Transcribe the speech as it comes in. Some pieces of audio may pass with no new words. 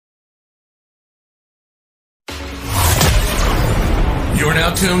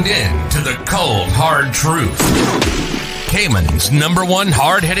now tuned in to the Cold Hard Truth, Cayman's #1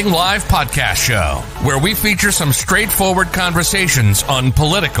 hard-hitting live podcast show, where we feature some straightforward conversations on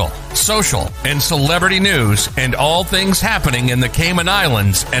political, social, and celebrity news and all things happening in the Cayman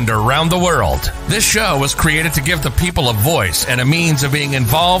Islands and around the world. This show was created to give the people a voice and a means of being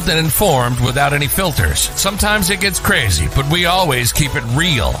involved and informed without any filters. Sometimes it gets crazy, but we always keep it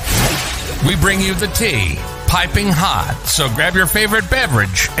real. We bring you the tea, piping hot, so grab your favorite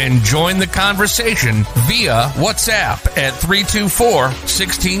beverage and join the conversation via WhatsApp at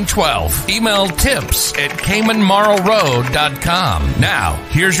 324-1612. Email tips at CaymanMarlRoad.com. Now,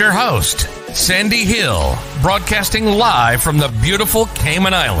 here's your host, Sandy Hill, broadcasting live from the beautiful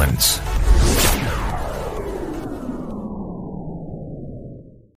Cayman Islands.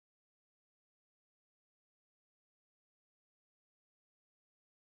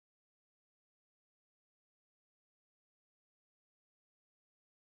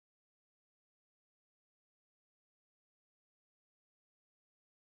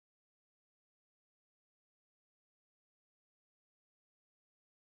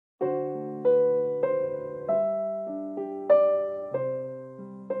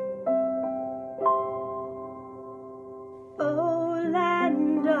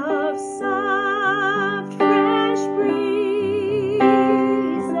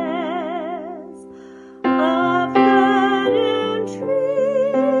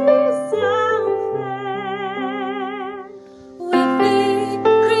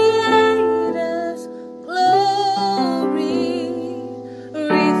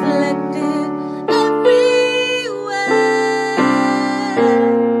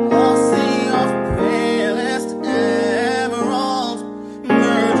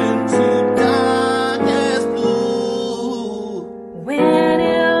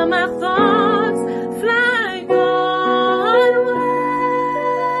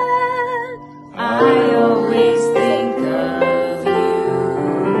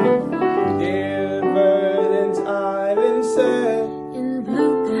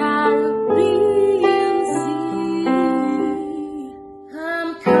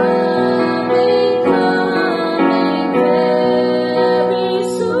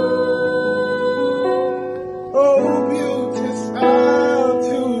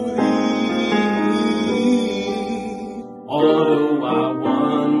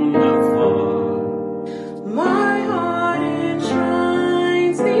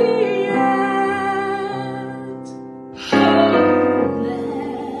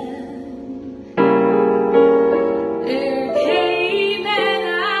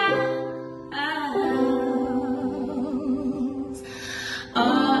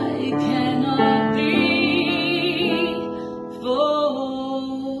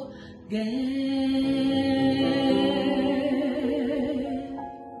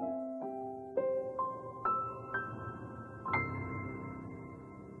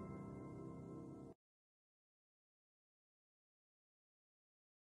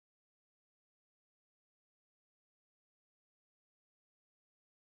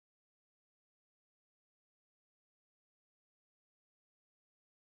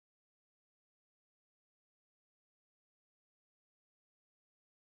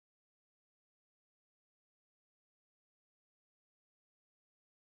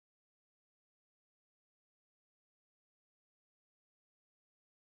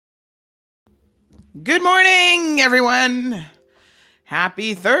 Good morning, everyone.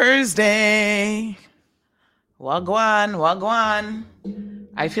 Happy Thursday. Wagwan, wagwan.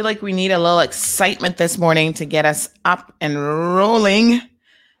 I feel like we need a little excitement this morning to get us up and rolling.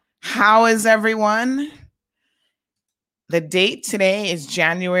 How is everyone? The date today is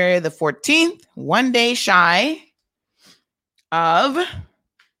January the 14th, one day shy of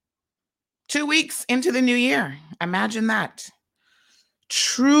 2 weeks into the new year. Imagine that.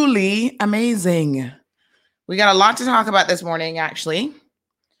 Truly amazing. We got a lot to talk about this morning, actually.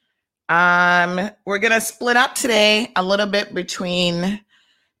 We're going to split up today a little bit between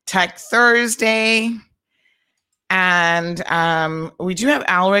Tech Thursday and we do have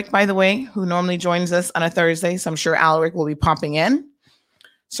Alric, by the way, who normally joins us on a Thursday. So I'm sure Alric will be popping in.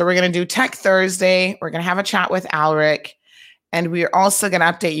 So we're going to do Tech Thursday. We're going to have a chat with Alric. And we're also going to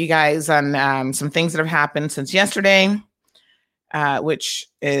update you guys on some things that have happened since yesterday. Which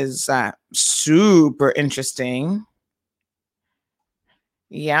is super interesting.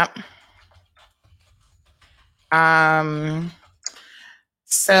 Yep.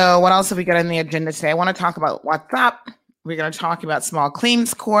 So what else have we got on the agenda today? I want to talk about what's up. We're going to talk about small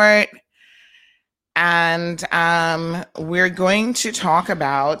claims court. And we're going to talk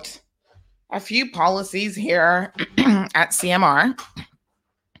about a few policies here at CMR.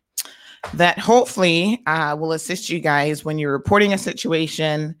 that hopefully will assist you guys when you're reporting a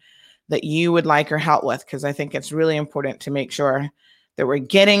situation that you would like our help with, because I think it's really important to make sure that we're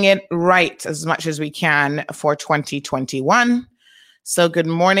getting it right as much as we can for 2021. So good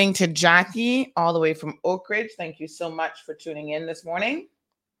morning to Jackie, all the way from Oak Ridge. Thank you so much for tuning in this morning.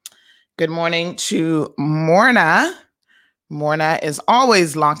 Good morning to Morna. Morna is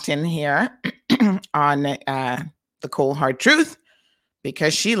always locked in here on the cold hard truth,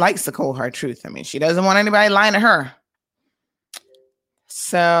 because she likes the cold hard truth. I mean, she doesn't want anybody lying to her.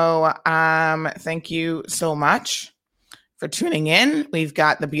 So thank you so much for tuning in. We've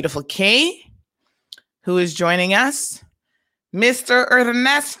got the beautiful Kay who is joining us. Mr.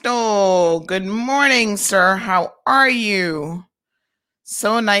 Ernesto, good morning, sir. How are you?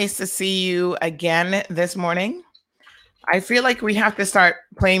 So nice to see you again this morning. I feel like we have to start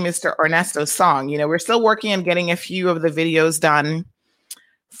playing Mr. Ernesto's song. You know, we're still working on getting a few of the videos done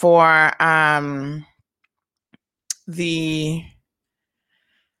for the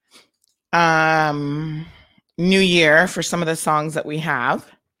new year for some of the songs that we have.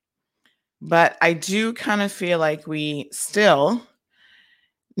 But I do kind of feel like we still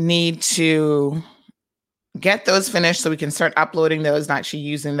need to get those finished so we can start uploading those and actually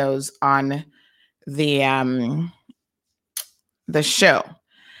using those on the show.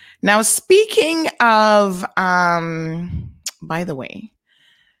 Now, speaking of, by the way,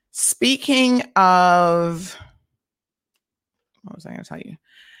 speaking of, what was I going to tell you?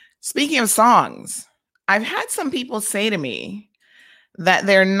 Speaking of songs, I've had some people say to me that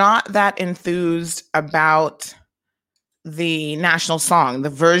they're not that enthused about the national song, the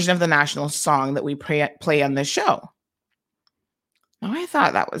version of the national song that we play on this show. Now, I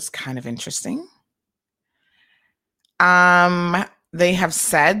thought that was kind of interesting. They have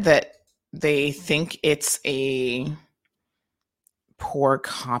said that they think it's a poor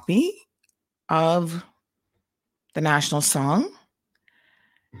copy of the national song,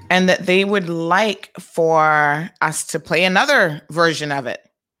 and that they would like for us to play another version of it.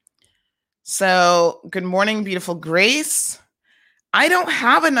 So, good morning, beautiful Grace. I don't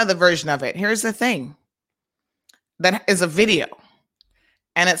have another version of it. Here's the thing. That is a video.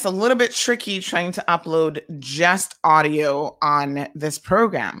 And it's a little bit tricky trying to upload just audio on this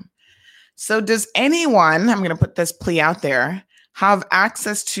program. So does anyone, I'm going to put this plea out there, have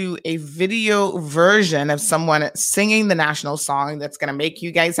access to a video version of someone singing the national song that's going to make you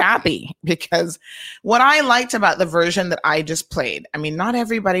guys happy? Because what I liked about the version that I just played, I mean, not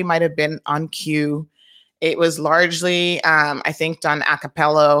everybody might have been on cue. It was largely, I think, done a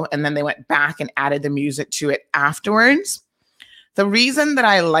cappella, and then they went back and added the music to it afterwards. The reason that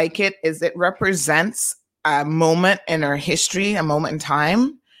I like it is it represents a moment in our history, a moment in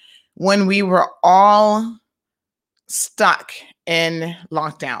time when we were all stuck in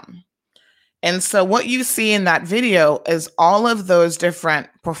lockdown. And so what you see in that video is all of those different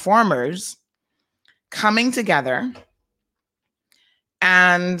performers coming together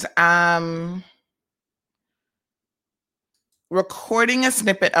and recording a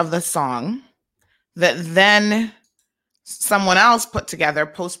snippet of the song that then someone else put together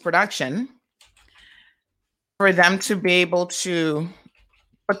post-production for them to be able to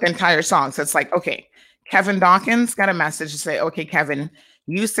put the entire song. So it's like, okay, Kevin Dawkins got a message to say, okay, Kevin,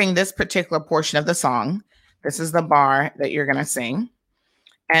 you sing this particular portion of the song. This is the bar that you're going to sing.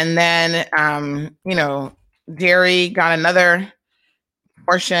 And then, Derry got another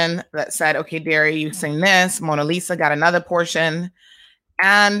portion that said, okay, Derry, you sing this. Mona Lisa got another portion.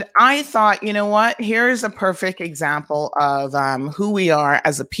 And I thought, you know what? Here's a perfect example of who we are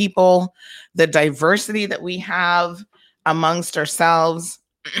as a people, the diversity that we have amongst ourselves,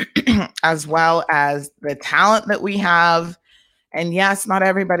 as well as the talent that we have. And yes, not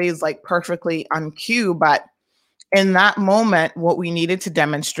everybody's like perfectly on cue, but in that moment, what we needed to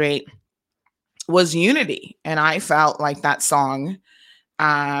demonstrate was unity. And I felt like that song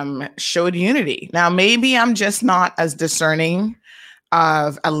showed unity. Now, maybe I'm just not as discerning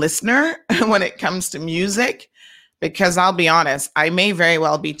of a listener when it comes to music, because I'll be honest, I may very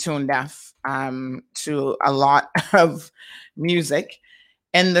well be tone deaf to a lot of music,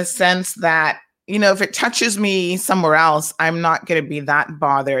 in the sense that, if it touches me somewhere else, I'm not going to be that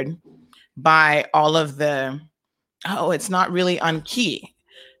bothered by all of the, it's not really on key.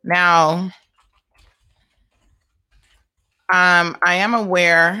 Now, I am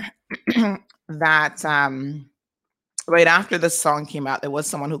aware that right after the song came out, there was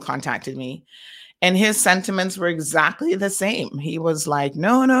someone who contacted me, and his sentiments were exactly the same. He was like,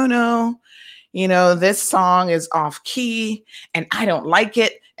 no, this song is off key and I don't like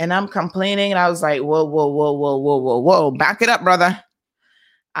it. And I'm complaining. And I was like, whoa, back it up, brother.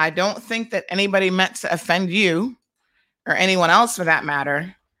 I don't think that anybody meant to offend you or anyone else for that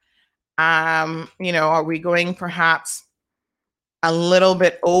matter. Are we going perhaps a little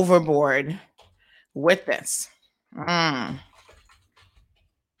bit overboard with this? So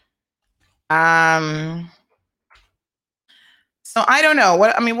I don't know.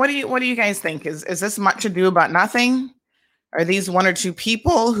 What do you guys think? Is this much ado about nothing? Are these one or two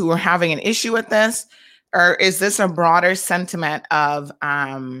people who are having an issue with this? Or is this a broader sentiment of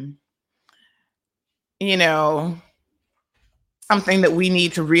something that we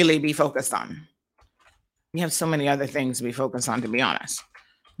need to really be focused on? We have so many other things to be focused on, to be honest.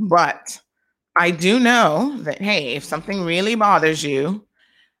 But I do know that, hey, if something really bothers you,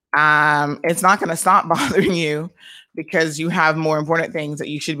 it's not going to stop bothering you because you have more important things that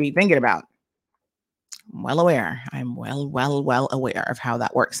you should be thinking about. I'm well aware. I'm well aware of how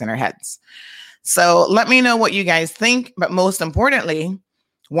that works in our heads. So let me know what you guys think. But most importantly,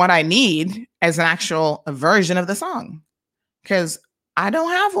 what I need is an actual version of the song, because I don't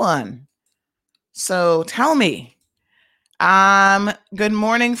have one. So tell me. Good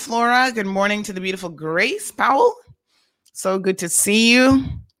morning, Flora. Good morning to the beautiful Grace Powell. So good to see you.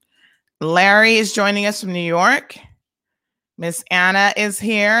 Larry is joining us from New York. Miss Anna is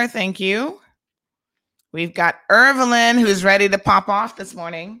here. Thank you. We've got Evelyn, who's ready to pop off this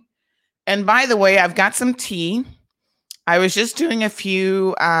morning. And by the way, I've got some tea. I was just doing a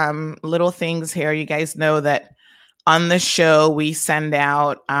few little things here. You guys know that on the show, we send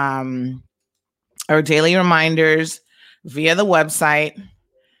out our daily reminders via the website.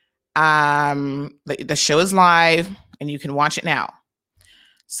 The show is live and you can watch it now.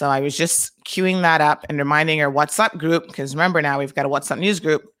 So I was just queuing that up and reminding our WhatsApp group, because remember now we've got a WhatsApp news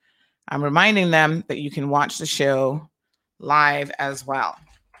group. I'm reminding them that you can watch the show live as well.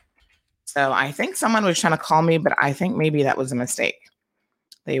 So I think someone was trying to call me, but I think maybe that was a mistake.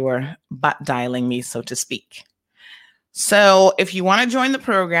 They were butt dialing me, so to speak. So if you want to join the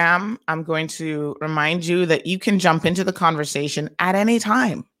program, I'm going to remind you that you can jump into the conversation at any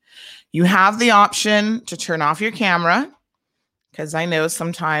time. You have the option to turn off your camera, because I know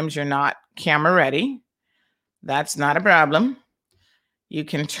sometimes you're not camera ready. That's not a problem. You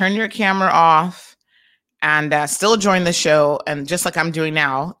can turn your camera off and still join the show. And just like I'm doing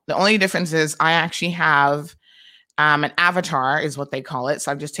now, the only difference is I actually have an avatar, is what they call it.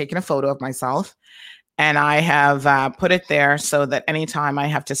 So I've just taken a photo of myself and I have put it there so that anytime I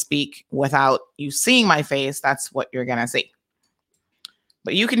have to speak without you seeing my face, that's what you're going to see.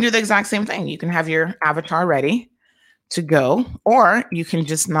 But you can do the exact same thing. You can have your avatar ready to go, or you can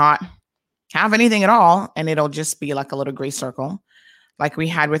just not have anything at all and it'll just be like a little gray circle like we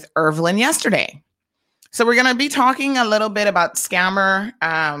had with Evelyn yesterday. So we're going to be talking a little bit about scammer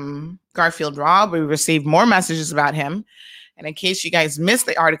Garfield Robb. We received more messages about him. And in case you guys missed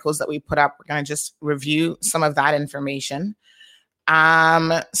the articles that we put up, we're going to just review some of that information.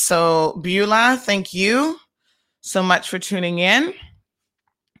 So Beulah, thank you so much for tuning in.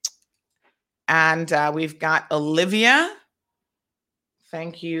 And we've got Olivia.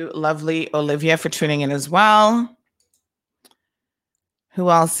 Thank you, lovely Olivia, for tuning in as well. Who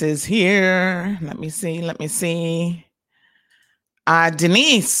else is here? Let me see.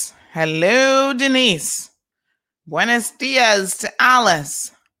 Denise. Hello, Denise. Buenos dias to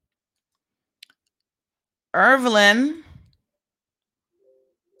Alice. Evelyn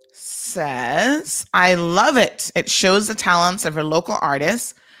says, I love it. It shows the talents of her local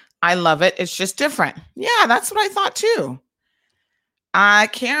artists. I love it. It's just different. Yeah, that's what I thought too.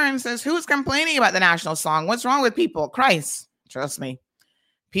 Karen says, who's complaining about the national song? What's wrong with people? Christ, trust me.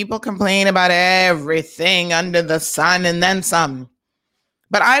 People complain about everything under the sun and then some.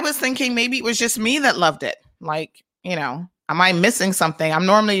 But I was thinking maybe it was just me that loved it. Like, am I missing something? I'm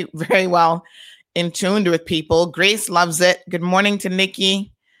normally very well in tune with people. Grace loves it. Good morning to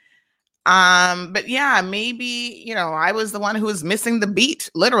Nikki. But yeah, maybe, I was the one who was missing the beat,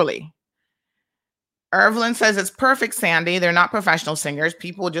 literally. Evelyn says it's perfect, Sandy. They're not professional singers.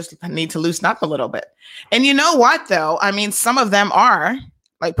 People just need to loosen up a little bit. And you know what, though? I mean, some of them are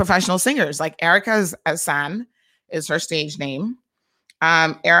like professional singers. Like Erica San is her stage name.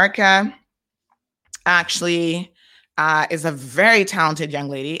 Erica actually is a very talented young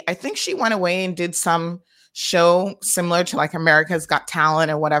lady. I think she went away and did some show similar to like America's Got Talent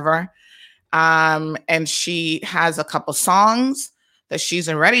or whatever. And she has a couple songs that she's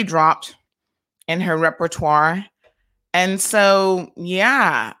already dropped in her repertoire. And so,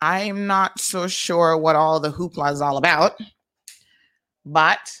 yeah, I'm not so sure what all the hoopla is all about.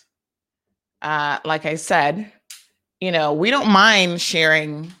 But like I said, we don't mind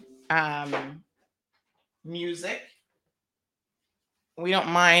sharing music we don't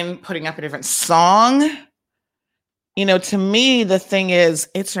mind putting up a different song. You know, to me, the thing is,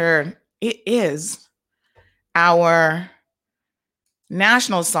 it is our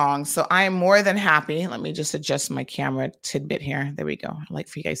national song. So I am more than happy. Let me just adjust my camera tidbit here. There we go. I'd like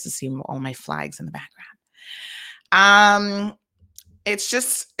for you guys to see all my flags in the background. It's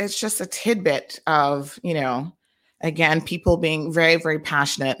just a tidbit of, you know, again, people being very, very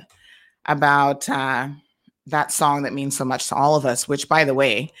passionate about that song that means so much to all of us, which, by the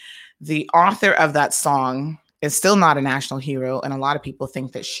way, the author of that song is still not a national hero. And a lot of people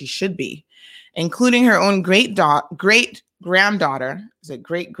think that she should be, including her own great granddaughter. Is it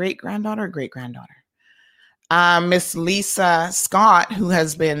great granddaughter or great granddaughter? Miss Lisa Scott, who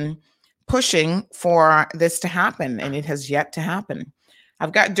has been pushing for this to happen, and it has yet to happen.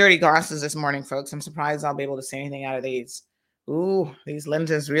 I've got dirty glasses this morning, folks. I'm surprised I'll be able to see anything out of these. Ooh, these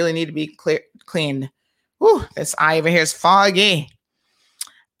lenses really need to be cleaned. Ooh, this eye over here is foggy.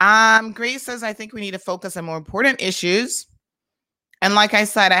 Grace says, I think we need to focus on more important issues. And like I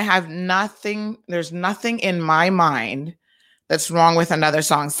said, there's nothing in my mind that's wrong with another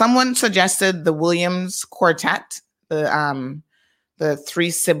song. Someone suggested the Williams Quartet, the three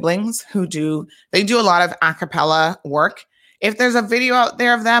siblings who do a lot of a cappella work. If there's a video out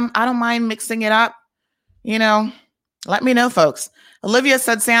there of them, I don't mind mixing it up. You know, let me know, folks. Olivia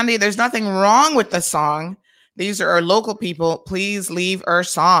said, Sandy, there's nothing wrong with the song. These are our local people. Please leave our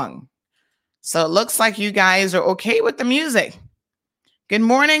song. So it looks like you guys are okay with the music. Good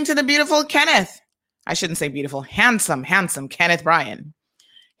morning to the beautiful Kenneth. I shouldn't say beautiful, handsome Kenneth Bryan.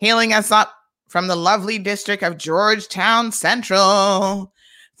 Hailing us up from the lovely district of Georgetown Central.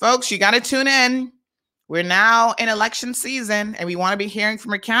 Folks, you got to tune in. We're now in election season, and we want to be hearing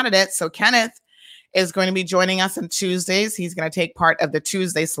from our candidates. So Kenneth is going to be joining us on Tuesdays. He's going to take part of the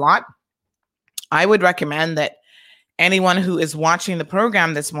Tuesday slot. I would recommend that anyone who is watching the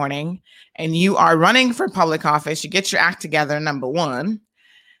program this morning and you are running for public office, you get your act together, number one.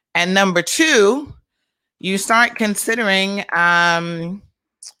 And number two, you start considering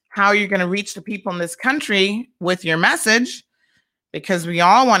how you're going to reach the people in this country with your message, because we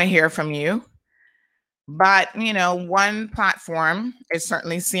all want to hear from you. But, you know, one platform is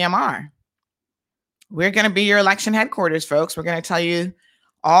certainly CMR. We're going to be your election headquarters, folks. We're going to tell you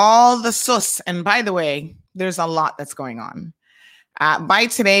all the sus. And by the way, there's a lot that's going on. By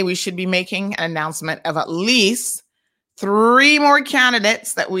today, we should be making an announcement of at least 3 more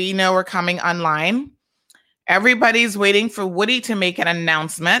candidates that we know are coming online. Everybody's waiting for Woody to make an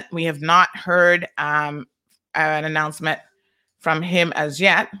announcement. We have not heard an announcement from him as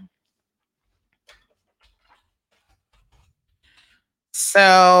yet.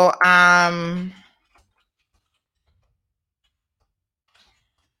 So,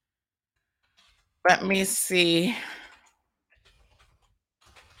 let me see.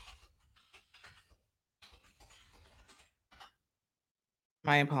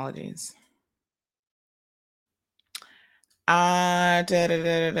 My apologies. Oh,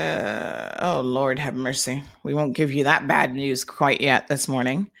 Lord have mercy. We won't give you that bad news quite yet this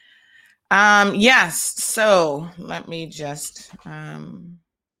morning. Yes. So let me just, so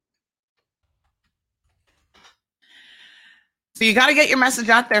you got to get your message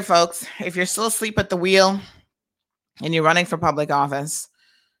out there, folks. If you're still asleep at the wheel and you're running for public office,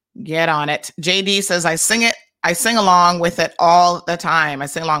 get on it. JD says, I sing along with it all the time. I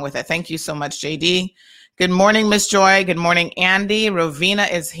sing along with it. Thank you so much, JD. Good morning, Miss Joy. Good morning, Andy.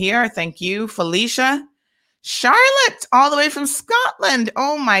 Rovina is here. Thank you. Felicia. Charlotte, all the way from Scotland.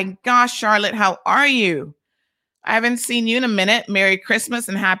 Oh my gosh, Charlotte, how are you? I haven't seen you in a minute. Merry Christmas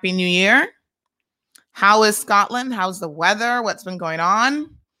and Happy New Year. How is Scotland? How's the weather? What's been going on?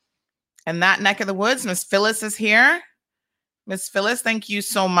 And that neck of the woods, Miss Phyllis is here. Miss Phyllis, thank you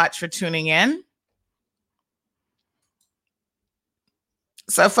so much for tuning in.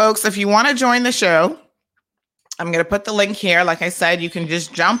 So folks, if you want to join the show, I'm going to put the link here. Like I said, you can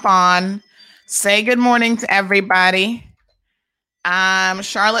just jump on, say good morning to everybody.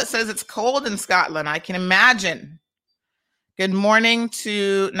 Charlotte says it's cold in Scotland. I can imagine. Good morning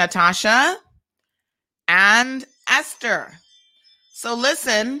to Natasha and Esther. So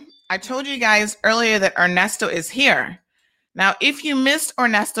listen, I told you guys earlier that Ernesto is here. Now, if you missed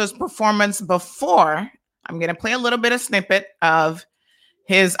Ernesto's performance before, I'm going to play a little bit of snippet of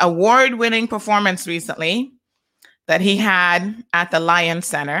his award-winning performance recently that he had at the Lion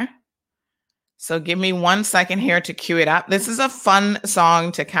Center. So give me 1 second here to cue it up. This is a fun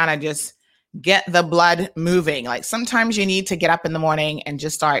song to kind of just get the blood moving. Like sometimes you need to get up in the morning and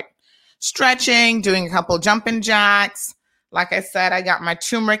just start stretching, doing a couple jumping jacks. Like I said, I got my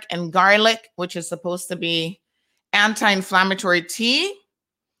turmeric and garlic, which is supposed to be anti-inflammatory tea,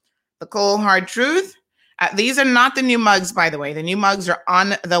 the cold hard truth. These are not the new mugs, by the way. The new mugs are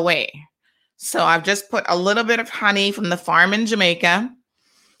on the way. So I've just put a little bit of honey from the farm in Jamaica.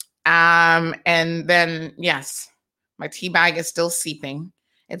 And then, yes, my tea bag is still seeping.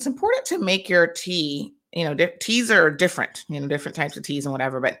 It's important to make your tea, teas are different, different types of teas and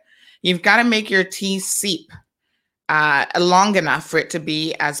whatever, but you've got to make your tea seep long enough for it to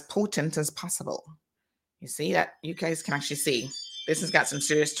be as potent as possible. You see that? You guys can actually see. This has got some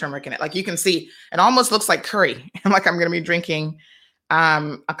serious turmeric in it. Like you can see, it almost looks like curry. Like I'm going to be drinking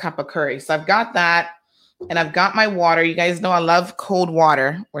a cup of curry. So I've got that, and I've got my water. You guys know I love cold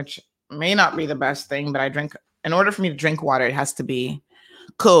water, which may not be the best thing, but in order for me to drink water, it has to be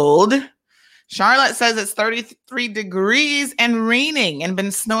cold. Charlotte says it's 33 degrees and raining and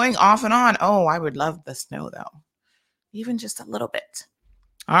been snowing off and on. Oh, I would love the snow though. Even just a little bit.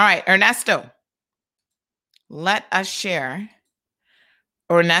 All right, Ernesto, let us share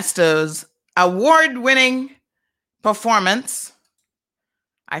Ernesto's award-winning performance.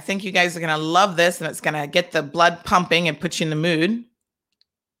 I think you guys are going to love this, and it's going to get the blood pumping and put you in the mood.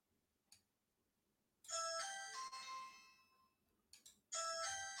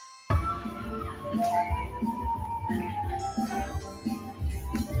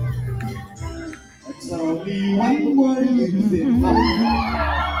 It's only one word you've been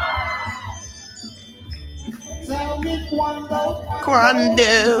Tell me Quando.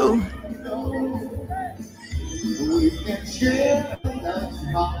 We can share that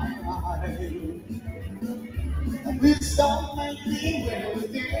smile. This don't make me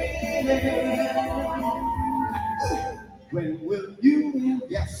within. When will you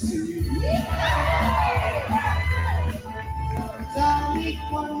yes to you? Tell me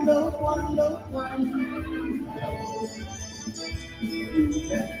quando. You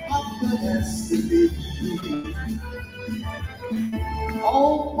can have the destiny.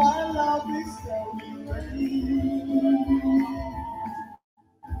 Oh, my love is going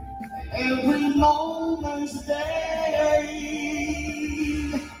every moment's day.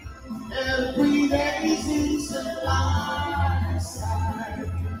 Every day seems a lifetime.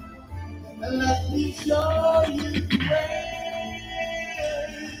 Let me show you the way.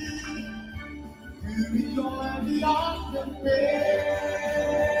 You join the often bear.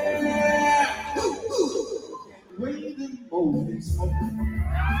 Waiting for this moment.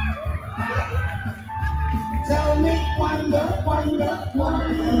 Tell me quando.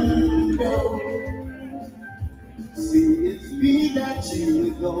 See, it's me that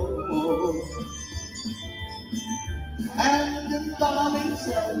you know. And the darling,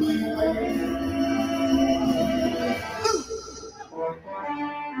 tell me when.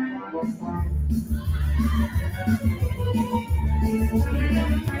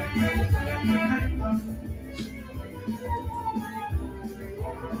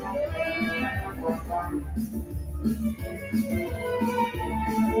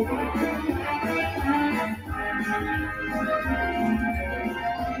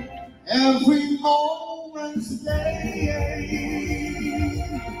 Every moment's day,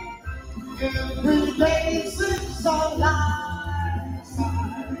 every day since our lives,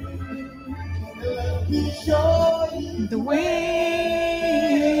 let me show you The way.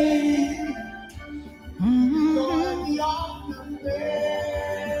 the often day.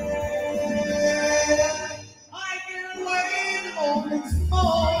 I can wait moments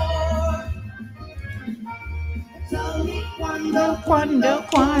more. Tell me quando.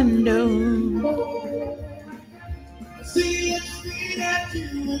 See, it's me that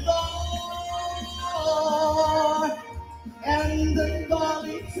you adore, and the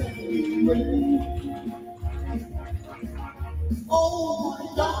darling tell me when. Oh, my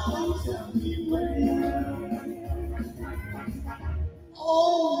darling, tell me when.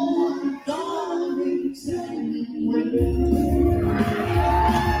 Oh, my darling, tell me when.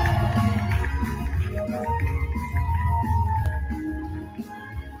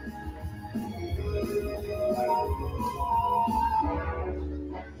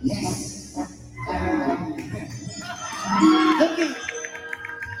 Yes.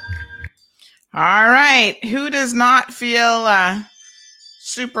 All right. Who does not feel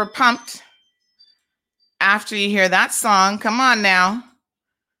super pumped after you hear that song? Come on now.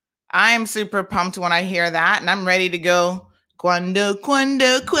 I am super pumped when I hear that, and I'm ready to go. Quando.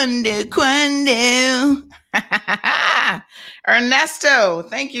 Ernesto,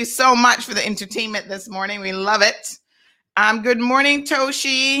 thank you so much for the entertainment this morning. We love it. Good morning,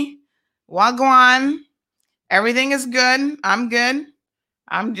 Toshi. Wagwan. Everything is good. I'm good.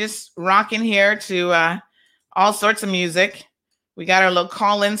 I'm just rocking here to all sorts of music. We got our little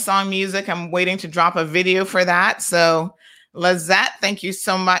call-in song music. I'm waiting to drop a video for that. So Lizette, thank you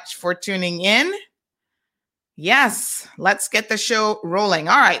so much for tuning in. Yes, let's get the show rolling.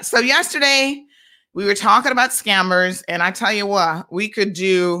 All right. So yesterday we were talking about scammers, and I tell you what, we could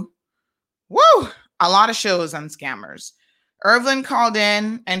do a lot of shows on scammers. Irvin called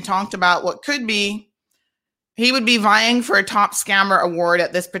in and talked about what could be, he would be vying for a top scammer award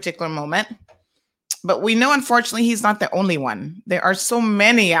at this particular moment. But we know, unfortunately, he's not the only one. There are so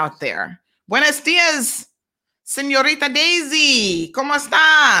many out there. Buenos dias, señorita Daisy. ¿Cómo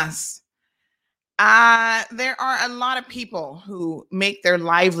estás? There are a lot of people who make their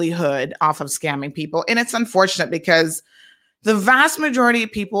livelihood off of scamming people. And it's unfortunate because the vast majority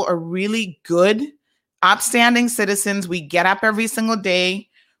of people are really good, upstanding citizens. We get up every single day.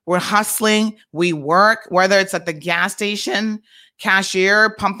 We're hustling. We work, whether it's at the gas station,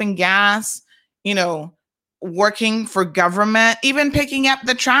 cashier, pumping gas, working for government, even picking up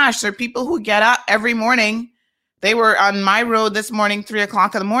the trash. There are people who get up every morning. They were on my road this morning,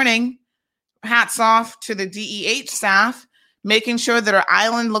 3:00 in the morning. Hats off to the DEH staff, making sure that our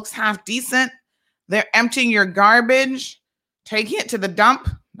island looks half decent. They're emptying your garbage, taking it to the dump.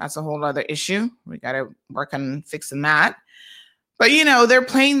 That's a whole other issue. We got to work on fixing that. But, they're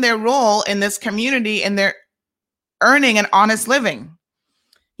playing their role in this community and they're earning an honest living.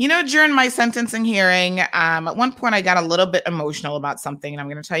 During my sentencing hearing, at one point I got a little bit emotional about something, and I'm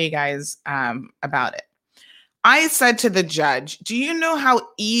going to tell you guys about it. I said to the judge, do you know how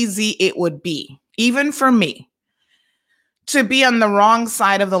easy it would be, even for me, to be on the wrong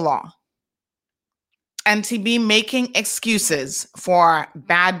side of the law and to be making excuses for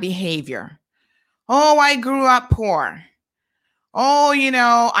bad behavior? Oh, I grew up poor. Oh,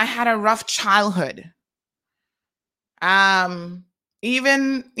 I had a rough childhood.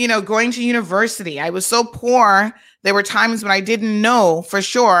 Even, going to university, I was so poor. There were times when I didn't know for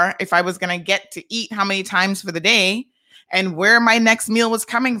sure if I was going to get to eat how many times for the day and where my next meal was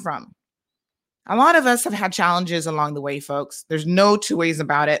coming from. A lot of us have had challenges along the way, folks. There's no two ways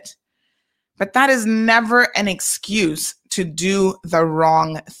about it. But that is never an excuse to do the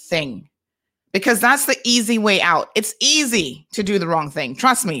wrong thing, because that's the easy way out. It's easy to do the wrong thing.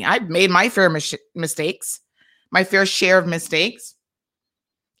 Trust me, I've made my fair mistakes, my fair share of mistakes.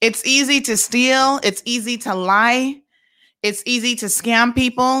 It's easy to steal. It's easy to lie. It's easy to scam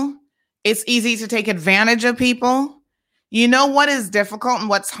people. It's easy to take advantage of people. You know what is difficult and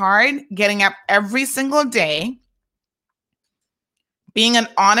what's hard? Getting up every single day, being an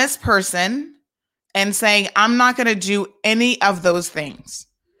honest person, and saying, I'm not going to do any of those things.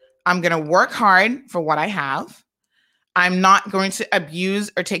 I'm going to work hard for what I have. I'm not going to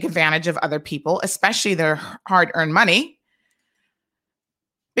abuse or take advantage of other people, especially their hard-earned money,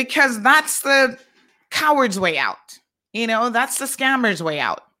 because that's the coward's way out. That's the scammer's way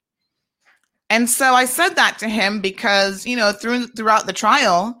out. And so I said that to him because, throughout the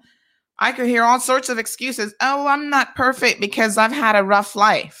trial, I could hear all sorts of excuses. Oh, I'm not perfect because I've had a rough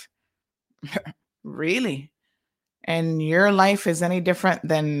life. Really? And your life is any different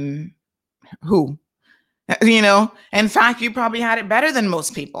than who? In fact, you probably had it better than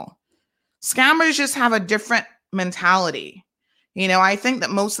most people. Scammers just have a different mentality. I think that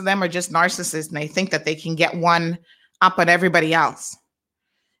most of them are just narcissists, and they think that they can get one up on everybody else.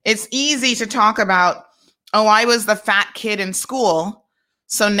 It's easy to talk about, oh, I was the fat kid in school,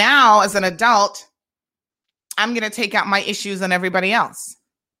 so now as an adult, I'm going to take out my issues on everybody else.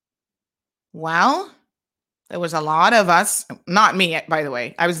 Well, there was a lot of us, not me, by the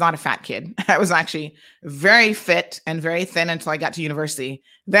way. I was not a fat kid. I was actually very fit and very thin until I got to university.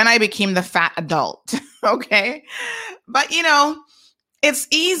 Then I became the fat adult. Okay. But, it's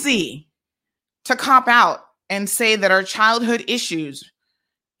easy to cop out and say that our childhood issues,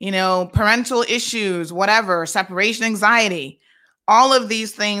 parental issues, whatever, separation anxiety, all of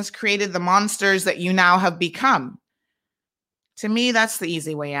these things created the monsters that you now have become. To me, that's the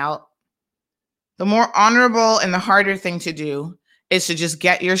easy way out. The more honorable and the harder thing to do is to just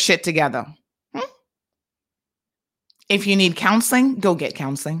get your shit together. If you need counseling, go get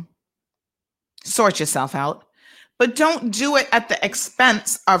counseling. Sort yourself out. But don't do it at the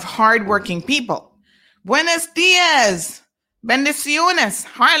expense of hardworking people. Buenos dias. Bendiciones.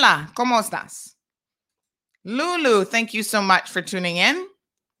 Hola. ¿Cómo estás? Lulu, thank you so much for tuning in.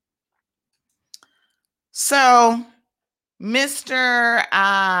 So, Mr.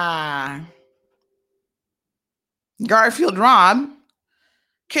 Garfield Robb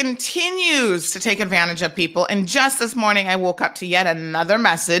continues to take advantage of people. And just this morning, I woke up to yet another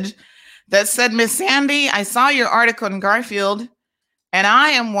message that said, Miss Sandy, I saw your article in Garfield, and I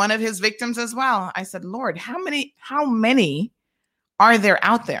am one of his victims as well. I said, Lord, how many are there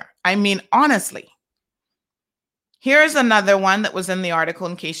out there? I mean, honestly. Here's another one that was in the article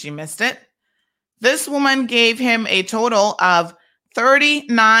in case you missed it. This woman gave him a total of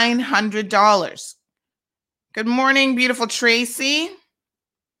 $3,900. Good morning, beautiful Tracy.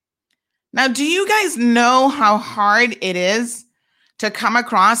 Now, do you guys know how hard it is to come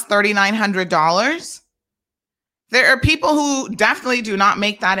across $3,900? There are people who definitely do not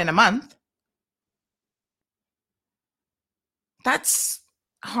make that in a month. That's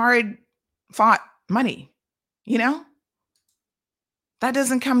hard fought money, you know? That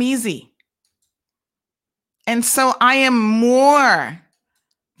doesn't come easy. And so I am more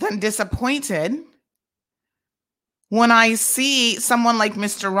than disappointed when I see someone like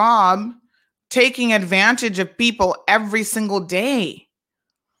Mr. Robb taking advantage of people every single day.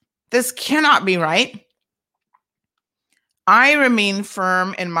 This cannot be right. I remain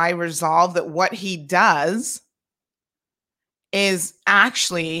firm in my resolve that what he does is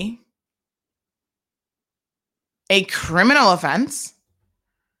actually a criminal offense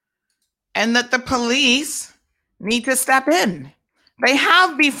and that the police need to step in. They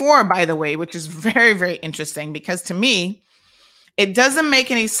have before, by the way, which is very, very interesting because to me, it doesn't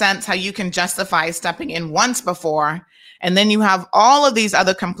make any sense how you can justify stepping in once before, and then you have all of these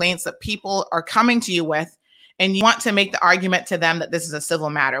other complaints that people are coming to you with, and you want to make the argument to them that this is a civil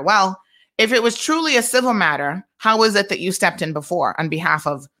matter. Well, if it was truly a civil matter, how is it that you stepped in before on behalf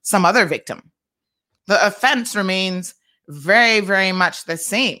of some other victim? The offense remains very, very much the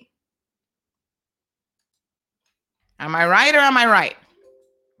same. Am I right or am I right?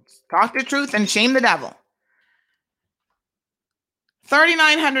 Talk the truth and shame the devil.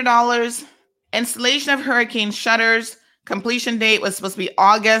 $3,900, installation of hurricane shutters. Completion date was supposed to be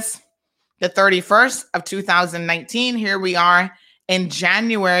August the 31st of 2019. Here we are in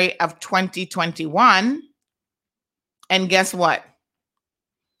January of 2021. And guess what?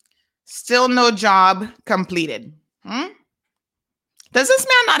 Still no job completed. Does this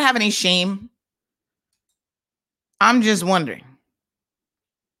man not have any shame? I'm just wondering.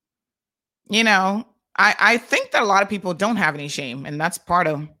 You know, I think that a lot of people don't have any shame, and that's part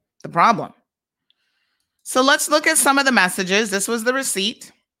of the problem. So let's look at some of the messages. This was the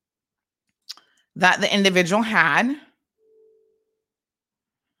receipt that the individual had.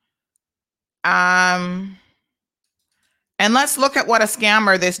 And let's look at what a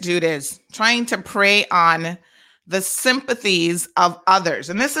scammer this dude is, trying to prey on the sympathies of others.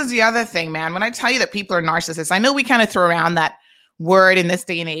 And this is the other thing, man. When I tell you that people are narcissists, I know we kind of throw around that word in this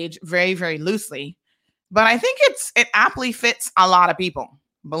day and age very, very loosely, but I think it aptly fits a lot of people.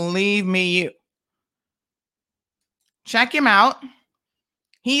 Believe me, you. Check him out.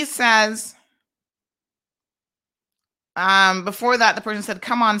 He says, before that, the person said,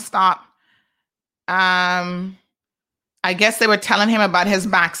 come on, stop. I guess they were telling him about his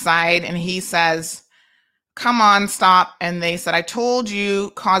backside, and he says, come on, stop. And they said, I told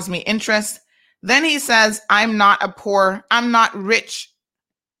you, caused me interest. Then he says, I'm not rich.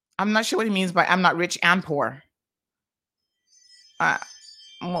 I'm not sure what he means by I'm not rich and poor. What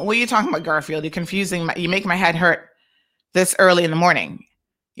are you talking about, Garfield? You're confusing. You make my head hurt this early in the morning.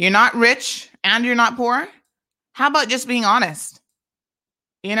 You're not rich and you're not poor. How about just being honest?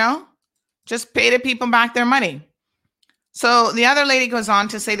 You know, just pay the people back their money. So the other lady goes on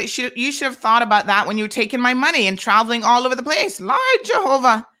to say that you should have thought about that when you were taking my money and traveling all over the place. Lord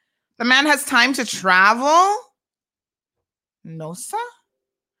Jehovah, the man has time to travel? No, sir.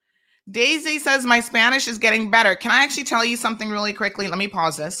 Daisy says, my Spanish is getting better. Can I actually tell you something really quickly? Let me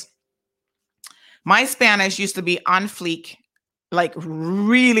pause this. My Spanish used to be on fleek, like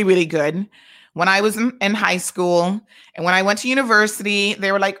really, really good when I was in high school. And when I went to university,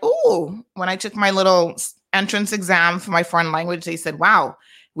 they were like, oh, when I took my little entrance exam for my foreign language, they said, wow,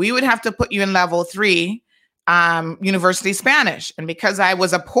 we would have to put you in level 3 university Spanish. And because I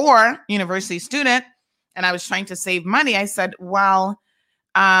was a poor university student and I was trying to save money, I said, well,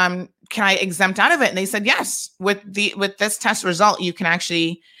 can I exempt out of it? And they said, yes, with this test result, you can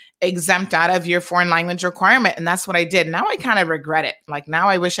actually exempt out of your foreign language requirement. And that's what I did. Now I kind of regret it. Like now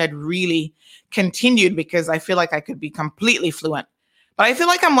I wish I'd really continued because I feel like I could be completely fluent. But I feel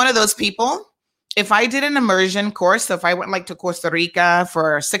like I'm one of those people. If I did an immersion course, so if I went like to Costa Rica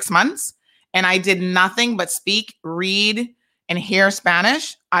for 6 months and I did nothing but speak, read, and hear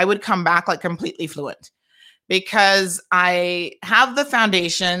Spanish, I would come back like completely fluent because I have the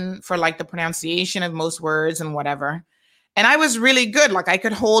foundation for like the pronunciation of most words and whatever. And I was really good. Like I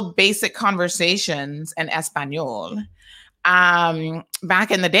could hold basic conversations in Espanol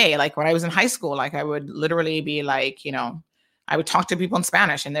back in the day. Like when I was in high school, like I would literally be like, you know, I would talk to people in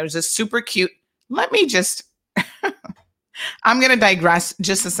Spanish and there was this super cute, let me just I'm going to digress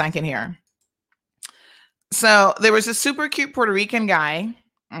just a second here. So there was a super cute Puerto Rican guy.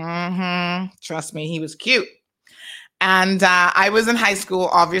 Trust me, he was cute. And I was in high school.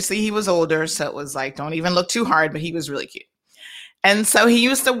 Obviously, he was older. So it was like, don't even look too hard, but he was really cute. And so he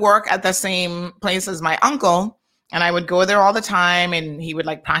used to work at the same place as my uncle. And I would go there all the time. And he would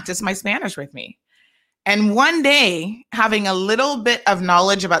like practice my Spanish with me. And one day, having a little bit of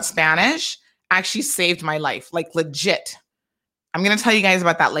knowledge about Spanish actually saved my life, like legit. I'm going to tell you guys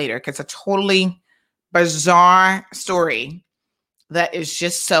about that later because it's a totally bizarre story that is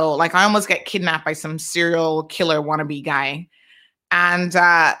just so, like, I almost get kidnapped by some serial killer wannabe guy. And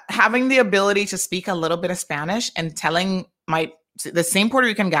having the ability to speak a little bit of Spanish and telling the same Puerto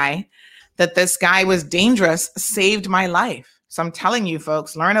Rican guy that this guy was dangerous saved my life. So I'm telling you,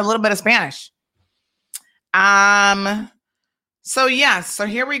 folks, learn a little bit of Spanish. So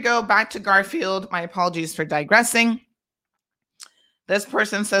here we go back to Garfield. My apologies for digressing. This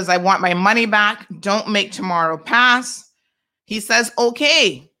person says, I want my money back. Don't make tomorrow pass. He says,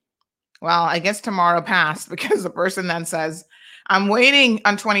 okay. Well, I guess tomorrow passed because the person then says, I'm waiting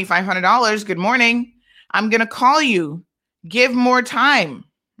on $2,500. Good morning. I'm going to call you. Give more time.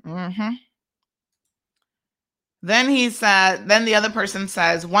 Then then the other person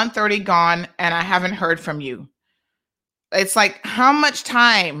says, 1:30 gone and I haven't heard from you. It's like, how much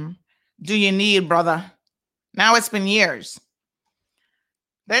time do you need, brother? Now it's been years.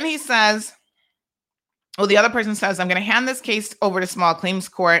 Then he says, the other person says, I'm going to hand this case over to small claims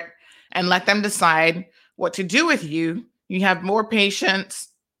court and let them decide what to do with you. You have more patience.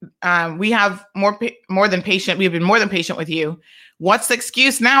 We have more than patient. We've been more than patient with you. What's the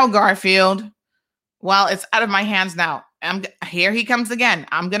excuse now, Garfield? Well, it's out of my hands now. Here he comes again.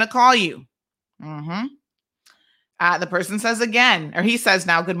 I'm going to call you. The person says again, or he says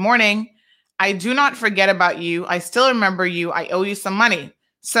now, good morning. I do not forget about you. I still remember you. I owe you some money.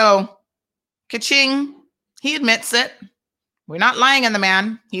 So, ka-ching, he admits it. We're not lying on the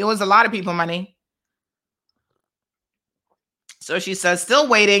man. He owes a lot of people money. So she says, still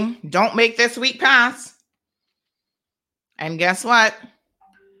waiting. Don't make this week pass. And guess what?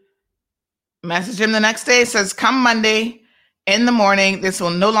 Message him the next day, says, come Monday in the morning. This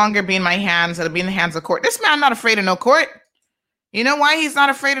will no longer be in my hands. It'll be in the hands of court. This man not afraid of no court. You know why he's not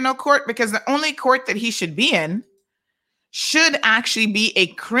afraid of no court? Because the only court that he should be in should actually be a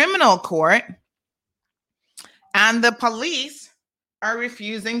criminal court. And the police are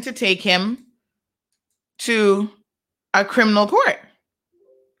refusing to take him to a criminal court.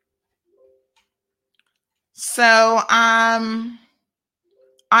 So I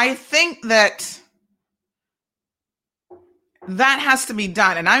think that has to be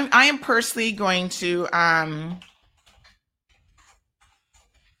done. And I am personally going to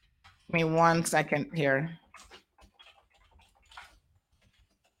give me 1 second here.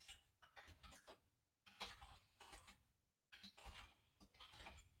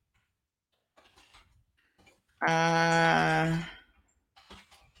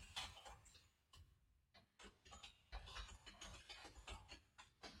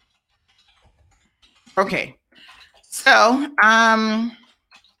 Okay. So, I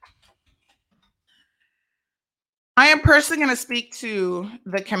am personally going to speak to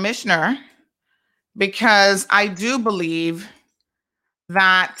the commissioner because I do believe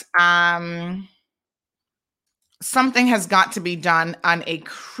that something has got to be done on a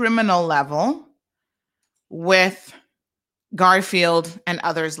criminal level with Garfield and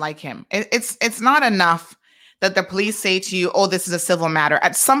others like him. It's not enough that the police say to you, oh, this is a civil matter.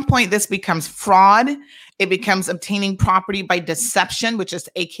 At some point, this becomes fraud. It becomes obtaining property by deception, which is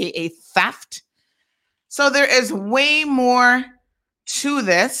AKA theft. So there is way more to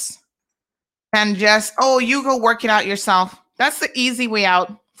this than just, oh, you go work it out yourself. That's the easy way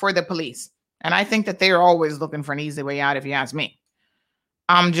out for the police. And I think that they're always looking for an easy way out, if you ask me.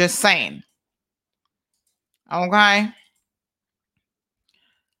 I'm just saying. Okay.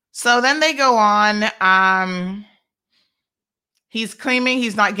 So then they go on. He's claiming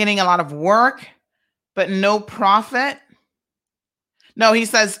he's not getting a lot of work, but no profit. No, he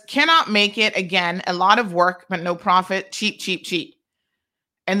says, cannot make it again. A lot of work, but no profit. Cheap, cheap, cheap.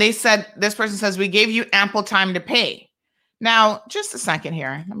 And they said, this person says, we gave you ample time to pay. Now, just a second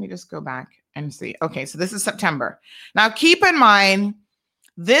here. Let me just go back and see. Okay, so this is September. Now, keep in mind,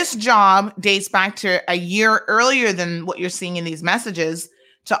 this job dates back to a year earlier than what you're seeing in these messages,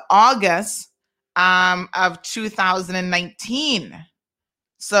 to August of 2019.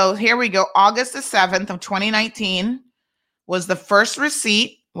 So here we go. August the 7th of 2019 was the first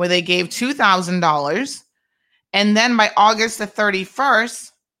receipt where they gave $2,000. And then by August the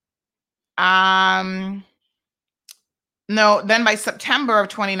 31st, No, then by September of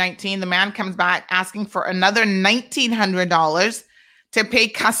 2019, the man comes back asking for another $1,900 to pay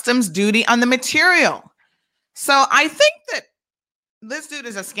customs duty on the material. So I think that this dude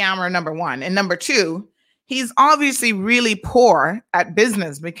is a scammer, number one. And number two, he's obviously really poor at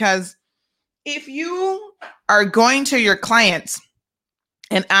business, because if you are going to your clients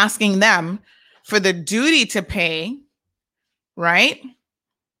and asking them for the duty to pay, right,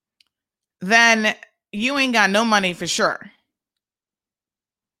 then you ain't got no money for sure.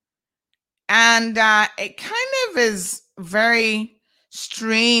 And it kind of is very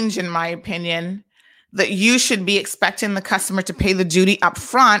strange, in my opinion, that you should be expecting the customer to pay the duty up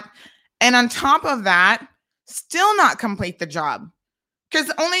front, and on top of that, still not complete the job. Because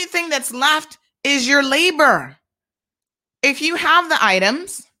the only thing that's left is your labor. If you have the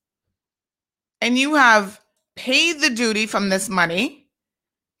items and you have paid the duty from this money,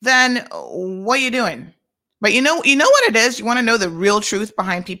 then what are you doing? But you know what it is? You want to know the real truth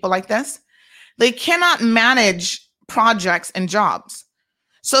behind people like this? They cannot manage projects and jobs.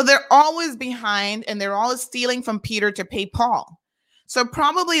 So they're always behind, and they're always stealing from Peter to pay Paul. So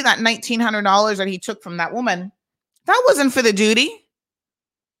probably that $1,900 that he took from that woman, that wasn't for the duty.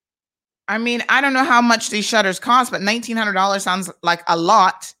 I mean, I don't know how much these shutters cost, but $1,900 sounds like a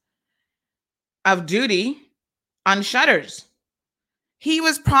lot of duty on shutters. He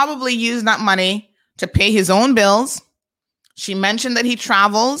was probably using that money to pay his own bills. She mentioned that he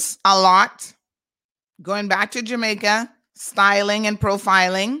travels a lot, going back to Jamaica, styling and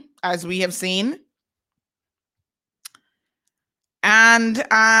profiling, as we have seen. And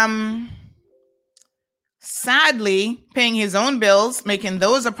sadly, paying his own bills, making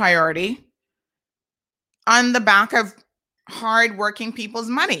those a priority on the back of hardworking people's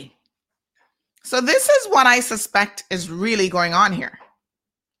money. So this is what I suspect is really going on here.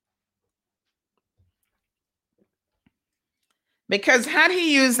 Because had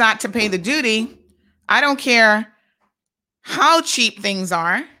he used that to pay the duty, I don't care how cheap things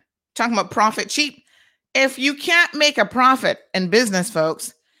are, talking about profit cheap. If you can't make a profit in business,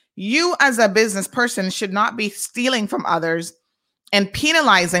 folks, you as a business person should not be stealing from others and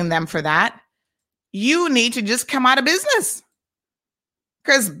penalizing them for that. You need to just come out of business,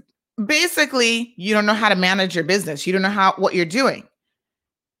 because basically you don't know how to manage your business. You don't know what you're doing.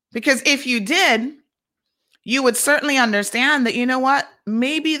 Because if you did, you would certainly understand that, you know what,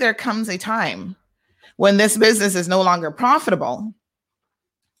 maybe there comes a time when this business is no longer profitable.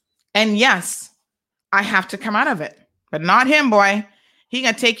 And yes, I have to come out of it, but not him, boy. He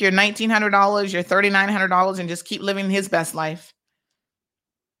gonna take your $1,900, your $3,900 and just keep living his best life.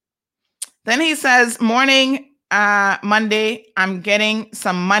 Then he says, morning, Monday, I'm getting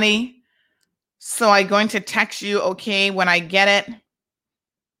some money. So I'm going to text you, okay, when I get it.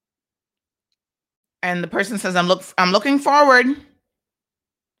 And the person says, I'm looking forward.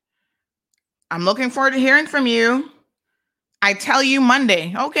 I'm looking forward to hearing from you. I tell you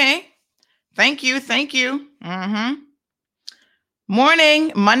Monday. Okay. Thank you. Thank you.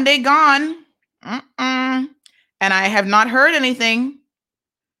 Morning, Monday gone. And I have not heard anything.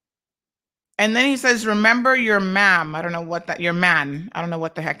 And then he says, remember your ma'am. I don't know what your man. I don't know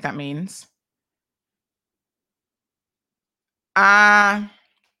what the heck that means. Then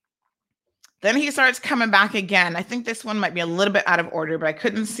he starts coming back again. I think this one might be a little bit out of order, but I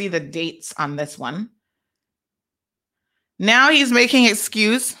couldn't see the dates on this one. Now he's making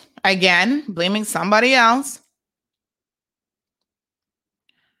excuse again, blaming somebody else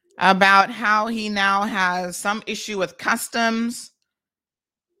about how he now has some issue with customs.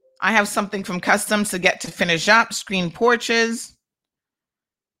 I have something from customs to get to finish up, screen porches.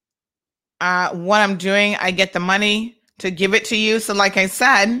 What I'm doing, I get the money to give it to you. So like I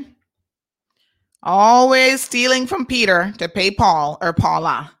said, always stealing from Peter to pay Paul or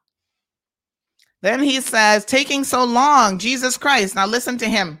Paula. Then he says, taking so long, Jesus Christ. Now listen to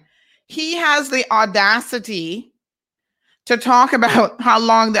him. He has the audacity to talk about how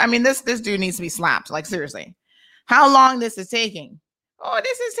long, this dude needs to be slapped. Like seriously, how long this is taking. Oh,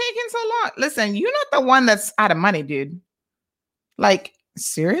 this is taking so long. Listen, you're not the one that's out of money, dude. Like,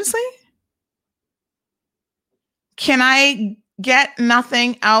 seriously? Can I get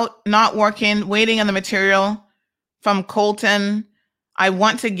nothing out, not working, waiting on the material from Colton? I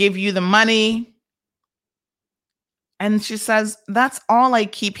want to give you the money. And she says, that's all I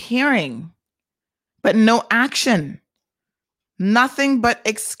keep hearing, but no action. Nothing but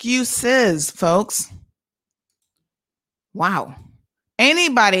excuses, folks. Wow.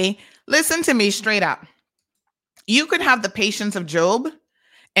 Anybody, listen to me straight up. You could have the patience of Job,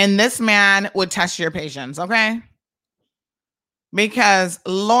 and this man would test your patience, okay? Because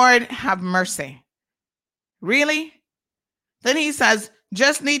Lord have mercy. Really? Then he says,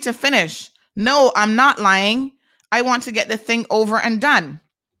 just need to finish. No, I'm not lying. I want to get the thing over and done.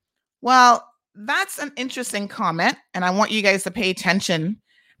 Well, that's an interesting comment. And I want you guys to pay attention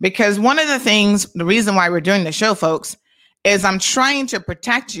because one of the things, the reason why we're doing the show, folks, is I'm trying to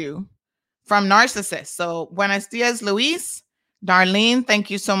protect you from narcissists. So buenos dias, Luis. Darlene, thank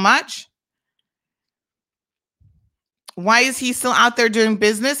you so much. Why is he still out there doing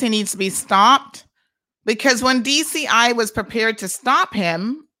business? He needs to be stopped. Because when DCI was prepared to stop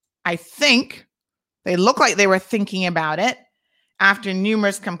him, I think they look like they were thinking about it after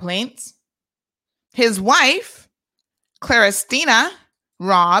numerous complaints. His wife, Claristina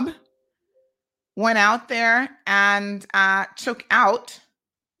Robb, went out there and took out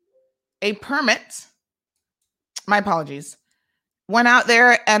a permit. My apologies. Went out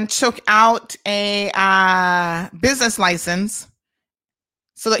there and took out a business license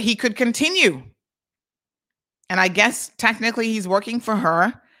so that he could continue. And I guess technically he's working for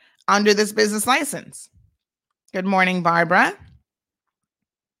her under this business license. Good morning, Barbara.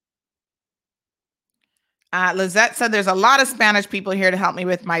 Lizette said there's a lot of Spanish people here to help me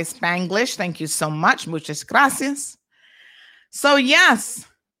with my Spanglish. Thank you so much. Muchas gracias. So yes,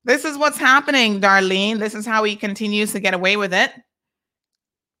 this is what's happening, Darlene. This is how he continues to get away with it.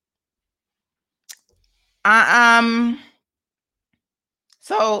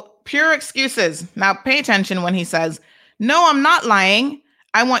 So pure excuses. Now pay attention when he says, no, I'm not lying.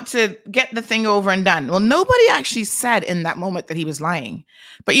 I want to get the thing over and done. Well, nobody actually said in that moment that he was lying.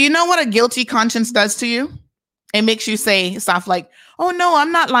 But you know what a guilty conscience does to you? It makes you say stuff like, oh, no,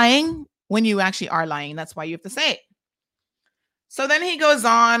 I'm not lying, when you actually are lying. That's why you have to say it. So then he goes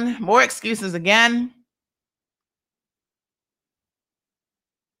on, more excuses again.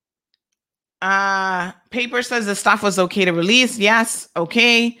 Paper says the stuff was okay to release. Yes,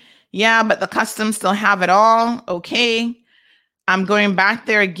 okay. Yeah, but the customs still have it all. Okay. I'm going back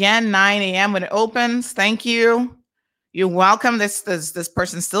there again, 9 a.m. when it opens. Thank you. You're welcome. This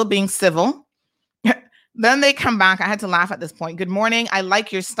person's still being civil. Then they come back. I had to laugh at this point. Good morning. I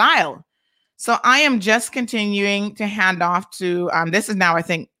like your style. So I am just continuing to hand off to, this is now, I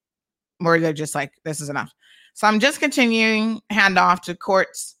think, where they're just like, this is enough. So I'm just continuing hand off to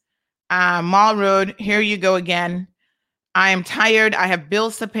Courts, Mall Road. Here you go again. I am tired. I have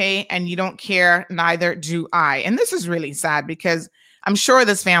bills to pay and you don't care. Neither do I. And this is really sad because I'm sure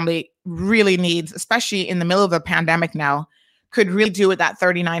this family really needs, especially in the middle of a pandemic now, could really do with that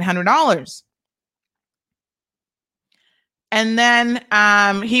 $3,900. And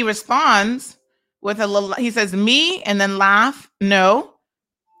then he responds with a little, he says, me, and then laugh. No,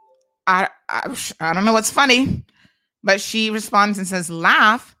 I don't know what's funny, but she responds and says,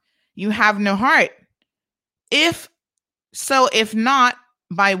 laugh. You have no heart. If not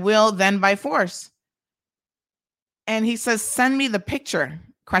by will, then by force. And he says, send me the picture, ?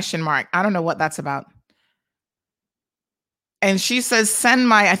 I don't know what that's about. And she says,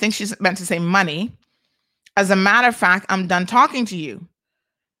 I think she's meant to say money. As a matter of fact, I'm done talking to you.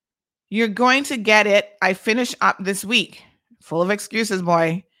 You're going to get it. I finish up this week. Full of excuses,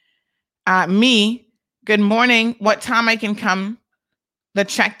 boy. Me, good morning. What time I can come? The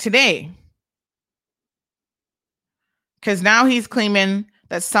check today. Because now he's claiming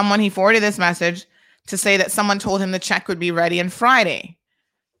that he forwarded this message to say that someone told him the check would be ready on Friday.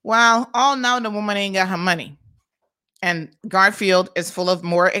 Well, all now the woman ain't got her money. And Garfield is full of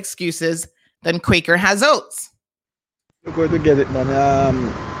more excuses than Quaker has oats. I'm going to get it, man.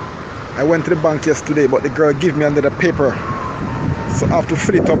 I went to the bank yesterday, but the girl gave me another paper. So I have to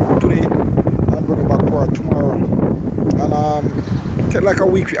fill it up today and bring it back to her tomorrow. And take like a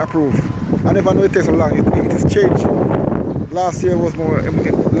week to approve. I never know it takes so long. It is changed. Last year it was more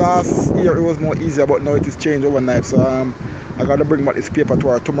easier, but now it is changed overnight. So I got to bring back this paper to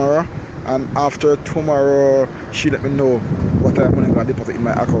her tomorrow. And after tomorrow, she let me know what I'm going to deposit in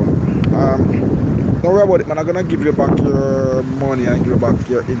my account. Don't worry about it, man. I'm going to give you back your money and give you back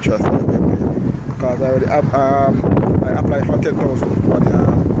your interest. Because I already I applied for 10,000 for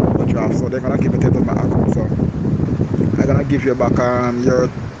the draft, so they're going to give me 10,000 my account. So I'm going to give you back your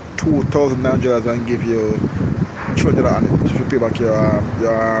 $2,000 and give you $200 on it. You should pay back your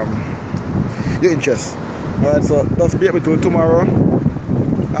interest. Alright, so that's be able to do it tomorrow.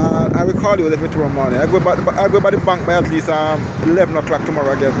 I will call you a little bit tomorrow morning. I go by the bank by at least 11 o'clock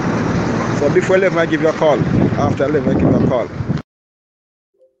tomorrow again. So before 11, I give you a call. After 11, I give you a call.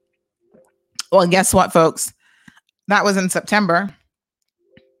 Well, guess what, folks? That was in September.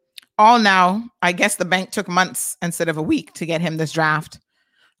 All now, I guess the bank took months instead of a week to get him this draft.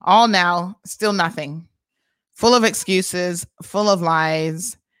 All now, still nothing. Full of excuses, full of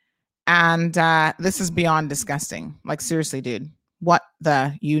lies. And this is beyond disgusting. Like, seriously, dude, what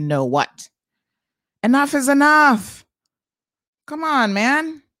the, you know what? Enough is enough. Come on,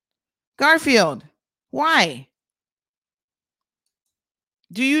 man. Garfield, why?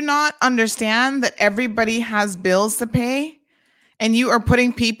 Do you not understand that everybody has bills to pay and you are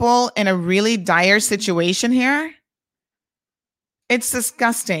putting people in a really dire situation here? It's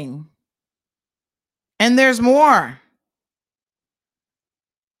disgusting. And there's more.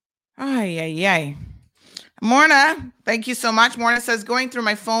 Ay, ay, ay. Morna, thank you so much. Morna says, going through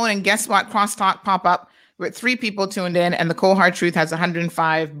my phone and guess what? Crosstalk pop up with 3 people tuned in and the Cold Hard Truth has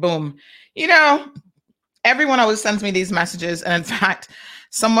 105. Boom. You know, everyone always sends me these messages. And in fact,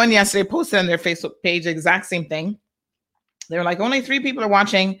 someone yesterday posted on their Facebook page the exact same thing. They were like, only 3 people are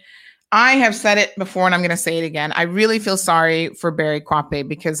watching. I have said it before and I'm going to say it again. I really feel sorry for Barry Kwape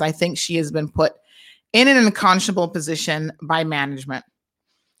because I think she has been put in an unconscionable position by management.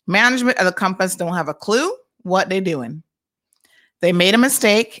 Management of the Compass don't have a clue what they're doing. They made a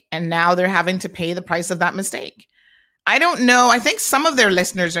mistake and now they're having to pay the price of that mistake. I don't know. I think some of their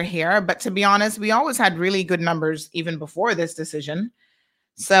listeners are here, but to be honest, we always had really good numbers even before this decision.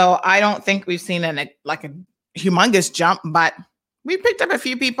 So I don't think we've seen a humongous jump, but we picked up a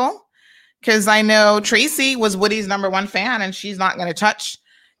few people because I know Tracy was Woody's #1 fan and she's not going to touch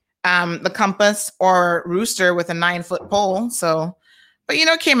the Compass or Rooster with a 9-foot pole. So, but you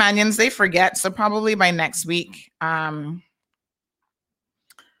know, Caymanians, they forget. So probably by next week, they'll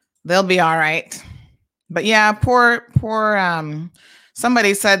be all right. But yeah, poor,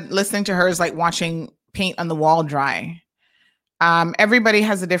 somebody said listening to her is like watching paint on the wall dry. Everybody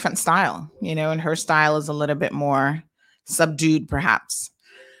has a different style, you know, and her style is a little bit more subdued, perhaps.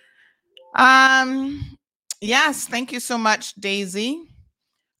 Yes, thank you so much, Daisy.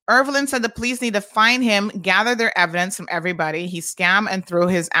 Evelyn said the police need to find him, gather their evidence from everybody. He scam and throw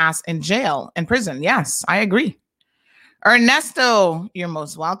his ass in jail, in prison. Yes, I agree. Ernesto, you're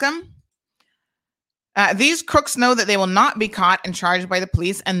most welcome. These crooks know that they will not be caught and charged by the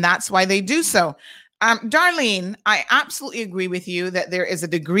police, and that's why they do so. Darlene, I absolutely agree with you that there is a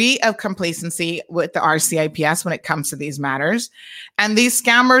degree of complacency with the RCIPS when it comes to these matters. And these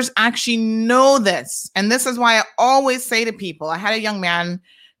scammers actually know this. And this is why I always say to people, I had a young man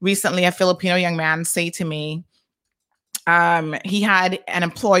recently, a Filipino young man, say to me, he had an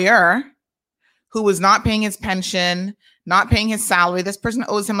employer who was not paying his pension, not paying his salary. This person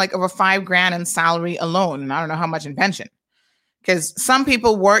owes him like over $5,000 in salary alone. And I don't know how much in pension. Because some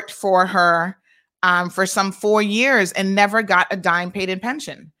people worked for her for some 4 years and never got a dime paid in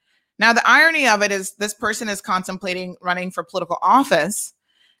pension. Now, the irony of it is this person is contemplating running for political office.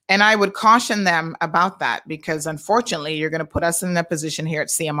 And I would caution them about that because unfortunately, you're going to put us in a position here at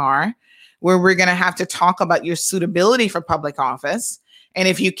CMR where we're going to have to talk about your suitability for public office. And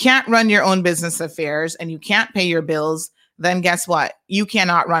if you can't run your own business affairs and you can't pay your bills, then guess what? You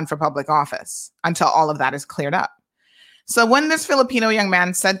cannot run for public office until all of that is cleared up. So when this Filipino young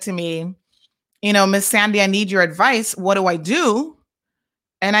man said to me, you know, Miss Sandy, I need your advice. What do I do?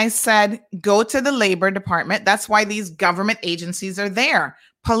 And I said, go to the Labor Department. That's why these government agencies are there.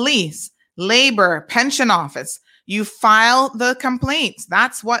 Police, labor, pension office. You file the complaints.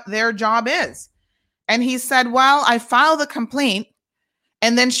 That's what their job is. And he said, well, I filed the complaint.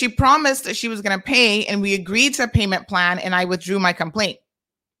 And then she promised that she was going to pay. And we agreed to a payment plan. And I withdrew my complaint.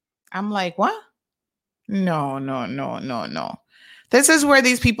 I'm like, what? No. This is where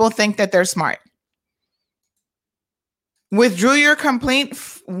these people think that they're smart. Withdrew your complaint?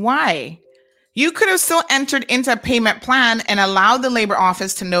 Why? You could have still entered into a payment plan and allowed the labor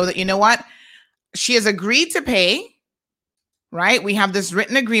office to know that, you know what? She has agreed to pay, right? We have this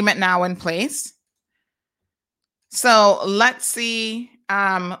written agreement now in place. So let's see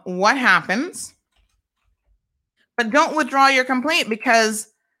what happens. But don't withdraw your complaint because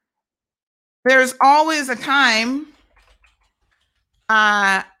there's always a time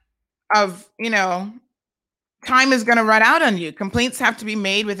of, you know, time is going to run out on you. Complaints have to be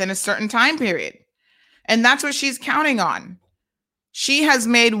made within a certain time period. And that's what she's counting on. She has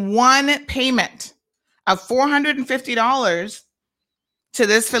made one payment of $450 to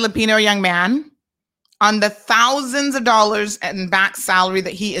this Filipino young man on the thousands of dollars in back salary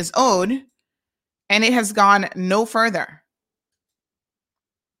that he is owed. And it has gone no further.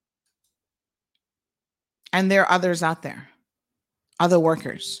 And there are others out there, other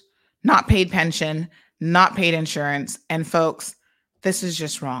workers, not paid pension, not paid insurance. And folks, this is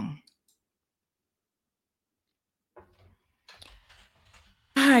just wrong.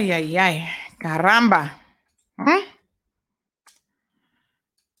 Ay, caramba.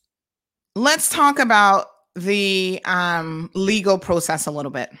 Let's talk about the legal process a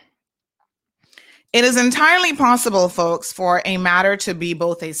little bit. It is entirely possible, folks, for a matter to be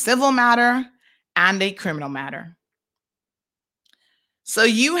both a civil matter and a criminal matter. So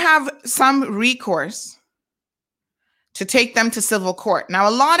you have some recourse to take them to civil court. Now,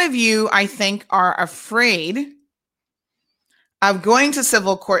 a lot of you, I think, are afraid of going to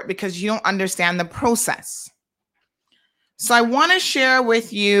civil court because you don't understand the process. So I want to share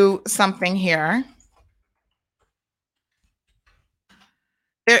with you something here.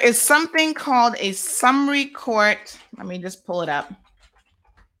 There is something called a summary court. Let me just pull it up.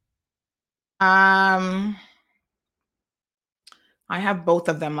 I have both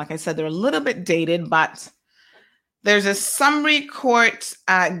of them. Like I said, they're a little bit dated, but there's a summary court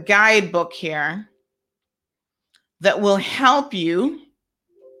guidebook here that will help you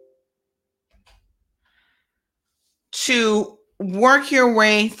to work your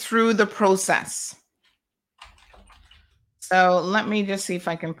way through the process. So let me just see if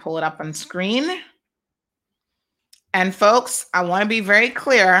I can pull it up on screen. And folks, I want to be very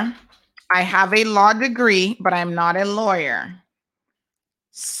clear. I have a law degree, but I'm not a lawyer.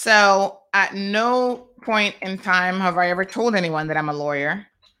 So at no point in time have I ever told anyone that I'm a lawyer.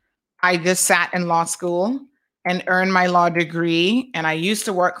 I just sat in law school and earned my law degree, and I used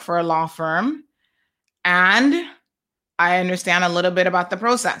to work for a law firm, and I understand a little bit about the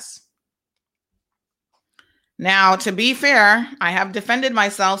process. Now, to be fair, I have defended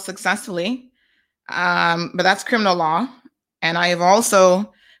myself successfully, but that's criminal law, and I have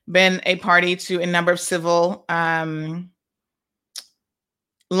also been a party to a number of civil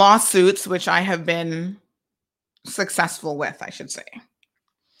lawsuits, which I have been successful with, I should say.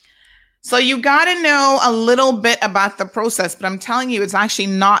 So you got to know a little bit about the process, but I'm telling you, it's actually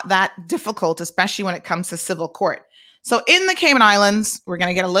not that difficult, especially when it comes to civil court. So in the Cayman Islands, we're going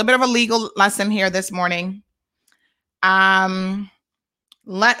to get a little bit of a legal lesson here this morning. Let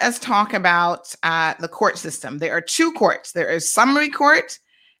us talk about the court system. There are two courts. There is summary court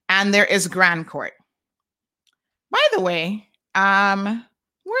and there is grand court. By the way,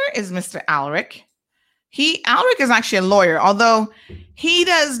 where is Mr. Alric? Alric is actually a lawyer, although he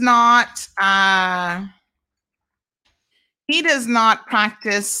does not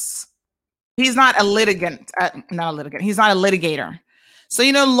practice. He's not a litigant, He's not a litigator. So,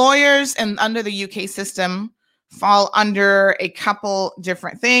 lawyers and under the UK system fall under a couple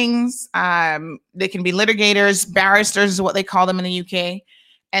different things. They can be litigators, barristers is what they call them in the UK.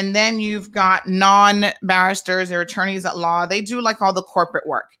 And then you've got non-barristers or attorneys at law. They do like all the corporate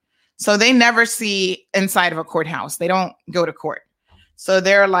work. So they never see inside of a courthouse. They don't go to court. So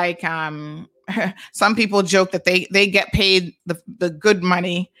they're like, some people joke that they get paid the good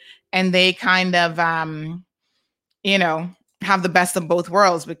money and they kind of, have the best of both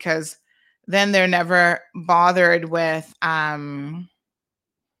worlds, because then they're never bothered with having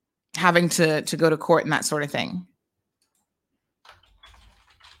to go to court and that sort of thing.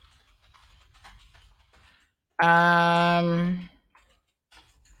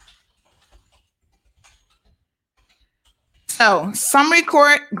 So summary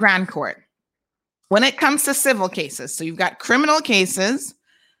court, grand court. When it comes to civil cases, so you've got criminal cases,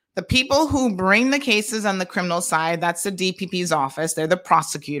 the people who bring the cases on the criminal side, that's the DPP's office. They're the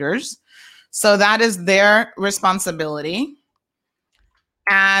prosecutors. So that is their responsibility.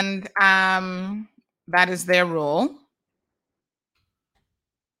 And that is their role.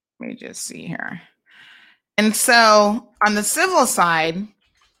 Let me just see here. And so on the civil side,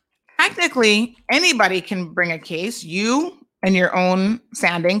 technically anybody can bring a case. You and your own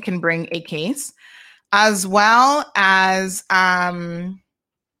standing can bring a case, as well as,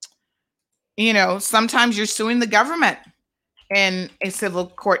 sometimes you're suing the government in a civil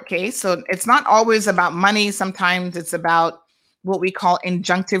court case. So it's not always about money. Sometimes it's about what we call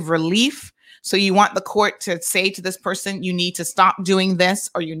injunctive relief. So you want the court to say to this person, you need to stop doing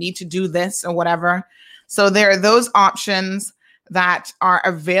this, or you need to do this, or whatever. So there are those options that are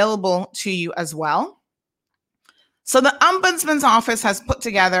available to you as well. So the Ombudsman's Office has put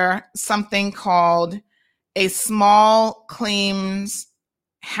together something called a small claims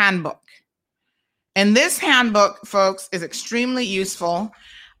handbook. And this handbook, folks, is extremely useful.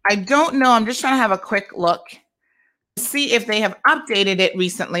 I don't know, I'm just trying to have a quick look to see if they have updated it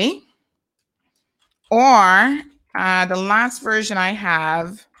recently, or the last version I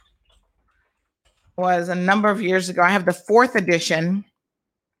have was a number of years ago. I have the 4th edition.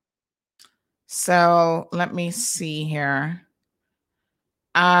 So let me see here.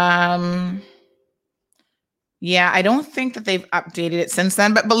 Yeah, I don't think that they've updated it since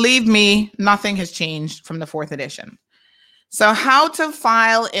then, but believe me, nothing has changed from the 4th edition. So how to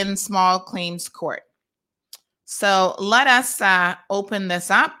file in small claims court. So let us open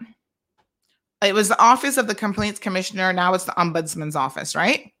this up. It was the Office of the Complaints Commissioner. Now it's the Ombudsman's Office,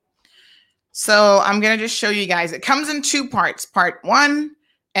 right? So I'm going to just show you guys. It comes in two parts, part 1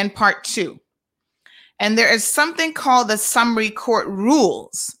 and part 2. And there is something called the Summary Court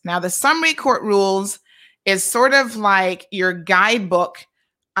Rules. Now, the Summary Court Rules is sort of like your guidebook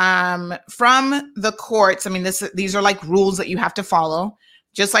from the courts. I mean, these are like rules that you have to follow.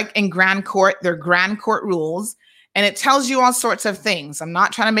 Just like in Grand Court, they're Grand Court rules. And it tells you all sorts of things. I'm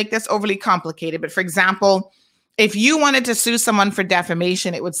not trying to make this overly complicated, but for example, if you wanted to sue someone for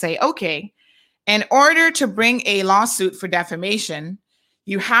defamation, it would say, okay, in order to bring a lawsuit for defamation,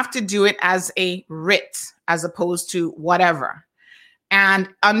 you have to do it as a writ as opposed to whatever. And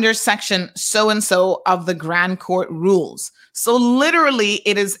under section so-and-so of the Grand Court rules. So literally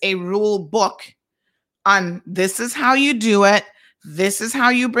it is a rule book on this is how you do it. This is how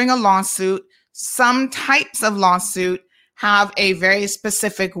you bring a lawsuit. Some types of lawsuit have a very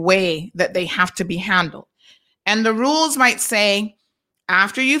specific way that they have to be handled. And the rules might say,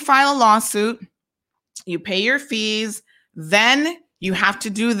 after you file a lawsuit, you pay your fees, then you have to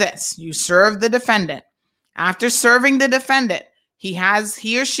do this. You serve the defendant. After serving the defendant, he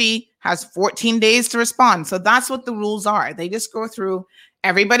or she has 14 days to respond. So that's what the rules are. They just go through,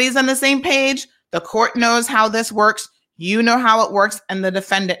 everybody's on the same page. The court knows how this works. You know how it works, and the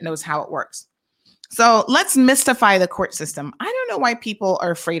defendant knows how it works. So let's mystify the court system. I don't know why people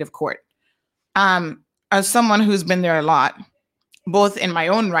are afraid of court. As someone who's been there a lot, both in my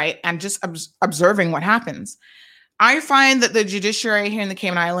own right and just observing what happens, I find that the judiciary here in the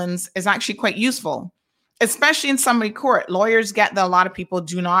Cayman Islands is actually quite useful, especially in summary court. Lawyers get that a lot of people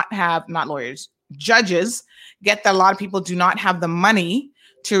do not have, not lawyers, judges get that a lot of people do not have the money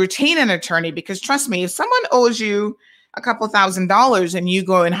to retain an attorney, because trust me, if someone owes you a couple $1,000s and you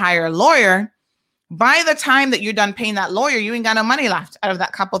go and hire a lawyer, by the time that you're done paying that lawyer, you ain't got no money left out of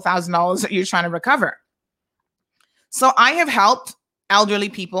that couple $1,000s that you're trying to recover. So I have helped elderly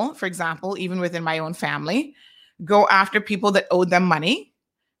people, for example, even within my own family, go after people that owed them money,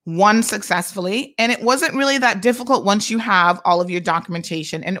 won successfully. And it wasn't really that difficult once you have all of your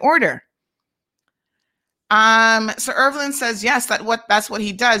documentation in order. So Irvin says, yes, that's what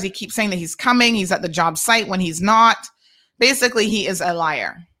he does. He keeps saying that he's coming. He's at the job site when he's not. Basically, he is a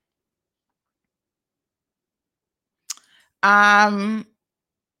liar.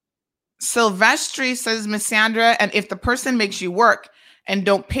 Silvestri says, Miss Sandra, and if the person makes you work and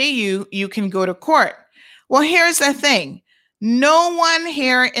don't pay you, you can go to court. Well, here's the thing. No one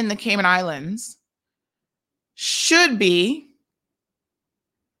here in the Cayman Islands should be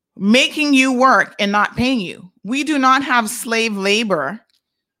making you work and not paying you. We do not have slave labor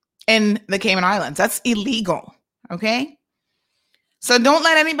in the Cayman Islands. That's illegal. Okay. So don't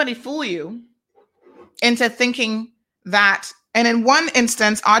let anybody fool you into thinking that. And in one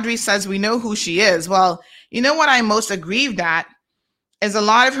instance, Audrey says, we know who she is. Well, you know what I'm most aggrieved at is a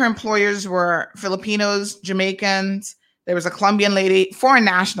lot of her employers were Filipinos, Jamaicans. There was a Colombian lady, foreign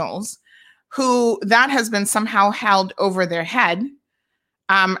nationals, who that has been somehow held over their head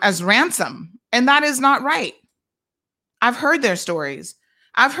as ransom. And that is not right. I've heard their stories.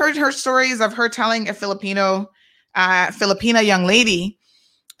 I've heard her stories of her telling a Filipina young lady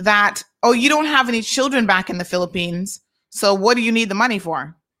that, oh, you don't have any children back in the Philippines, so what do you need the money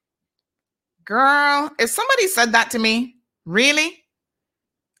for? Girl, if somebody said that to me, really?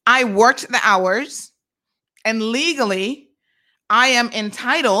 I worked the hours and legally I am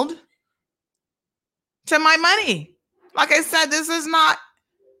entitled to my money. Like I said, this is not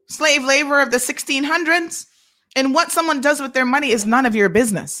slave labor of the 1600s. And what someone does with their money is none of your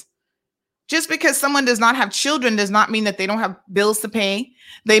business. Just because someone does not have children does not mean that they don't have bills to pay.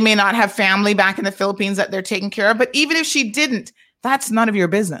 They may not have family back in the Philippines that they're taking care of. But even if she didn't, that's none of your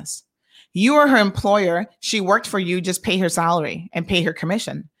business. You are her employer. She worked for you. Just pay her salary and pay her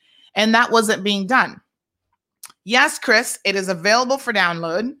commission. And that wasn't being done. Yes, Chris, it is available for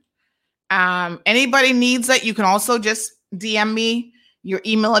download. Anybody needs it, you can also just DM me your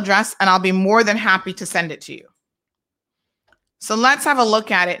email address and I'll be more than happy to send it to you. So let's have a look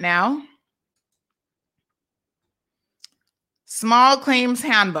at it now. Small Claims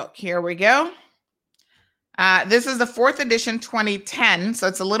Handbook. Here we go. This is the 4th edition, 2010. So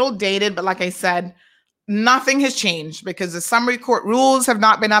it's a little dated, but like I said, nothing has changed because the summary court rules have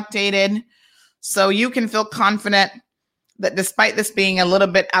not been updated. So you can feel confident that despite this being a little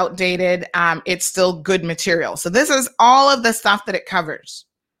bit outdated, it's still good material. So this is all of the stuff that it covers.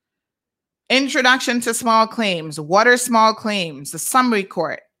 Introduction to small claims. What are small claims? The summary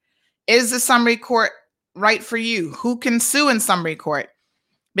court. Is the summary court right for you? Who can sue in summary court?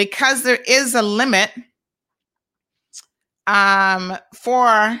 Because there is a limit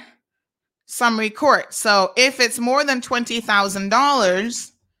for summary court. So if it's more than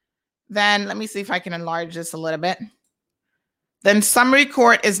 $20,000, then let me see if I can enlarge this a little bit. Then summary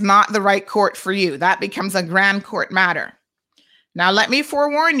court is not the right court for you. That becomes a grand court matter. Now, let me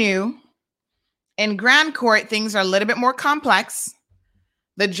forewarn you, in grand court, things are a little bit more complex.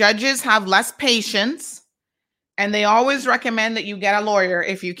 The judges have less patience, and they always recommend that you get a lawyer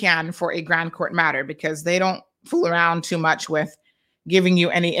if you can for a grand court matter, because they don't fool around too much with giving you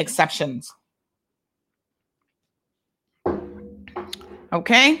any exceptions.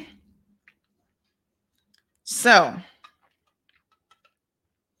 Okay? So,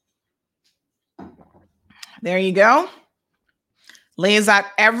 there you go. Lays out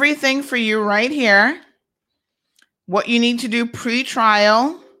everything for you right here. What you need to do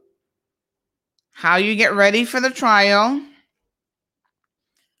pre-trial, how you get ready for the trial,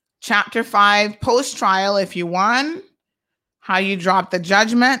 Chapter 5 post-trial if you won, how you drop the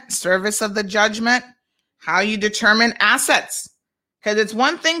judgment, service of the judgment, how you determine assets. Because it's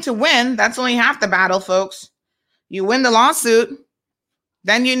one thing to win. That's only half the battle, folks. You win the lawsuit,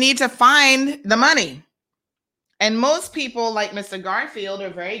 then you need to find the money. And most people, like Mr. Garfield, are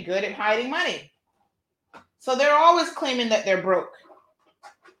very good at hiding money. So they're always claiming that they're broke,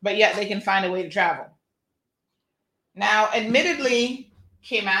 but yet they can find a way to travel. Now, admittedly,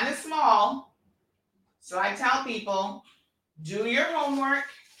 Cayman is small. So I tell people, do your homework,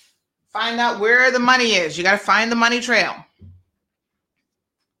 find out where the money is. You got to find the money trail.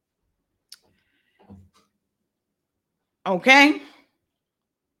 Okay.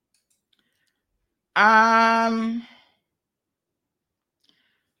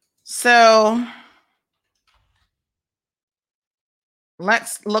 So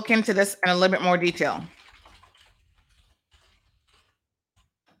let's look into this in a little bit more detail.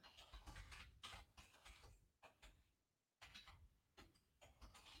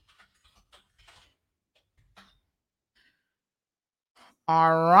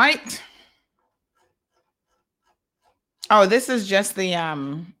 All right. Oh, this is just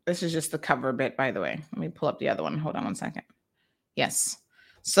the cover bit, by the way. Let me pull up the other one. Hold on one second. Yes.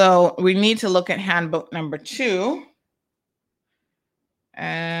 So we need to look at handbook number 2.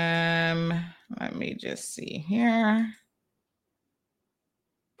 Let me just see here.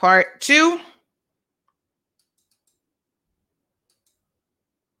 Part 2.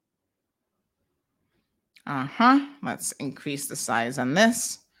 Let's increase the size on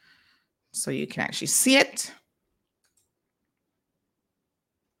this so you can actually see it.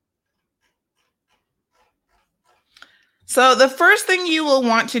 So the first thing you will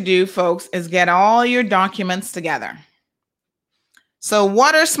want to do, folks, is get all your documents together. So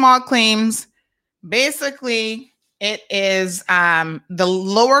what are small claims? Basically, it is the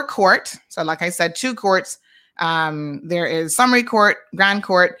lower court. So like I said, 2 courts. There is summary court, grand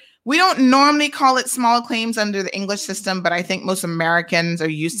court. We don't normally call it small claims under the English system, but I think most Americans are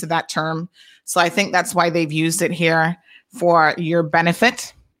used to that term. So I think that's why they've used it here for your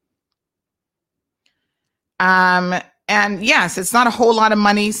benefit. And yes, it's not a whole lot of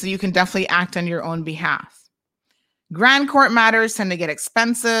money, so you can definitely act on your own behalf. Grand court matters tend to get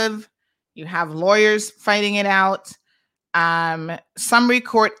expensive. You have lawyers fighting it out. Summary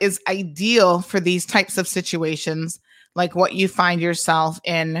court is ideal for these types of situations, like what you find yourself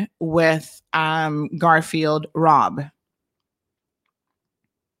in with Garfield Robb.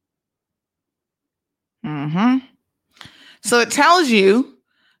 So it tells you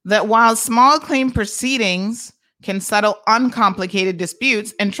that while small claim proceedings can settle uncomplicated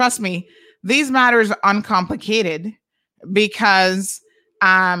disputes, and trust me, these matters are uncomplicated because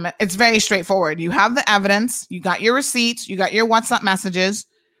it's very straightforward. You have the evidence, you got your receipts, you got your WhatsApp messages,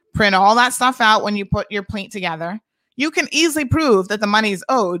 print all that stuff out when you put your plaint together. You can easily prove that the money is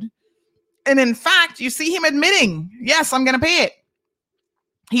owed. And in fact, you see him admitting, yes, I'm going to pay it.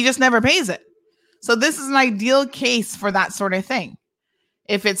 He just never pays it. So this is an ideal case for that sort of thing.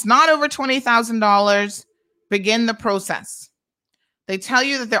 If it's not over $20,000, begin the process. They tell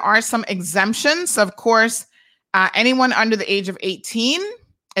you that there are some exemptions. Of course, anyone under the age of 18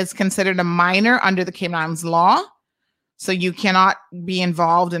 is considered a minor under the Cayman Islands law. So you cannot be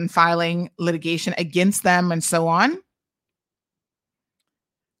involved in filing litigation against them and so on.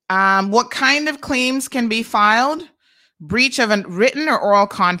 What kind of claims can be filed? Breach of a written or oral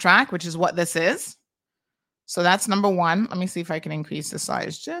contract, which is what this is. So that's number 1. Let me see if I can increase the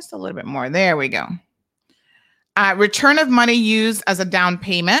size just a little bit more. There we go. Return of money used as a down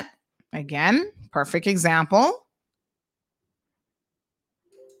payment. Again, perfect example.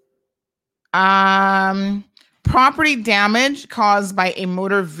 Property damage caused by a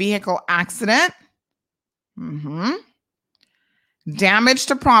motor vehicle accident. Damage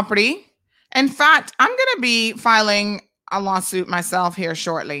to property. In fact, I'm going to be filing a lawsuit myself here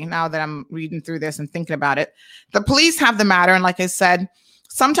shortly, now that I'm reading through this and thinking about it. The police have the matter. And like I said,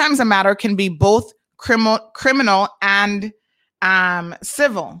 sometimes a matter can be both criminal and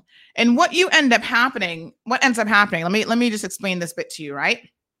civil. And what ends up happening, let me just explain this bit to you, right?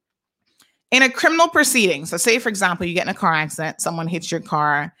 In a criminal proceeding, so say, for example, you get in a car accident, someone hits your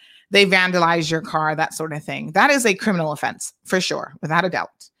car, they vandalize your car, that sort of thing. That is a criminal offense, for sure, without a doubt.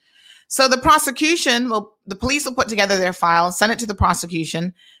 So the police will put together their file, send it to the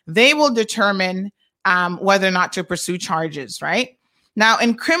prosecution. They will determine whether or not to pursue charges, right? Now,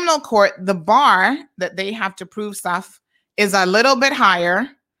 in criminal court, the bar that they have to prove stuff is a little bit higher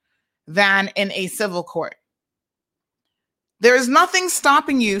than in a civil court. There is nothing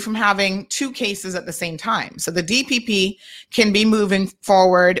stopping you from having two cases at the same time. So the DPP can be moving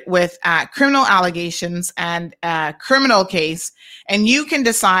forward with criminal allegations and a criminal case, and you can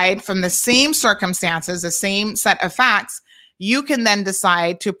decide from the same circumstances, the same set of facts, you can then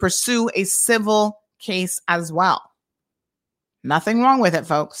decide to pursue a civil case as well. Nothing wrong with it,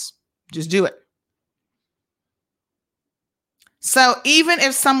 folks. Just do it. So even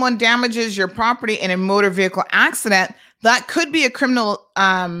if someone damages your property in a motor vehicle accident, that could be a criminal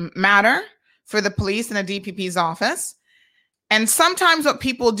matter for the police and the DPP's office. And sometimes what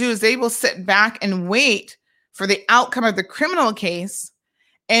people do is they will sit back and wait for the outcome of the criminal case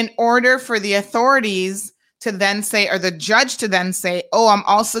in order for the authorities to then say, or the judge to then say, oh, I'm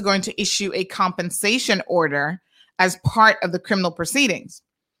also going to issue a compensation order as part of the criminal proceedings.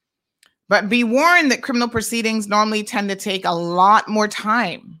 But be warned that criminal proceedings normally tend to take a lot more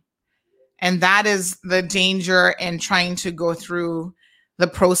time. And that is the danger in trying to go through the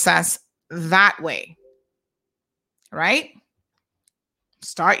process that way, right?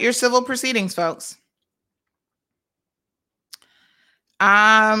 Start your civil proceedings, folks.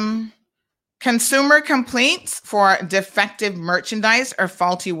 Consumer complaints for defective merchandise or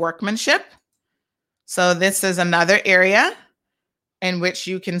faulty workmanship. So this is another area in which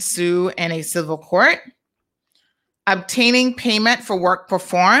you can sue in a civil court. Obtaining payment for work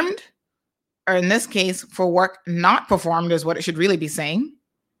performed, or in this case, for work not performed is what it should really be saying.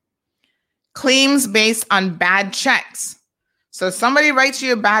 Claims based on bad checks. So somebody writes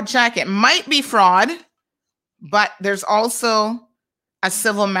you a bad check. It might be fraud, but there's also a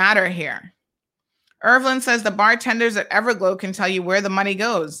civil matter here. Irvin says the bartenders at Everglow can tell you where the money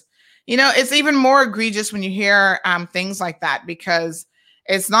goes. You know, it's even more egregious when you hear things like that, because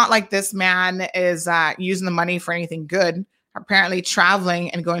it's not like this man is using the money for anything good. Apparently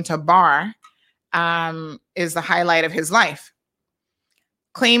traveling and going to a bar is the highlight of his life.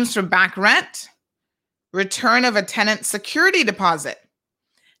 Claims for back rent, return of a tenant security deposit.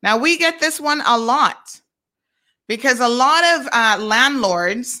 Now we get this one a lot because a lot of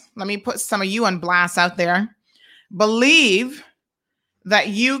landlords, let me put some of you on blast out there, believe that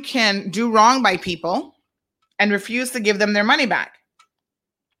you can do wrong by people and refuse to give them their money back.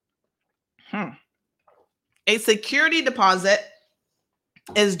 A security deposit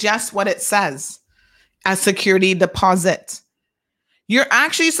is just what it says. A security deposit. You're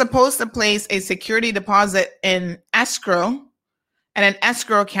actually supposed to place a security deposit in escrow and an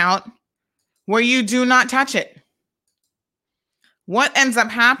escrow account where you do not touch it. What ends up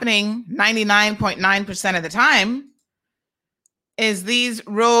happening 99.9% of the time is these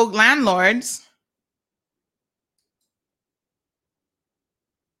rogue landlords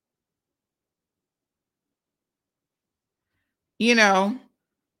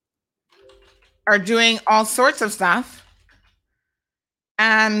are doing all sorts of stuff,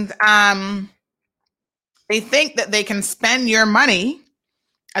 and they think that they can spend your money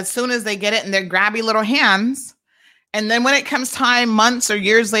as soon as they get it in their grabby little hands. And then when it comes time, months or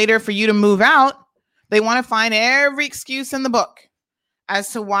years later, for you to move out, they want to find every excuse in the book as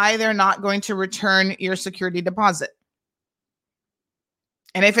to why they're not going to return your security deposit.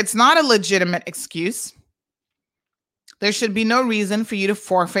 And if it's not a legitimate excuse, there should be no reason for you to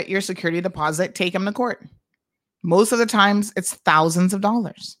forfeit your security deposit, take them to court. Most of the times, it's thousands of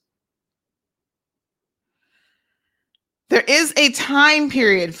dollars. There is a time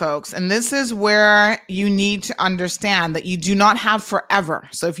period, folks, and this is where you need to understand that you do not have forever.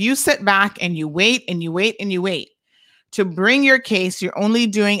 So if you sit back and you wait and you wait and you wait to bring your case, you're only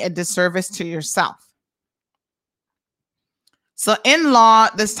doing a disservice to yourself. So in law,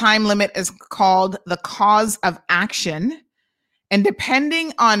 this time limit is called the cause of action. And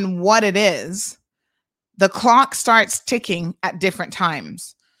depending on what it is, the clock starts ticking at different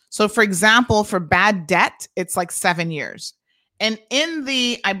times. So for example, for bad debt, it's like 7 years. And in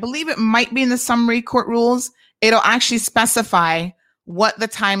I believe it might be in the summary court rules, it'll actually specify what the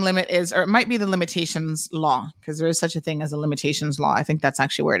time limit is, or it might be the limitations law, because there is such a thing as a limitations law. I think that's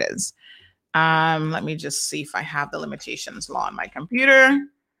actually where it is. Let me just see if I have the limitations law on my computer.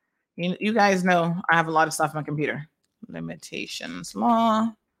 You guys know I have a lot of stuff on my computer. Limitations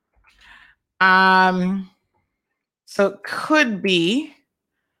law. So it could be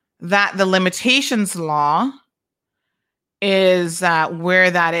that the limitations law is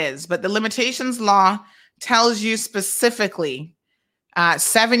where that is. But the limitations law tells you specifically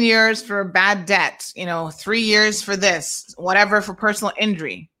 7 years for bad debt, 3 years for this, whatever for personal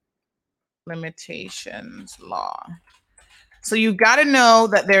injury. Limitations law. So you've got to know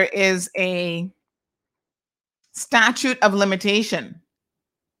that there is a statute of limitation.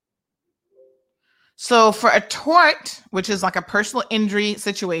 So for a tort, which is like a personal injury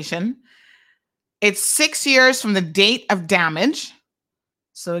situation, it's 6 years from the date of damage.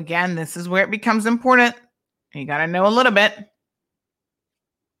 So again, this is where it becomes important. You got to know a little bit.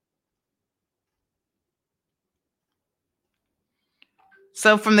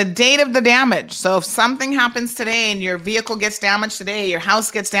 So from the date of the damage. So if something happens today and your vehicle gets damaged today, your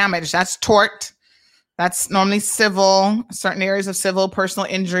house gets damaged, that's tort. That's normally civil, certain areas of civil, personal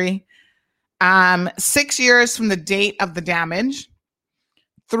injury. 6 years from the date of the damage.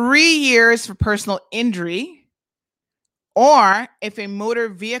 3 years for personal injury, or if a motor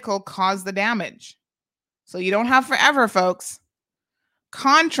vehicle caused the damage. So you don't have forever, folks.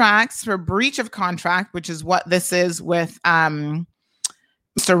 Contracts for breach of contract, which is what this is with Mr.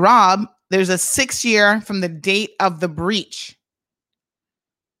 Robb, there's a 6 year from the date of the breach.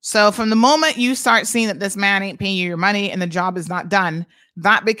 So from the moment you start seeing that this man ain't paying you your money and the job is not done,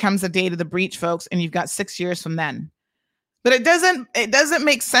 that becomes the date of the breach, folks, and you've got 6 years from then. But it doesn't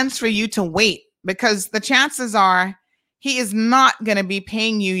make sense for you to wait, because the chances are he is not going to be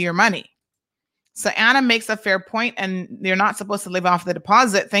paying you your money. So Anna makes a fair point, and you're not supposed to live off the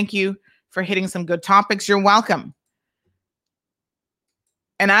deposit. Thank you for hitting some good topics. You're welcome.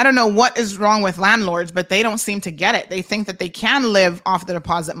 And I don't know what is wrong with landlords, but they don't seem to get it. They think that they can live off the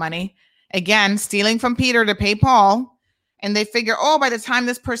deposit money. Again, stealing from Peter to pay Paul. And they figure, oh, by the time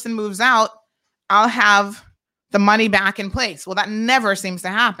this person moves out, I'll have the money back in place. Well, that never seems to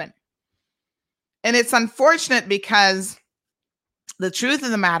happen. And it's unfortunate, because the truth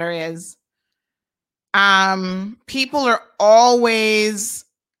of the matter is, people are always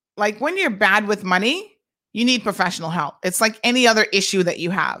like, when you're bad with money, you need professional help. It's like any other issue that you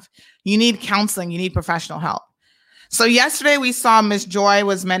have. You need counseling. You need professional help. So yesterday we saw Miss Joy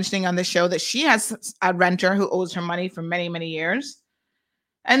was mentioning on the show that she has a renter who owes her money for many, many years.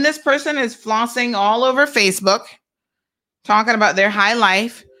 And this person is flossing all over Facebook, talking about their high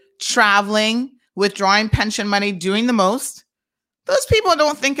life, traveling, withdrawing pension money, doing the most. Those people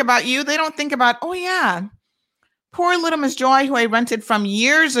don't think about you. They don't think about, oh yeah, poor little Miss Joy, who I rented from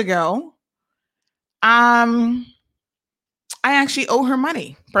years ago. I actually owe her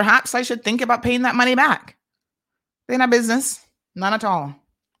money. Perhaps I should think about paying that money back. They're not business. None at all.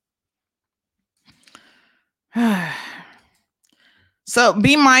 So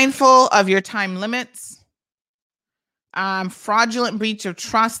be mindful of your time limits. Fraudulent breach of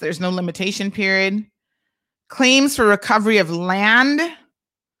trust. There's no limitation period. Claims for recovery of land.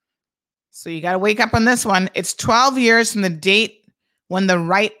 So you got to wake up on this one. It's 12 years from the date when the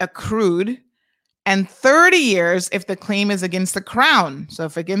right accrued, and 30 years if the claim is against the crown. So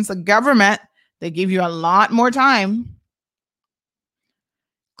if against the government, they give you a lot more time.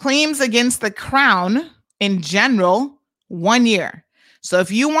 Claims against the crown in general, 1 year. So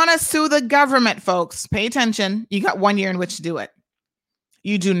if you want to sue the government, folks, pay attention. You got 1 year in which to do it.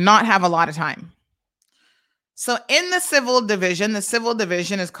 You do not have a lot of time. So in the civil division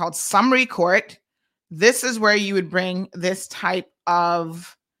is called summary court. This is where you would bring this type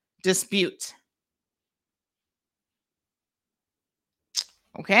of dispute.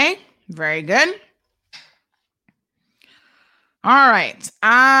 Okay, very good. All right.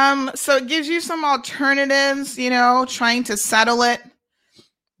 So it gives you some alternatives, trying to settle it,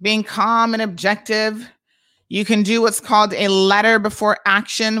 being calm and objective. You can do what's called a letter before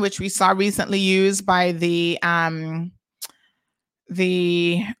action, which we saw recently used by the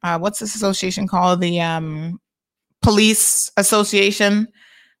what's this association called? The police association.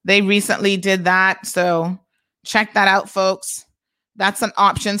 They recently did that. So check that out, folks. That's an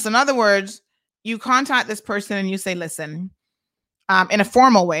option. So in other words, you contact this person and you say, listen, in a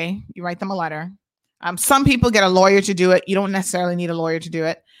formal way, you write them a letter. Some people get a lawyer to do it. You don't necessarily need a lawyer to do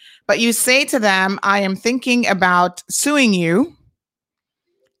it. But you say to them, I am thinking about suing you.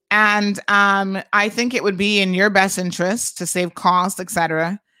 And I think it would be in your best interest to save costs,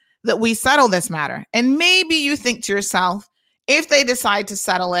 etc., that we settle this matter. And maybe you think to yourself, if they decide to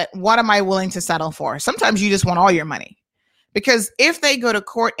settle it, what am I willing to settle for? Sometimes you just want all your money, because if they go to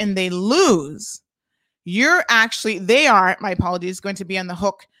court and they lose, they are, my apologies, going to be on the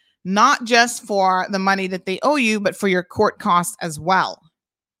hook, not just for the money that they owe you, but for your court costs as well.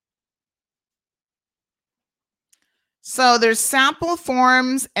 So there's sample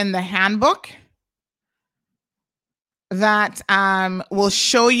forms in the handbook that will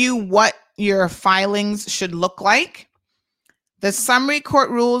show you what your filings should look like. The summary court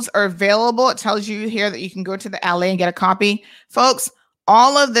rules are available. It tells you here that you can go to the LA and get a copy. Folks,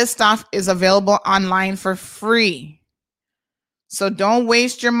 all of this stuff is available online for free. So don't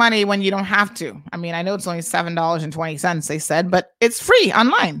waste your money when you don't have to. I mean, I know it's only $7.20, they said, but it's free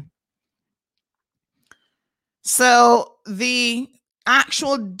online. So the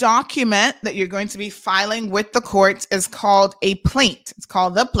actual document that you're going to be filing with the courts is called a plaint. It's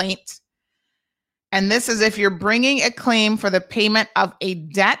called the plaint. And this is if you're bringing a claim for the payment of a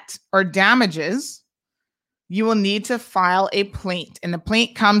debt or damages, you will need to file a plaint. And the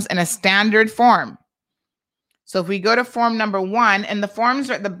plaint comes in a standard form. So if we go to form number 1, and the forms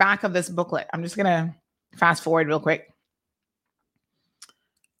are at the back of this booklet. I'm just going to fast forward real quick.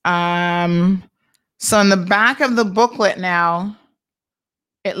 So in the back of the booklet now,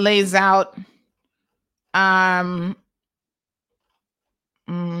 it lays out,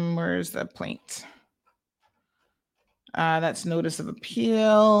 where's the plaint? That's notice of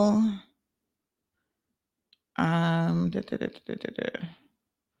appeal. So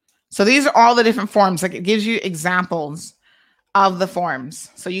these are all the different forms. Like, it gives you examples of the forms.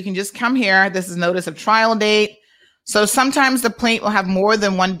 So you can just come here. This is notice of trial date. So sometimes the plaint will have more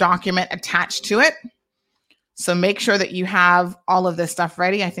than one document attached to it. So make sure that you have all of this stuff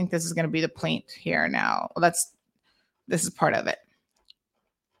ready. I think this is going to be the plaint here now. Well, this is part of it.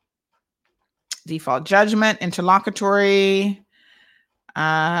 Default judgment, interlocutory. What's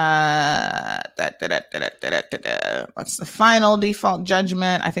the final default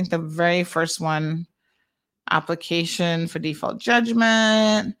judgment? I think the very first one, application for default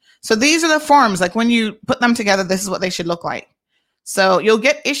judgment. So these are the forms. Like, when you put them together, this is what they should look like. So you'll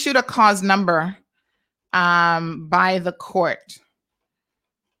get issued a cause number by the court.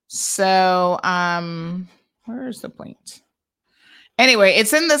 So where's the plaint? Anyway,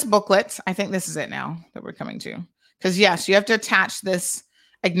 it's in this booklet. I think this is it now that we're coming to. Because yes, you have to attach this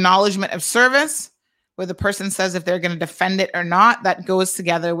acknowledgement of service where the person says if they're going to defend it or not. That goes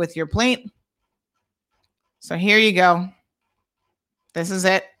together with your plaint. So here you go. This is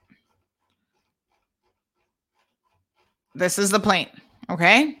it. This is the plaint.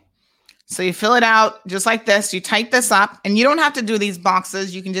 Okay. So you fill it out just like this. You type this up, and you don't have to do these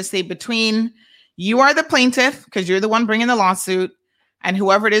boxes. You can just say between you are the plaintiff, because you're the one bringing the lawsuit, and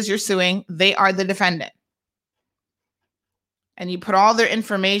whoever it is you're suing, they are the defendant. And you put all their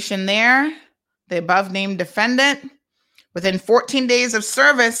information there, the above named defendant, within 14 days of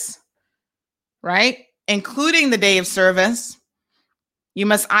service, right? Including the day of service, you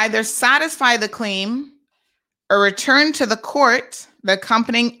must either satisfy the claim or return to the court the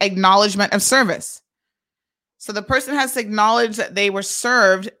accompanying acknowledgement of service. So the person has to acknowledge that they were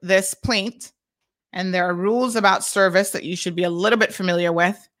served this plaint, and there are rules about service that you should be a little bit familiar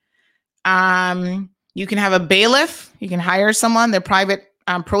with. You can have a bailiff. You can hire someone. They're private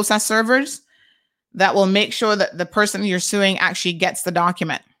process servers that will make sure that the person you're suing actually gets the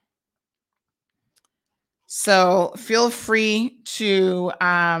document. So feel free to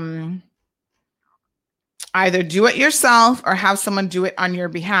either do it yourself or have someone do it on your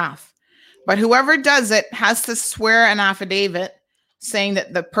behalf. But whoever does it has to swear an affidavit saying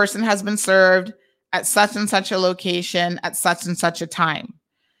that the person has been served at such and such a location at such and such a time.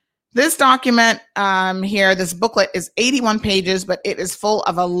 This document here, this booklet is 81 pages, but it is full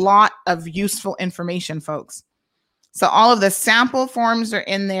of a lot of useful information, folks. So all of the sample forms are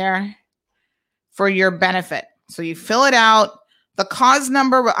in there for your benefit. So you fill it out. The cause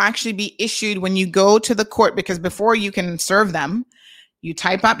number will actually be issued when you go to the court, because before you can serve them, you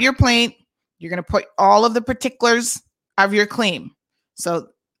type up your plaint. You're going to put all of the particulars of your claim. So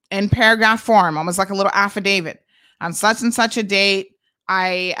in paragraph form, almost like a little affidavit, on such and such a date,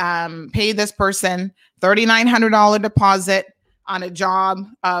 I paid this person $3,900 deposit on a job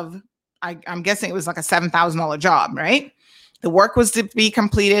of, I'm guessing it was like a $7,000 job, right? The work was to be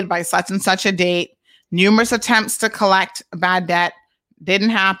completed by such and such a date. Numerous attempts to collect bad debt didn't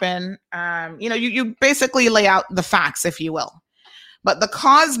happen. You basically lay out the facts, if you will. But the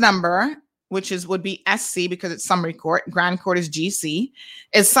cause number, which would be SC because it's summary court, grand court is GC,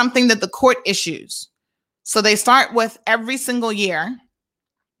 is something that the court issues. So they start with every single year.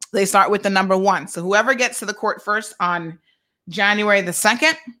 They start with the number 1. So whoever gets to the court first on January the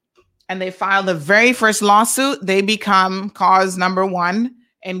 2nd, and they file the very first lawsuit, they become cause number one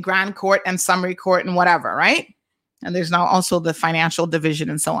in grand court and summary court and whatever, right? And there's now also the financial division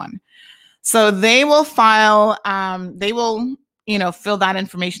and so on. So they will file, fill that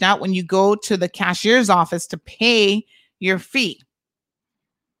information out when you go to the cashier's office to pay your fee.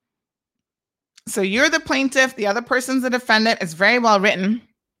 So you're the plaintiff, the other person's the defendant. It's very well written.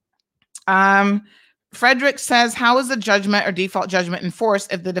 Frederick says, how is the judgment or default judgment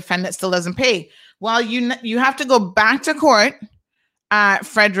enforced if the defendant still doesn't pay? Well, you have to go back to court,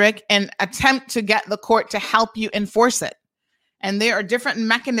 Frederick, and attempt to get the court to help you enforce it. And there are different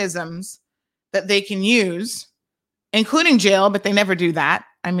mechanisms that they can use, including jail, but they never do that.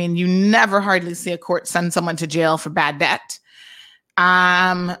 I mean, you never hardly see a court send someone to jail for bad debt.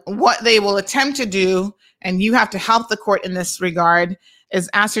 What they will attempt to do, and you have to help the court in this regard, is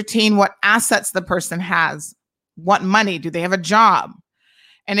ascertain what assets the person has. What money? Do they have a job?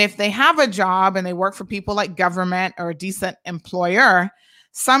 And if they have a job and they work for people like government or a decent employer,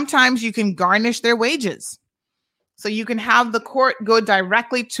 sometimes you can garnish their wages. So you can have the court go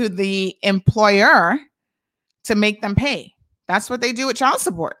directly to the employer to make them pay. That's what they do with child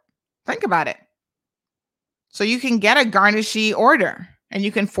support. Think about it. So you can get a garnishee order and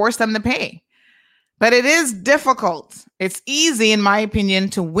you can force them to pay. But it is difficult. It's easy, in my opinion,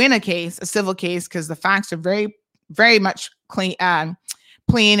 to win a case, a civil case, because the facts are very, very much clean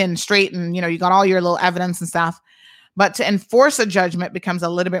and straight, and you got all your little evidence and stuff. But to enforce a judgment becomes a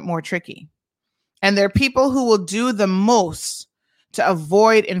little bit more tricky. And there are people who will do the most to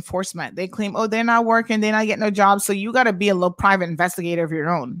avoid enforcement. They claim, oh, they're not working, they're not getting no job. So you got to be a little private investigator of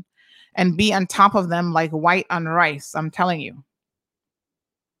your own and be on top of them like white on rice. I'm telling you.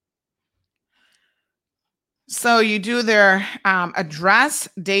 So you do their address,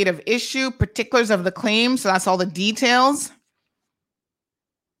 date of issue, particulars of the claim. So that's all the details.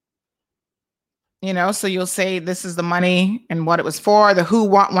 So you'll say this is the money and what it was for, the who,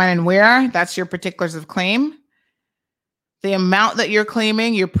 what, when, and where. That's your particulars of claim. The amount that you're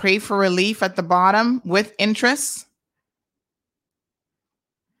claiming, you pray for relief at the bottom with interest.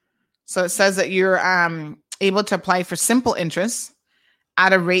 So it says that you're able to apply for simple interest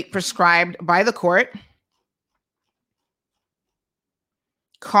at a rate prescribed by the court.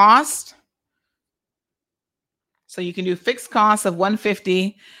 Cost. So you can do fixed costs of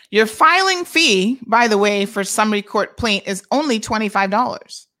 $150. Your filing fee, by the way, for summary court plaint is only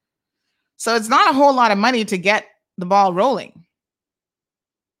 $25. So it's not a whole lot of money to get the ball rolling.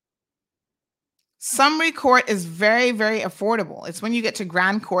 Summary court is very, very affordable. It's when you get to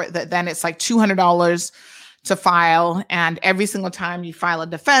grand court that then it's like $200 to file. And every single time you file a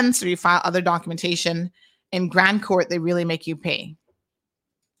defense or you file other documentation in grand court, they really make you pay.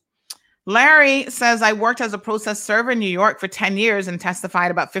 Larry says, I worked as a process server in New York for 10 years and testified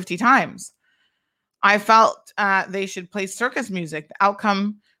about 50 times. I felt they should play circus music. The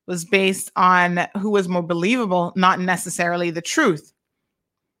outcome was based on who was more believable, not necessarily the truth.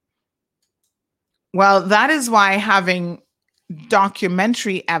 Well, that is why having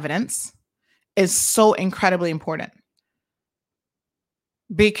documentary evidence is so incredibly important.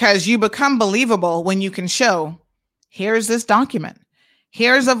 Because you become believable when you can show, here's this document.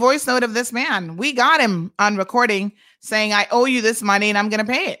 Here's a voice note of this man. We got him on recording saying, I owe you this money and I'm going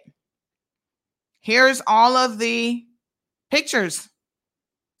to pay it. Here's all of the pictures.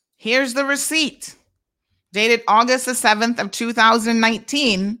 Here's the receipt dated August the 7th of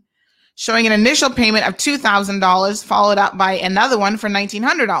 2019, showing an initial payment of $2,000, followed up by another one for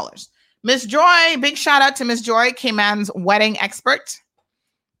 $1,900. Miss Joy, big shout out to Miss Joy, Cayman's wedding expert.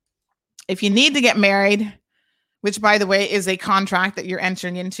 If you need to get married, which, by the way, is a contract that you're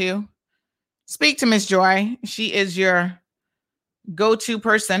entering into, speak to Miss Joy. She is your go-to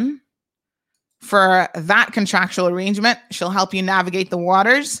person for that contractual arrangement. She'll help you navigate the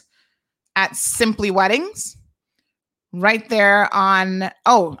waters at Simply Weddings. Right there on,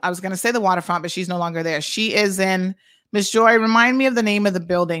 I was going to say the waterfront, but she's no longer there. She is in, Miss Joy, remind me of the name of the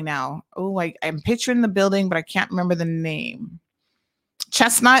building now. I'm picturing the building, but I can't remember the name.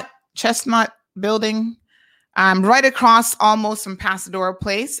 Chestnut Building. Right across almost from Pasadora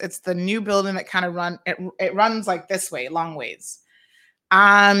Place. It's the new building that kind of it runs like this way, long ways.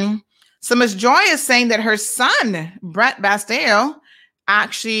 So Ms. Joy is saying that her son, Brett Basteo,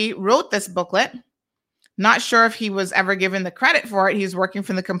 actually wrote this booklet. Not sure if he was ever given the credit for it. He's working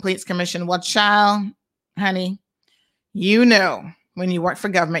for the Completes Commission. Well, child, honey, when you work for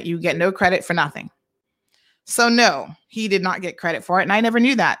government, you get no credit for nothing. So no, he did not get credit for it. And I never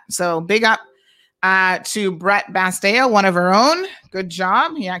knew that. So big up to Brett Basteo, one of our own. Good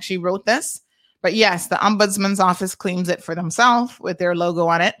job. He actually wrote this. But yes, the ombudsman's office claims it for themselves with their logo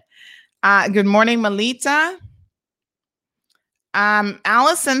on it. Good morning, Melita.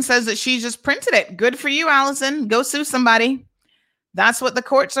 Allison says that she just printed it. Good for you, Allison. Go sue somebody. That's what the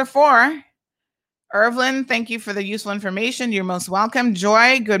courts are for. Irvlyn, thank you for the useful information. You're most welcome.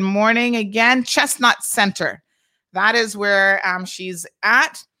 Joy, good morning again. Chestnut Center. That is where she's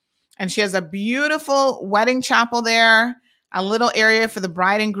at. And she has a beautiful wedding chapel there, a little area for the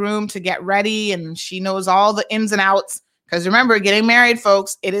bride and groom to get ready. And she knows all the ins and outs. Because remember, getting married,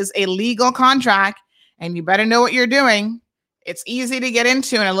 folks, it is a legal contract. And you better know what you're doing. It's easy to get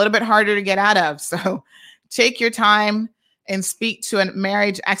into and a little bit harder to get out of. So take your time and speak to a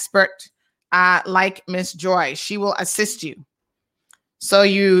marriage expert like Miss Joy. She will assist you. So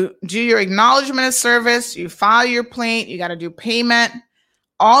you do your acknowledgement of service, you file your plaint, you got to do payment.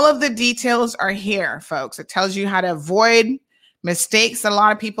 All of the details are here, folks. It tells you how to avoid mistakes that a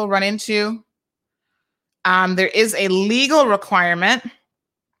lot of people run into. There is a legal requirement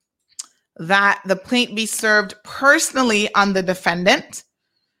that the plaint be served personally on the defendant.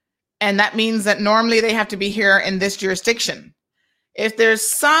 And that means that normally they have to be here in this jurisdiction. If there's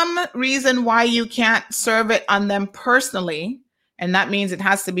some reason why you can't serve it on them personally, and that means it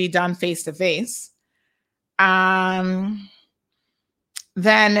has to be done face-to-face, then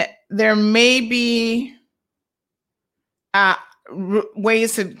there may be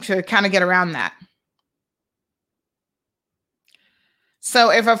ways to kind of get around that.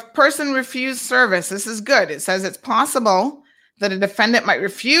 So if a person refused service, this is good. It says it's possible that a defendant might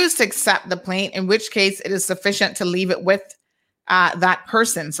refuse to accept the plaint, in which case it is sufficient to leave it with that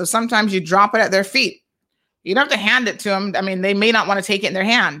person. So sometimes you drop it at their feet. You don't have to hand it to them. I mean, they may not want to take it in their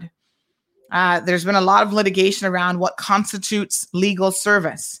hand. There's been a lot of litigation around what constitutes legal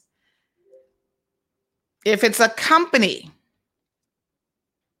service. If it's a company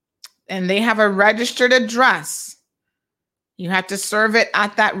and they have a registered address, you have to serve it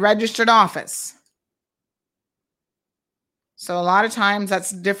at that registered office. So a lot of times that's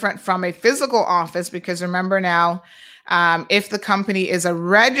different from a physical office, because remember now, if the company is a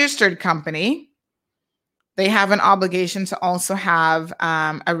registered company, they have an obligation to also have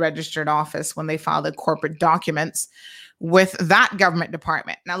a registered office when they file the corporate documents with that government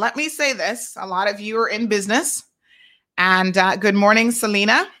department. Now, let me say this. A lot of you are in business. And good morning,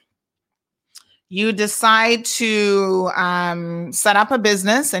 Selena. You decide to set up a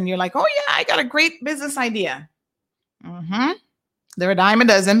business and you're like, oh, yeah, I got a great business idea. They're a dime a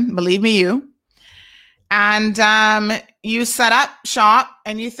dozen, believe me, you. And you set up shop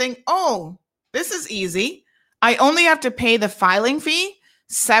and you think, oh, this is easy. I only have to pay the filing fee,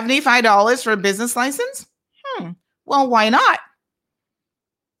 $75 for a business license. Well, why not?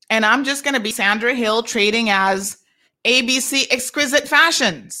 And I'm just going to be Sandra Hill trading as ABC Exquisite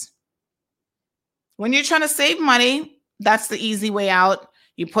Fashions. When you're trying to save money, that's the easy way out.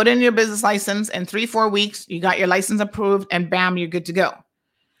 You put in your business license, in 3-4 weeks, you got your license approved, and bam, you're good to go.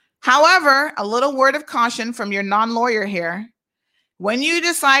 However, a little word of caution from your non-lawyer here. When you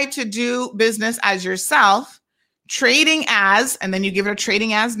decide to do business as yourself, trading as, and then you give it a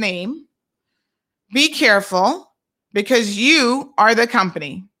trading as name, be careful because you are the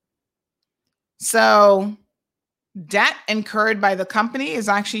company. So debt incurred by the company is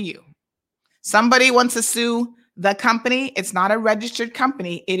actually you. Somebody wants to sue the company. It's not a registered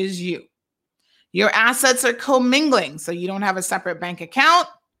company. It is you. Your assets are commingling. So you don't have a separate bank account.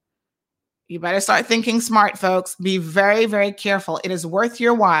 You better start thinking smart, folks. Be very, very careful. It is worth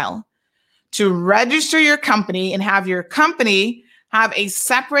your while to register your company and have your company have a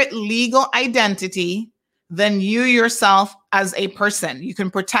separate legal identity than you yourself as a person. You can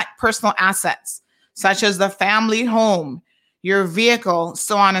protect personal assets, such as the family home, your vehicle,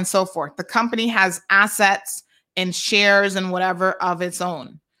 so on and so forth. The company has assets and shares and whatever of its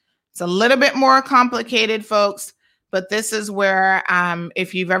own. It's a little bit more complicated, folks, but this is where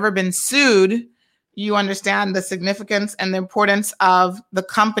if you've ever been sued, you understand the significance and the importance of the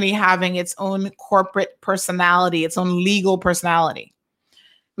company having its own corporate personality, its own legal personality.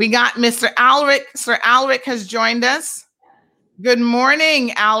 We got Mr. Alric. Sir Alric has joined us. Good morning,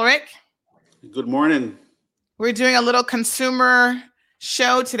 Alric. Good morning. We're doing a little consumer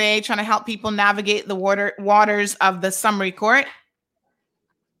show today, trying to help people navigate the waters of the summary court.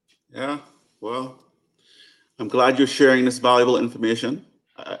 Yeah, well, I'm glad you're sharing this valuable information.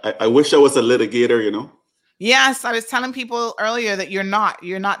 I wish I was a litigator, you know. Yes, I was telling people earlier that you're not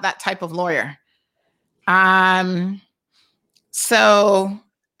that type of lawyer. So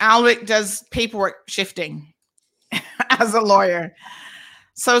Alric does paperwork shifting as a lawyer.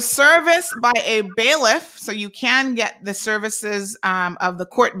 So service by a bailiff. So you can get the services of the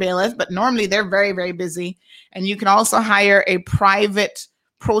court bailiff, but normally they're very, very busy. And you can also hire a private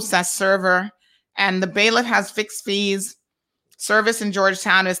process server. And the bailiff has fixed fees. Service in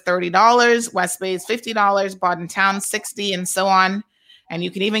Georgetown is $30. West Bay is $50. Town $60, and so on. And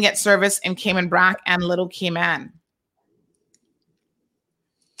you can even get service in Cayman Brac and Little Cayman.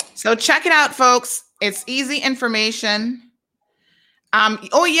 So check it out, folks. It's easy information.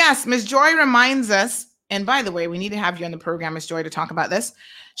 Oh, yes, Ms. Joy reminds us, and by the way, we need to have you on the program, Ms. Joy, to talk about this.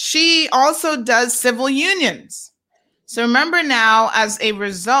 She also does civil unions. So remember now, as a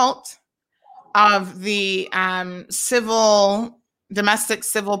result of the domestic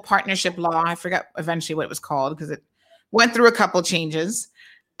civil partnership law, I forgot eventually what it was called because it went through a couple changes.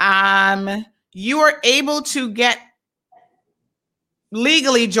 You are able to get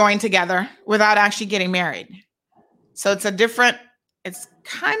legally joined together without actually getting married. So it's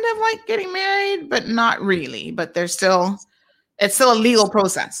kind of like getting married, but not really. But it's still a legal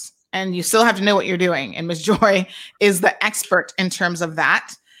process, and you still have to know what you're doing. And Ms. Joy is the expert in terms of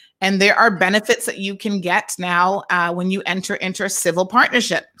that. And there are benefits that you can get now when you enter into a civil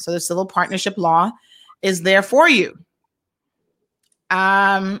partnership. So the civil partnership law is there for you.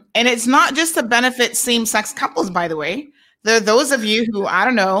 And it's not just to benefit same-sex couples, by the way. There are those of you who, I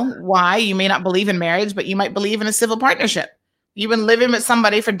don't know why, you may not believe in marriage, but you might believe in a civil partnership. You've been living with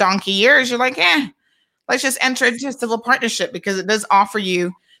somebody for donkey years. You're like, let's just enter into a civil partnership because it does offer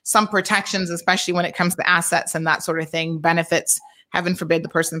you some protections, especially when it comes to assets and that sort of thing, benefits. Heaven forbid the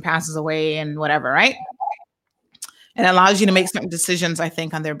person passes away and whatever, right? And it allows you to make some decisions, I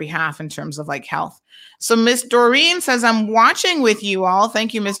think, on their behalf in terms of like health. So Miss Doreen says, I'm watching with you all.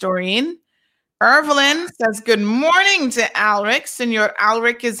 Thank you, Miss Doreen. Evelyn says, good morning to Alric. Senor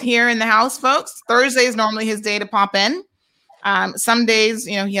Alric is here in the house, folks. Thursday is normally his day to pop in. Some days,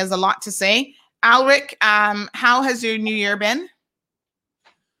 he has a lot to say. Alric, how has your New Year been?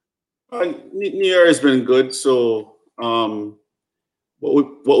 New Year has been good. So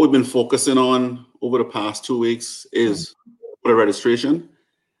what we've been focusing on over the past 2 weeks is voter registration.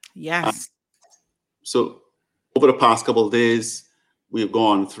 Yes. So over the past couple of days, we've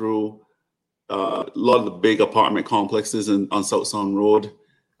gone through a lot of the big apartment complexes on South Sound Road,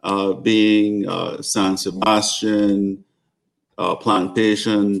 being San Sebastian,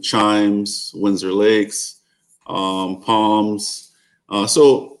 Plantation, Chimes, Windsor Lakes, Palms.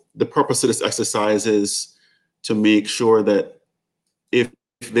 So the purpose of this exercise is to make sure that if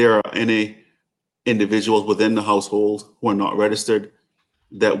there are any individuals within the household who are not registered,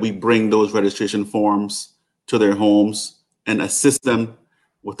 that we bring those registration forms to their homes and assist them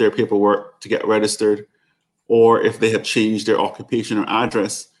with their paperwork to get registered. Or if they have changed their occupation or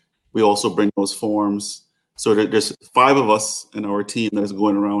address, we also bring those forms. So there's 5 of us in our team that is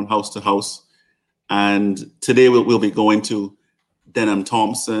going around house to house. And today we'll be going to Denham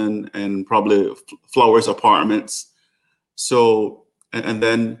Thompson and probably Flowers Apartments. So, and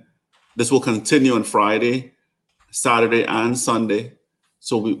then this will continue on Friday, Saturday, and Sunday.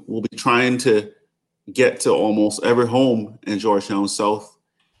 So we'll be trying to get to almost every home in Georgetown South,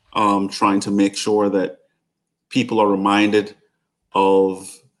 trying to make sure that people are reminded of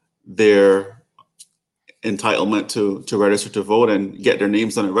their entitlement to register to vote and get their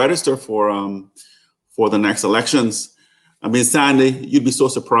names on the register for the next elections. I mean, Sandy, you'd be so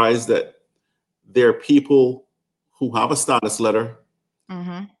surprised that there are people who have a status letter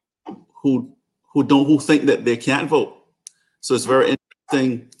who think that they can't vote. So it's very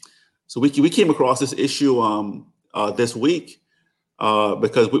interesting. So we came across this issue this week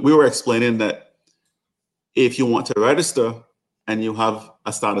because we were explaining that if you want to register and you have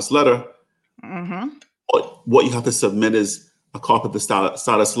a status letter, what you have to submit is a copy of the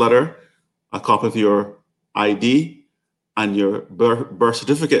status letter, a copy of your ID, and your birth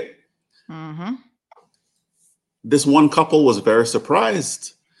certificate. This one couple was very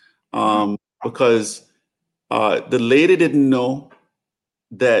surprised because the lady didn't know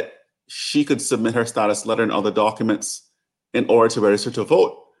that she could submit her status letter and other documents in order to register to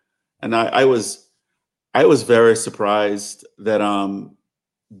vote. And I was very surprised that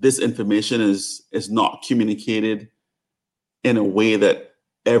this information is not communicated in a way that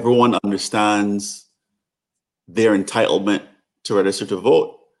everyone understands their entitlement to register to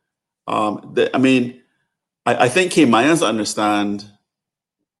vote. I think Caymanians understand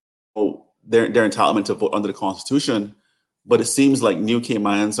their entitlement to vote under the Constitution, but it seems like new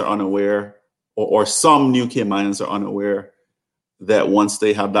Caymanians are unaware, or some new Caymanians are unaware that once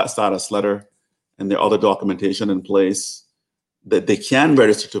they have that status letter and their other documentation in place, that they can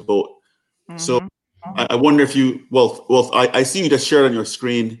register to vote. So I wonder if you, I see you just shared on your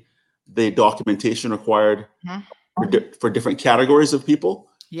screen the documentation required for different categories of people.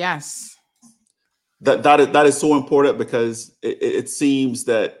 Yes. That is so important because it seems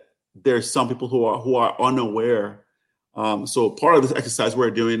that there's some people who are unaware. So part of this exercise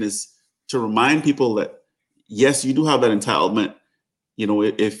we're doing is to remind people that yes, you do have that entitlement. You know,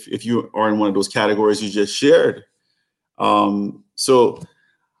 if you are in one of those categories you just shared. We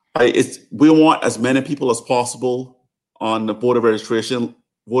want as many people as possible on the voter registration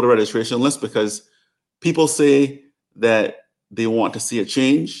list because people say that they want to see a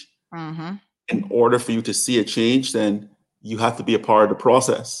change. Mm-hmm. In order for you to see a change, then you have to be a part of the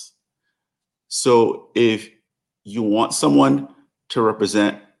process. So if you want someone to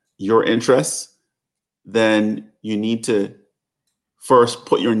represent your interests, then you need to first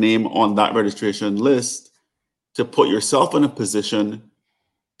put your name on that registration list to put yourself in a position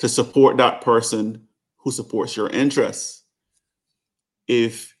to support that person who supports your interests.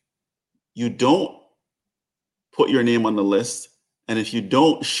 If you don't put your name on the list, and if you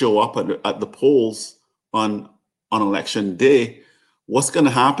don't show up at the polls on election day, what's going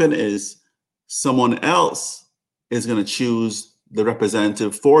to happen is someone else is going to choose the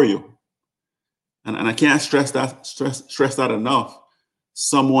representative for you. And I can't stress that enough.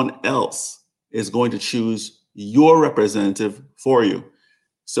 Someone else is going to choose your representative for you.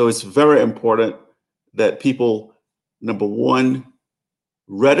 So it's very important that people, number one,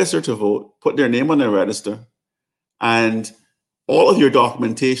 register to vote, put their name on the register, and all of your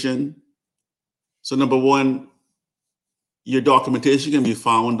documentation. So number one, your documentation can be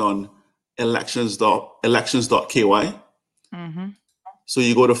found on elections.ky. Mm-hmm. So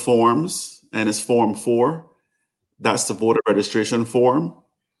you go to forms, and it's form 4. That's the voter registration form.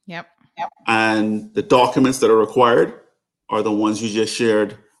 Yep. And the documents that are required are the ones you just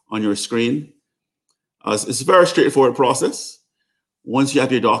shared on your screen. It's a very straightforward process. Once you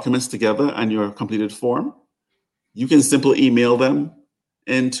have your documents together and your completed form, you can simply email them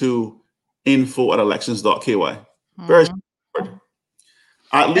into info@elections.ky. Very straightforward.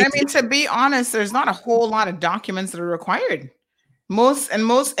 And I mean, to be honest, there's not a whole lot of documents that are required. In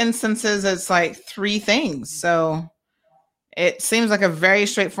most instances, it's like 3 things. So it seems like a very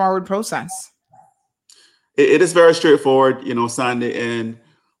straightforward process. It is very straightforward, Sandy. And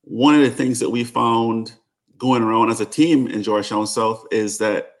one of the things that we found going around as a team in Georgetown South is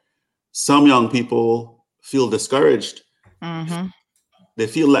that some young people feel discouraged. Mm-hmm. They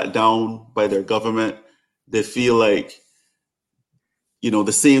feel let down by their government. They feel like,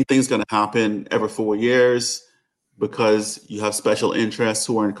 the same thing's going to happen every 4 years because you have special interests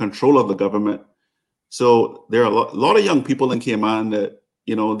who are in control of the government. So there are a lot of young people in Cayman that,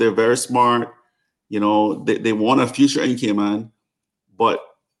 they're very smart. They want a future in Cayman, but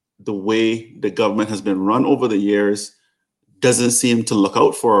the way the government has been run over the years doesn't seem to look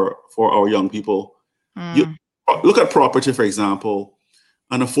out for our young people. You look at property, for example.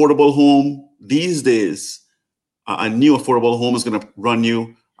 An affordable home these days, a new affordable home is going to run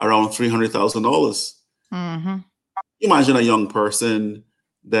you around $300,000. Mm-hmm. Imagine a young person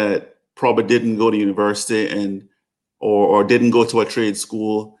that probably didn't go to university or didn't go to a trade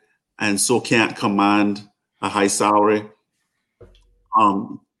school and so can't command a high salary.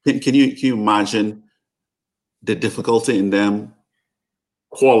 Can you imagine the difficulty in them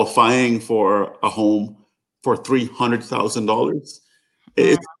qualifying for a home for $300,000?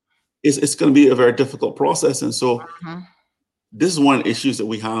 It's going to be a very difficult process. And so this is one of the issues that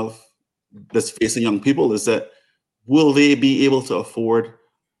we have that's facing young people is that will they be able to afford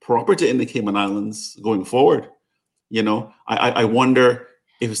property in the Cayman Islands going forward? I wonder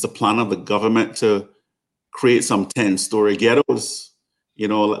if it's the plan of the government to create some 10-story ghettos,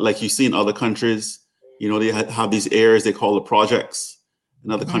 like you see in other countries. They have these areas they call the projects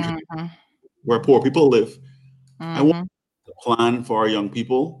in other countries where poor people live. I want a plan for our young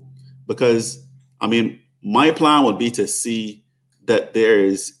people because, my plan would be to see that there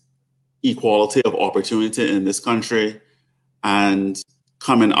is equality of opportunity in this country. And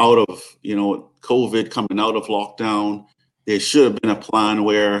coming out of, COVID, coming out of lockdown, there should have been a plan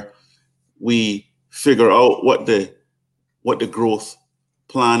where we figure out what the growth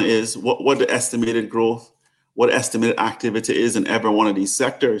plan is, what the estimated growth, what estimated activity is in every one of these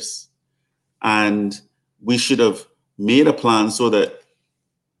sectors. And we should have made a plan so that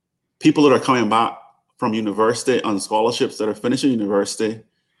people that are coming back from university on scholarships that are finishing university,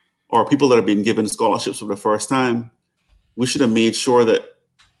 or people that have been given scholarships for the first time, we should have made sure that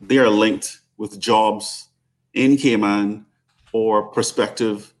they are linked with jobs in Cayman or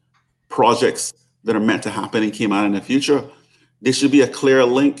prospective projects that are meant to happen in Cayman in the future. There should be a clear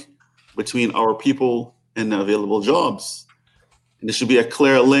link between our people and the available jobs. And there should be a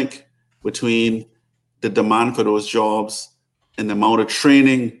clear link between the demand for those jobs and the amount of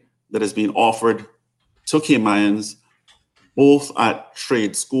training that is being offered to Caymanians, both at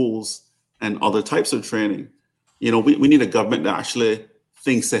trade schools and other types of training. You know, we need a government that actually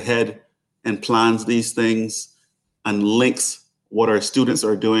thinks ahead and plans these things and links what our students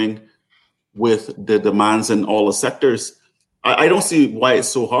are doing with the demands in all the sectors. I don't see why it's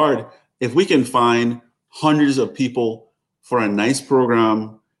so hard. If we can find hundreds of people for a nice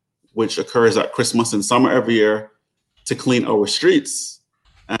program, which occurs at Christmas and summer every year, to clean our streets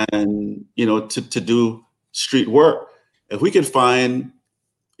and, you know, to do street work. If we can find,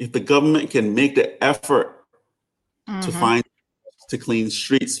 if the government can make the effort to clean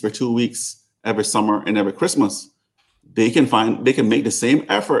streets for 2 weeks every summer and every Christmas, they can make the same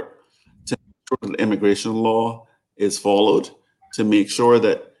effort to make sure that the immigration law is followed, to make sure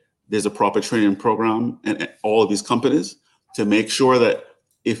that there's a proper training program in all of these companies, to make sure that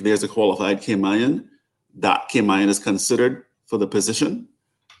if there's a qualified Caymanian, that Caymanian is considered for the position,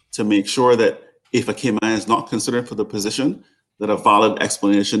 to make sure that if a Caymanian is not considered for the position, that a valid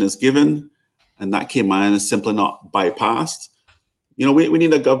explanation is given and that Cayman is simply not bypassed. You know, we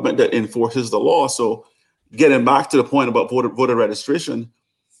need a government that enforces the law. So getting back to the point about voter registration,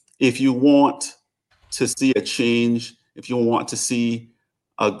 if you want to see a change, if you want to see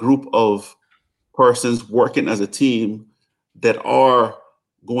a group of persons working as a team that are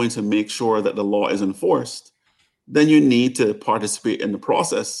going to make sure that the law is enforced, then you need to participate in the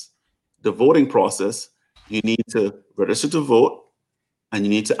process, the voting process. You need to register to vote, and you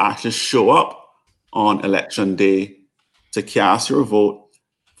need to actually show up on election day to cast your vote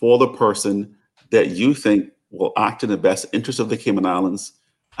for the person that you think will act in the best interest of the Cayman Islands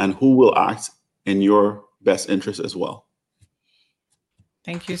and who will act in your best interest as well.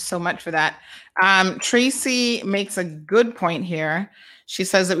 Thank you so much for that. Tracy makes a good point here. She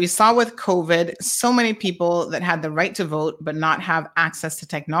says that we saw with COVID, so many people that had the right to vote, but not have access to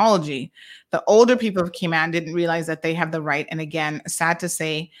technology. The older people of Cayman didn't realize that they have the right. And again, sad to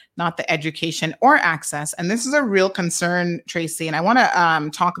say, not the education or access. And this is a real concern, Tracy. And I want to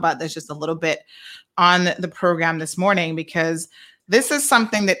talk about this just a little bit on the program this morning, because this is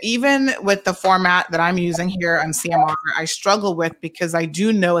something that even with the format that I'm using here on CMR, I struggle with, because I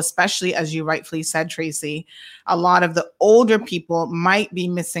do know, especially as you rightfully said, Tracy, a lot of the older people might be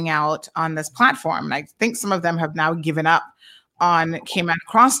missing out on this platform. And I think some of them have now given up on Cayman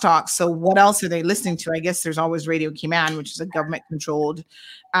Crosstalk. So what else are they listening to? I guess there's always Radio Cayman, which is a government-controlled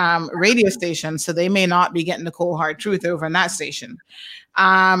radio station. So they may not be getting the cold hard truth over in that station.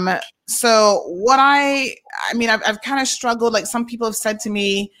 So what I mean, I've kind of struggled. Like some people have said to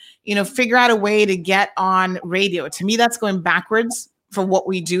me, you know, figure out a way to get on radio. To me, that's going backwards for what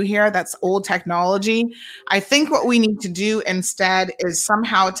we do here. That's old technology. I think what we need to do instead is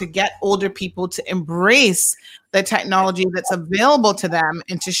somehow to get older people to embrace the technology that's available to them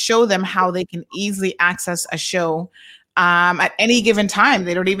and to show them how they can easily access a show at any given time.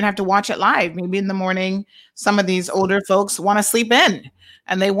 They don't even have to watch it live. Maybe in the morning, some of these older folks want to sleep in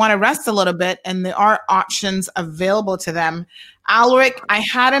and they want to rest a little bit, and there are options available to them. Alric, I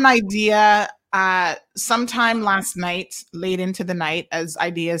had an idea sometime last night, late into the night, as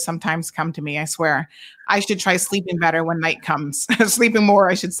ideas sometimes come to me. I swear I should try sleeping better when night comes, sleeping more,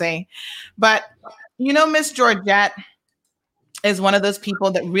 I should say. But you know, Miss Georgette is one of those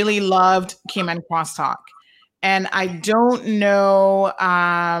people that really loved Cayman Crosstalk. And I don't know,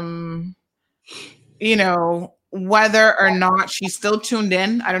 you know, whether or not she's still tuned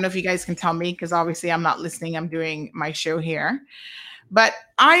in. I don't know if you guys can tell me, because obviously I'm not listening. I'm doing my show here. But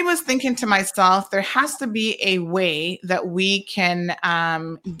I was thinking to myself, there has to be a way that we can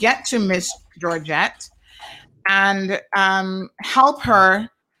get to Miss Georgette and help her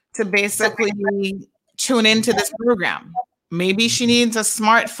to basically tune into this program. Maybe she needs a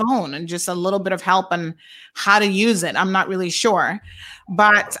smartphone and just a little bit of help on how to use it. I'm not really sure.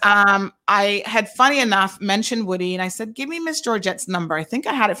 But I had, funny enough, mentioned Woody, and I said, give me Miss Georgette's number. I think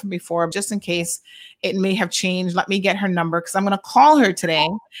I had it from before, just in case it may have changed. Let me get her number, because I'm going to call her today.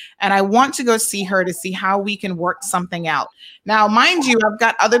 And I want to go see her to see how we can work something out. Now, mind you, I've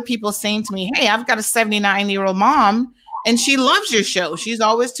got other people saying to me, hey, I've got a 79-year-old mom, and she loves your show. She's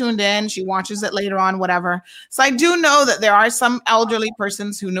always tuned in. She watches it later on, whatever. So I do know that there are some elderly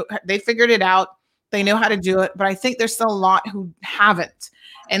persons who know they figured it out. They know how to do it, but I think there's still a lot who haven't.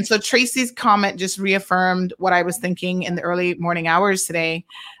 And so Tracy's comment just reaffirmed what I was thinking in the early morning hours today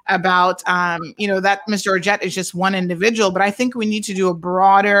about, you know, that Ms. Georgette is just one individual, but I think we need to do a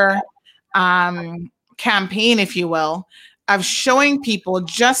broader campaign, if you will, of showing people,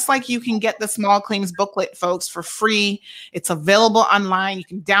 just like you can get the small claims booklet, folks, for free. It's available online. You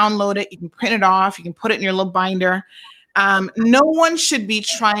can download it. You can print it off. You can put it in your little binder. No one should be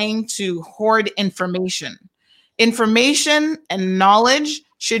trying to hoard information. Information and knowledge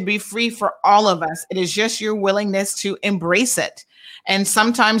should be free for all of us. It is just your willingness to embrace it. And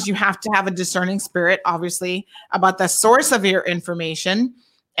sometimes you have to have a discerning spirit, obviously, about the source of your information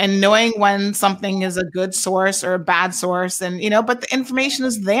and knowing when something is a good source or a bad source. And, but the information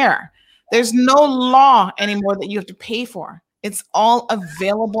is there. There's no law anymore that you have to pay for. It's all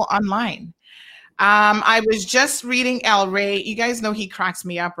available online. I was just reading Alric. You guys know he cracks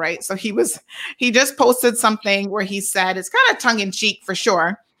me up, right? So he just posted something where he said, it's kind of tongue in cheek for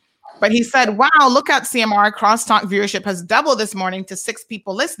sure, but he said, wow, look at CMR crosstalk viewership has doubled this morning to 6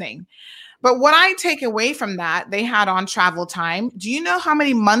 people listening. But what I take away from that, they had on travel time. Do you know how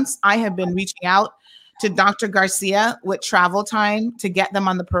many months I have been reaching out to Dr. Garcia with travel time to get them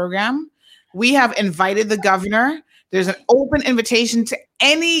on the program? We have invited the governor. There's an open invitation to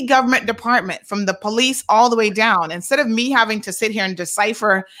any government department, from the police all the way down. Instead of me having to sit here and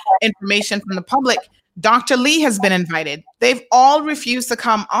decipher information from the public, Dr. Lee has been invited. They've all refused to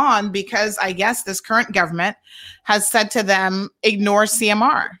come on because I guess this current government has said to them, ignore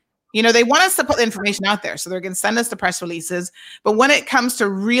CMR. They want us to put the information out there, so they're going to send us the press releases. But when it comes to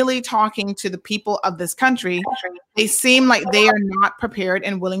really talking to the people of this country, they seem like they are not prepared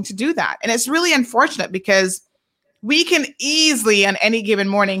and willing to do that. And it's really unfortunate because we can easily on any given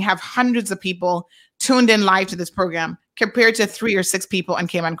morning have hundreds of people tuned in live to this program compared to 3 or 6 people on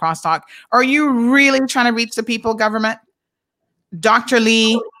Cayman Crosstalk. Are you really trying to reach the people, government? Dr.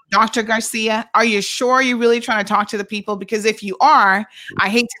 Lee, Dr. Garcia, are you sure you're really trying to talk to the people? Because if you are, I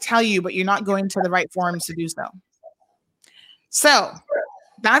hate to tell you, but you're not going to the right forums to do so. So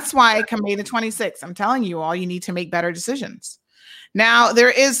that's why come May the 26th, I'm telling you all, you need to make better decisions. Now,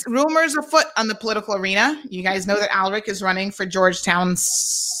 there is rumors afoot on the political arena. You guys know that Alric is running for Georgetown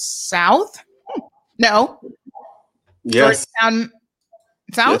South? No. Yes. Georgetown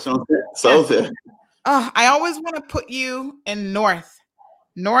South? Yes, South. Yeah. Oh, I always want to put you in North.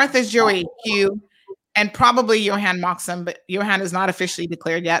 North is Joey Q and probably Johan Moxham, but Johan is not officially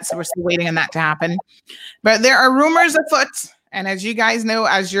declared yet, so we're still waiting on that to happen. But there are rumors afoot, and as you guys know,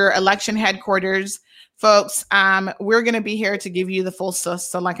 as your election headquarters, folks, we're going to be here to give you the full sus.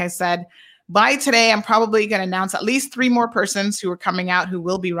 So like I said, by today, I'm probably going to announce at least 3 more persons who are coming out who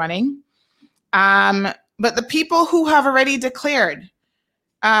will be running. But the people who have already declared,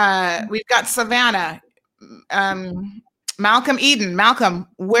 we've got Savannah, Malcolm Eden. Malcolm,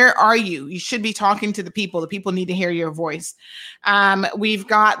 where are you? You should be talking to the people. The people need to hear your voice. We've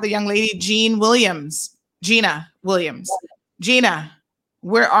got the young lady, Gina Williams. Gina,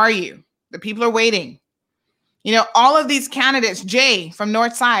 where are you? The people are waiting. All of these candidates, Jay from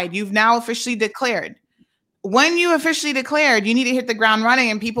Northside, you've now officially declared. When you officially declared, you need to hit the ground running,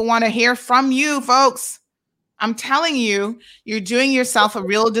 and people want to hear from you, folks. I'm telling you, you're doing yourself a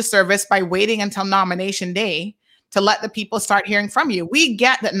real disservice by waiting until nomination day to let the people start hearing from you. We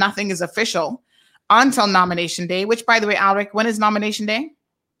get that nothing is official until nomination day, which, by the way, Alric, when is nomination day?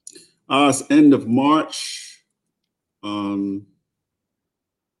 It's end of March.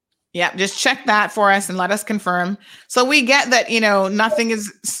 Yeah, just check that for us and let us confirm. So we get that, nothing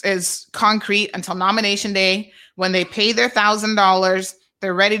is concrete until nomination day. When they pay their $1,000,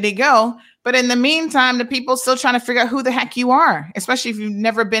 they're ready to go. But in the meantime, the people still trying to figure out who the heck you are, especially if you've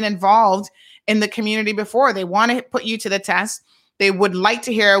never been involved in the community before. They want to put you to the test. They would like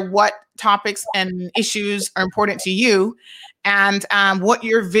to hear what topics and issues are important to you and what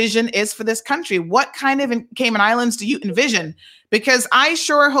your vision is for this country. What kind of Cayman Islands do you envision? Because I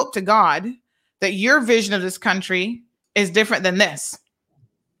sure hope to God that your vision of this country is different than this.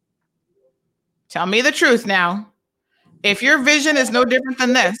 Tell me the truth now. If your vision is no different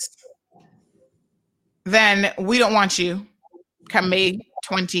than this, then we don't want you come May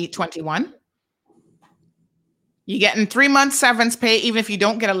 2021. You're getting 3 months severance pay, even if you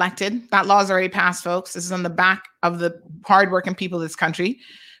don't get elected. That law's already passed, folks. This is on the back of the hardworking people of this country.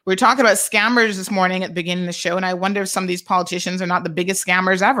 We were talking about scammers this morning at the beginning of the show, and I wonder if some of these politicians are not the biggest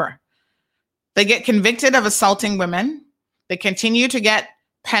scammers ever. They get convicted of assaulting women. They continue to get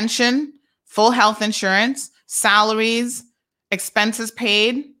pension, full health insurance, salaries, expenses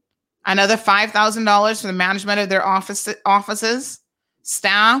paid, another $5,000 for the management of their offices,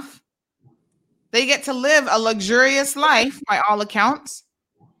 staff. They get to live a luxurious life by all accounts.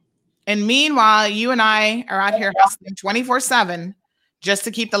 And meanwhile, you and I are out here hustling 24/7 just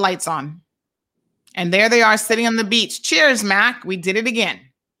to keep the lights on. And there they are sitting on the beach. Cheers, Mac. We did it again.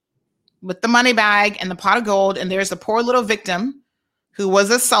 with the money bag and the pot of gold, and there's a poor little victim who was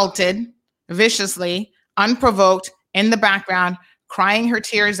assaulted viciously, unprovoked, in the background, crying her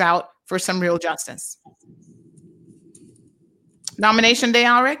tears out for some real justice. Nomination day,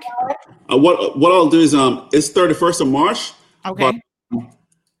 Alric? What I'll do is it's 31st of March. Okay.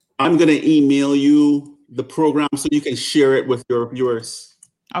 I'm going to email you the program so you can share it with your viewers.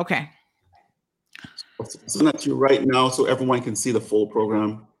 Okay. I'll send that to you right now so everyone can see the full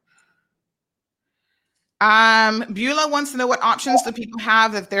program. Beulah wants to know what options do people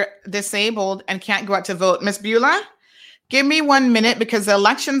have if they're disabled and can't go out to vote. Miss Beulah, give me 1 minute, because the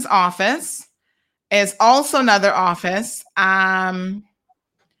elections office is also another office that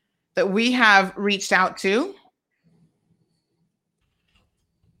we have reached out to.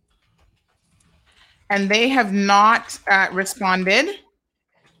 And they have not responded.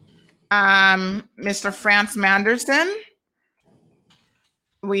 Mr. Franz Manderson,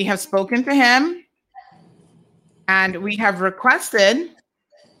 we have spoken to him, and we have requested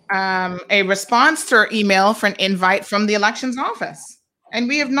a response to our email for an invite from the elections office. And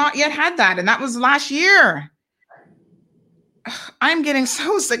we have not yet had that. And that was last year. I'm getting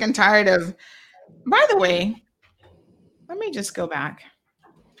so sick and tired of, by the way, let me just go back.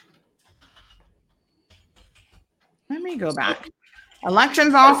 Let me go back.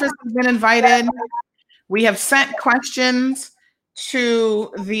 Elections office has been invited. We have sent questions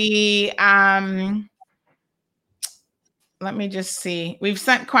to the, let me just see. We've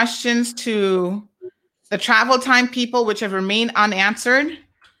sent questions to the travel time people, which have remained unanswered.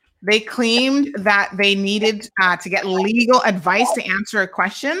 They claimed that they needed to get legal advice to answer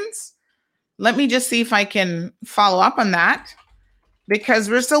questions. Let me just see if I can follow up on that, because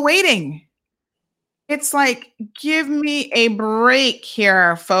we're still waiting. It's like, give me a break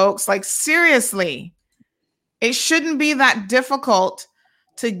here, folks. Like, seriously, it shouldn't be that difficult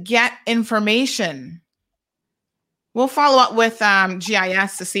to get information. We'll follow up with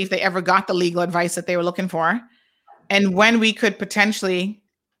GIS to see if they ever got the legal advice that they were looking for, and when we could potentially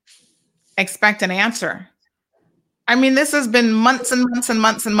expect an answer. I mean, this has been months and months and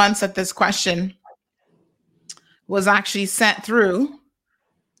months and months that this question was actually sent through,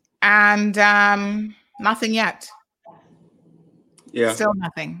 and nothing yet. Yeah. Still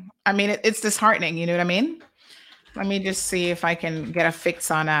nothing. I mean, it's disheartening. You know what I mean? Let me just see if I can get a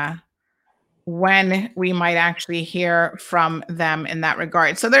fix on when we might actually hear from them in that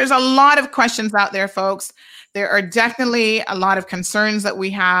regard. So there's a lot of questions out there, folks. There are definitely a lot of concerns that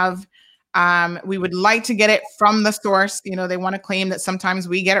we have. We would like to get it from the source. You know, they want to claim that sometimes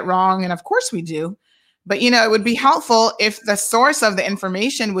we get it wrong, and of course we do. But, you know, it would be helpful if the source of the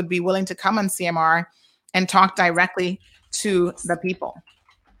information would be willing to come on CMR and talk directly to the people.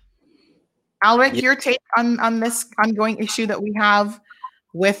 Alric, your take on this ongoing issue that we have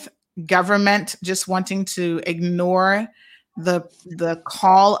with government just wanting to ignore the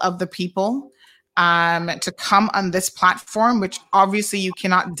call of the people to come on this platform, which obviously you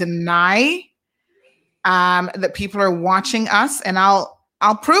cannot deny that people are watching us. And I'll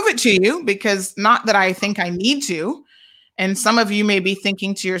prove it to you, because not that I think I need to. And some of you may be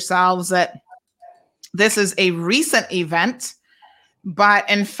thinking to yourselves that this is a recent event, but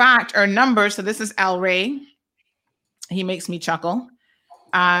in fact, our numbers, so this is Alric, he makes me chuckle,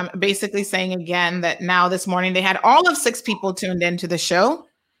 basically saying again that now this morning they had all of 6 people tuned into the show.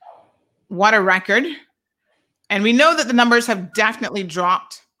 What a record. And we know that the numbers have definitely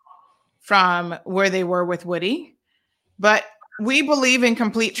dropped from where they were with Woody, but we believe in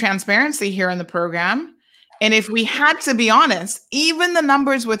complete transparency here in the program. And if we had to be honest, even the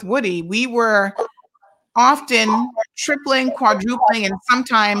numbers with Woody, we were often tripling, quadrupling, and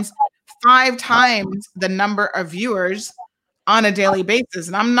sometimes 5 times the number of viewers on a daily basis.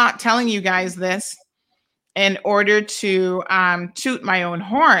 And I'm not telling you guys this in order to toot my own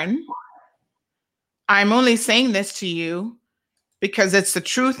horn. I'm only saying this to you because it's the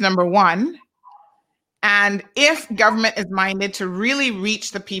truth, number one. And if government is minded to really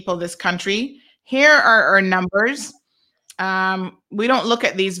reach the people of this country, here are our numbers. We don't look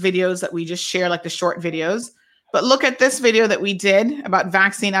at these videos that we just share, like the short videos, but look at this video that we did about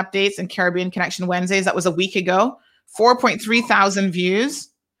vaccine updates and Caribbean Connection Wednesdays. That was a week ago, 4.3 thousand views.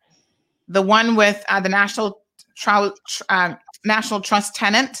 The one with the National Trust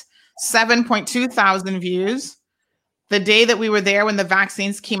tenant, 7.2 thousand views. The day that we were there when the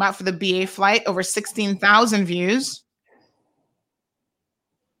vaccines came out for the BA flight, over 16,000 views.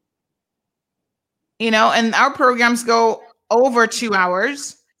 You know, and our programs go over 2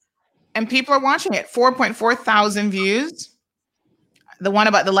 hours and people are watching it. 4.4 thousand views. The one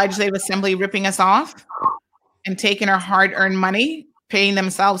about the Legislative Assembly ripping us off and taking our hard-earned money, paying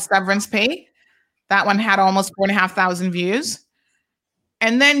themselves severance pay. That one had almost 4,500 views.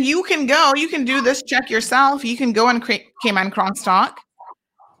 And then you can do this check yourself. You can go and Cayman Crosstalk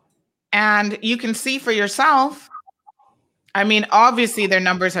and you can see for yourself. I mean, obviously their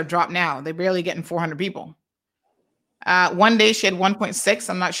numbers have dropped now. They're barely getting 400 people. One day she had 1.6.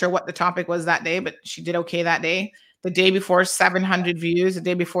 I'm not sure what the topic was that day, but she did okay that day. The day before, 700 views. The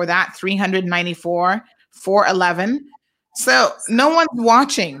day before that, 394, 411. So no one's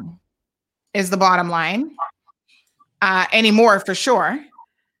watching is the bottom line anymore for sure.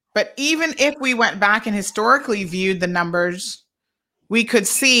 But even if we went back and historically viewed the numbers, we could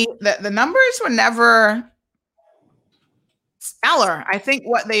see that the numbers were never stellar. I think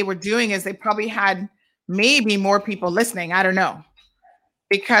what they were doing is they probably had maybe more people listening. I don't know.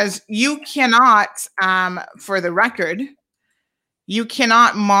 Because you cannot, for the record, you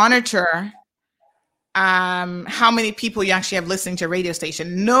cannot monitor how many people you actually have listening to a radio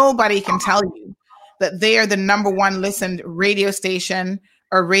station. Nobody can tell you that they are the number one listened radio station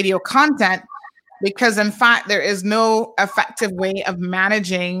or radio content, because in fact, there is no effective way of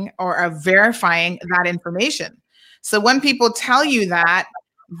managing or of verifying that information. So when people tell you that,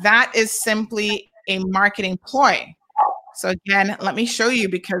 that is simply a marketing ploy. So again, let me show you,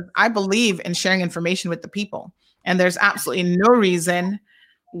 because I believe in sharing information with the people. And there's absolutely no reason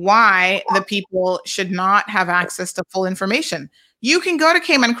why the people should not have access to full information. You can go to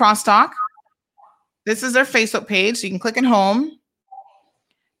Cayman Crosstalk. This is their Facebook page. So you can click on home.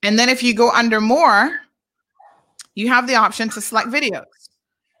 And then if you go under more, you have the option to select videos.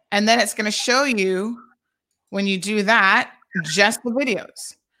 And then it's going to show you, when you do that, just the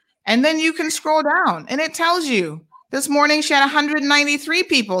videos. And then you can scroll down and it tells you this morning she had 193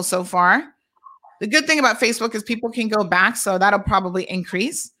 people so far. The good thing about Facebook is people can go back, so that'll probably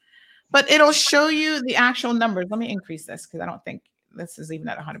increase. But it'll show you the actual numbers. Let me increase this because I don't think this is even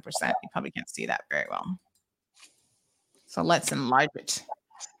at 100%. You probably can't see that very well. So let's enlarge it.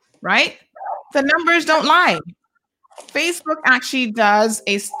 Right? The numbers don't lie. Facebook actually does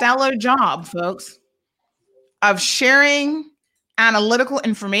a stellar job, folks, of sharing analytical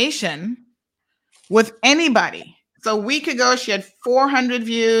information with anybody. So a week ago, she had 400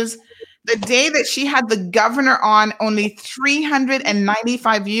 views. The day that she had the governor on, only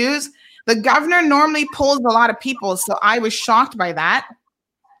 395 views. The governor normally pulls a lot of people, so I was shocked by that.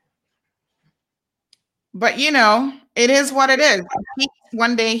 But, you know, it is what it is.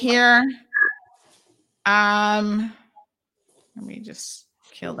 One day here. Let me just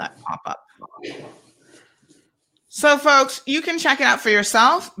kill that pop-up. So, folks, you can check it out for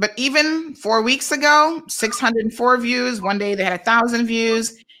yourself. But even 4 weeks ago, 604 views. One day they had 1,000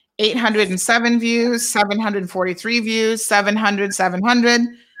 views, 807 views, 743 views, 700.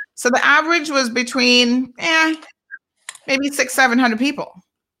 So the average was between maybe 600-700 people.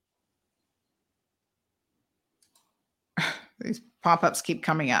 These pop-ups keep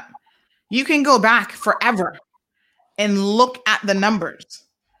coming up. You can go back forever and look at the numbers.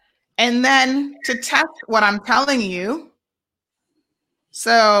 And then to test what I'm telling you.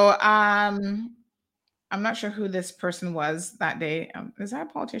 So I'm not sure who this person was that day. Is that a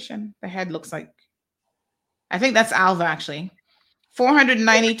politician? The head looks like, I think that's Alva actually.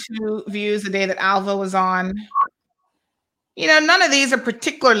 492 views the day that Alva was on. You know, none of these are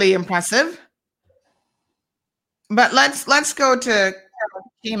particularly impressive. But let's go to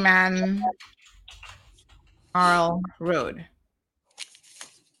Cayman Island Road.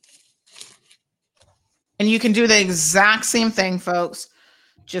 And you can do the exact same thing, folks.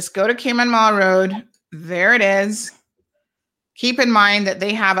 Just go to Cayman Mall Road. There it is. Keep in mind that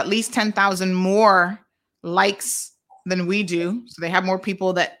they have at least 10,000 more likes than we do. So they have more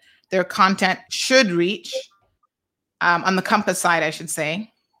people that their content should reach on the Compass side, I should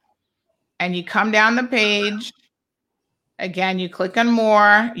say. And you come down the page. Again, you click on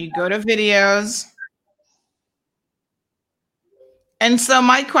more. You go to videos. And so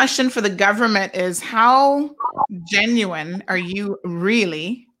my question for the government is, how genuine are you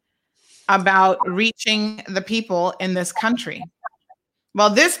really about reaching the people in this country? Well,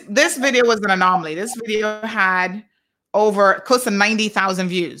 this video was an anomaly. This video had over close to 90,000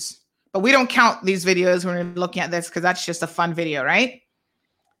 views. But we don't count these videos when we're looking at this because that's just a fun video, right?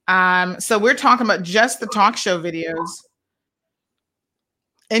 So we're talking about just the talk show videos.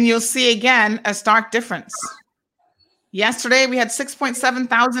 And you'll see, again, a stark difference. Yesterday, we had 6.7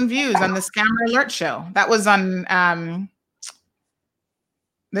 thousand views on the Scammer Alert Show. That was on,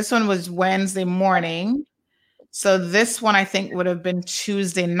 this one was Wednesday morning. So this one, I think, would have been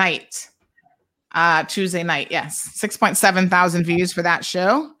Tuesday night. Tuesday night, yes. 6.7 thousand views for that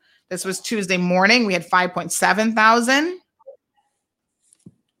show. This was Tuesday morning. We had 5.7 thousand.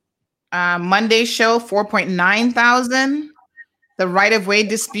 Monday show, 4.9 thousand. The right-of-way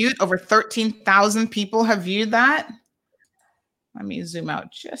dispute, over 13,000 people have viewed that. Let me zoom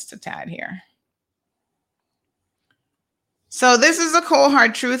out just a tad here. So this is the cold,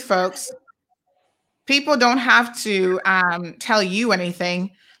 hard truth, folks. People don't have to tell you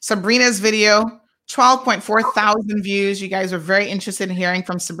anything. Sabrina's video, 12.4 thousand views. You guys are very interested in hearing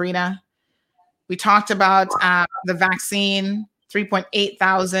from Sabrina. We talked about the vaccine, 3.8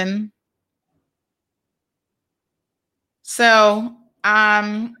 thousand. So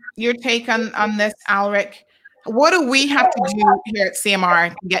your take on this, Alric. What do we have to do here at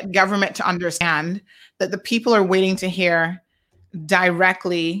CMR to get government to understand that the people are waiting to hear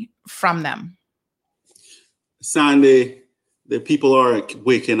directly from them? Sandy, the people are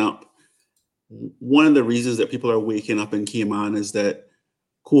waking up. One of the reasons that people are waking up in Cayman is that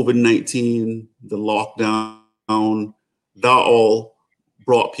COVID-19, the lockdown, that all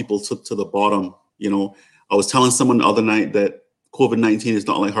brought people to the bottom. You know, I was telling someone the other night that COVID-19 is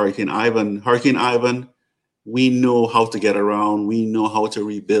not like Hurricane Ivan. Hurricane Ivan, we know how to get around. We know how to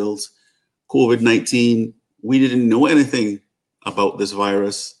rebuild. COVID-19, we didn't know anything about this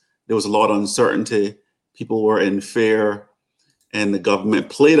virus. There was a lot of uncertainty. People were in fear, and the government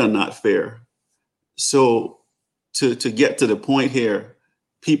played on that fear. So to get to the point here,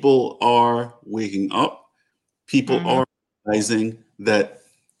 people are waking up. People are realizing that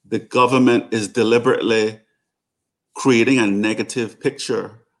the government is deliberately creating a negative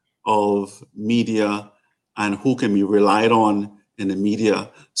picture of media and who can be relied on in the media.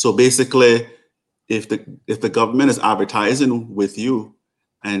 So basically, if the government is advertising with you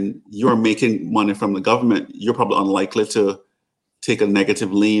and you're making money from the government, you're probably unlikely to take a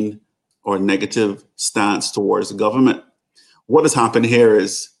negative lean or negative stance towards the government. What has happened here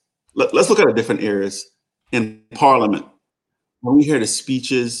is, let's look at the different areas. In Parliament, when we hear the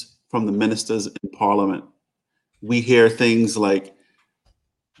speeches from the ministers in Parliament, we hear things like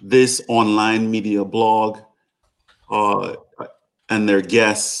this online media blog and their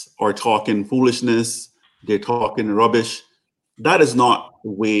guests are talking foolishness, they're talking rubbish. That is not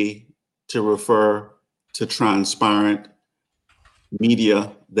the way to refer to transparent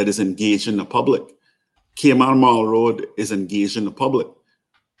media that is engaged in the public. Cayman Mall Road is engaged in the public.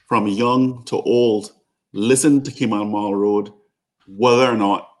 From young to old, listen to Cayman Mall Road, whether or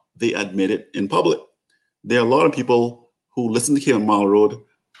not they admit it in public. There are a lot of people who listen to Cayman Mall Road,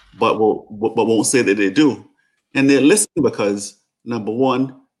 but won't say that they do. And they listen because, number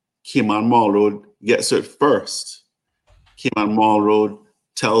one, Cayman Mall Road gets it first. Cayman Mall Road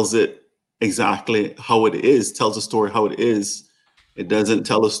tells it exactly how it is, tells the story how it is. It doesn't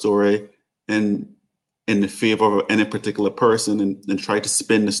tell a story in the favor of any particular person and try to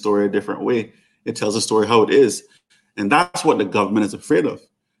spin the story a different way. It tells the story how it is. And that's what the government is afraid of.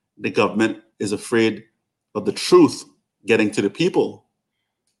 The government is afraid of the truth getting to the people.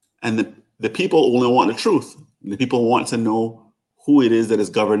 And the people only want the truth. The people want to know who it is that is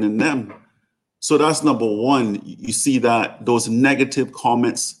governing them. So that's number one. You see that those negative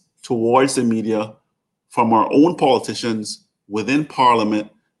comments towards the media from our own politicians within Parliament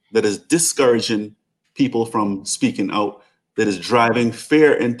that is discouraging people from speaking out, that is driving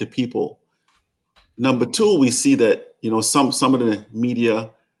fear into people. Number two, we see that, you know, some of the media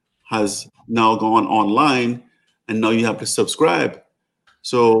has now gone online, and now you have to subscribe.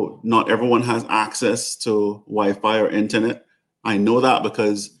 So not everyone has access to Wi-Fi or internet. I know that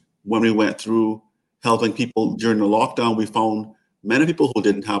because when we went through helping people during the lockdown, we found many people who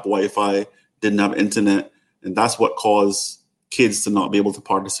didn't have Wi-Fi, didn't have internet, and that's what caused kids to not be able to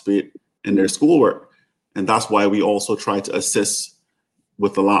participate in their schoolwork. And that's why we also try to assist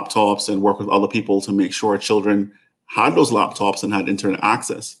with the laptops and work with other people to make sure children had those laptops and had internet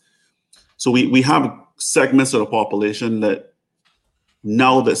access. So we have segments of the population that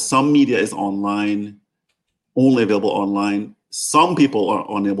now that some media is online, only available online, some people are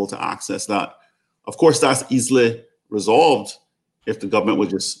unable to access that. Of course, that's easily resolved if the government would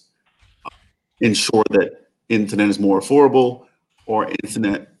just ensure that internet is more affordable, or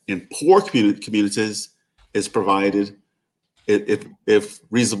internet in poor communities is provided. If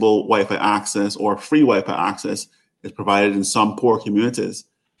reasonable Wi-Fi access or free Wi-Fi access is provided in some poor communities,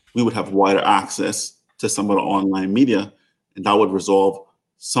 we would have wider access to some of the online media, and that would resolve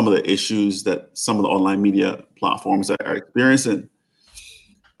some of the issues that some of the online media platforms are experiencing.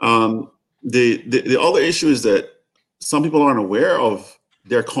 The other issue is that some people aren't aware of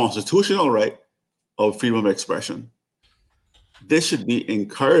their constitutional right of freedom of expression. This should be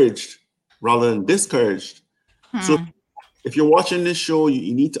encouraged rather than discouraged. So if you're watching this show,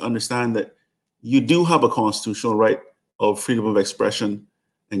 you need to understand that you do have a constitutional right of freedom of expression,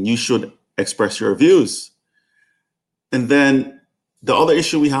 and you should express your views. And then the other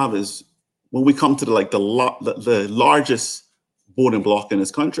issue we have is when we come to the largest voting bloc in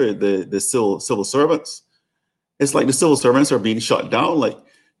this country, the civil servants. It's like the civil servants are being shut down. Like,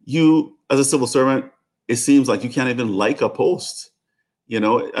 you, as a civil servant, it seems like you can't even like a post.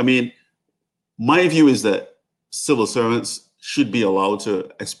 I mean, my view is that civil servants should be allowed to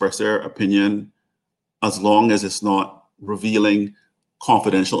express their opinion as long as it's not revealing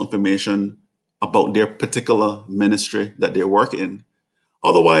confidential information about their particular ministry that they work in.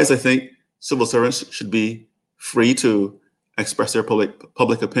 Otherwise, I think civil servants should be free to express their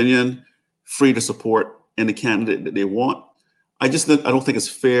public opinion, free to support any candidate that they want. I don't think it's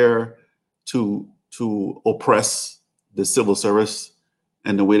fair to oppress the civil service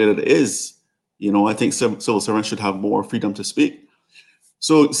in the way that it is. I think civil servants should have more freedom to speak.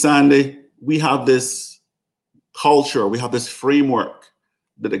 So, Sandy, we have this culture, we have this framework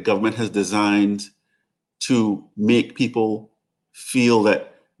that the government has designed to make people feel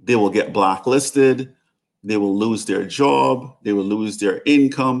that they will get blacklisted, they will lose their job, they will lose their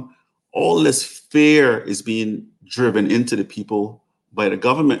income. All this fear is being driven into the people by the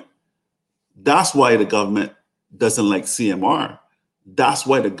government. That's why the government doesn't like CMR. That's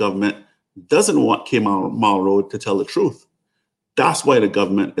why the government doesn't want Cayman Mall Road to tell the truth. That's why the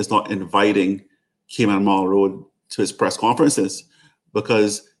government is not inviting Cayman Mall Road to its press conferences,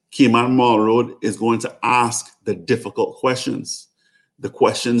 because Cayman Mall Road is going to ask the difficult questions, the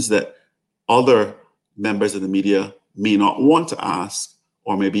questions that other members of the media may not want to ask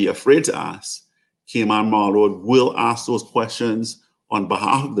or may be afraid to ask. Cayman Mall Road will ask those questions on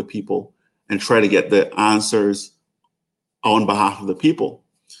behalf of the people and try to get the answers on behalf of the people.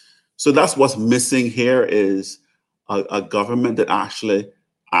 So that's what's missing here, is a government that actually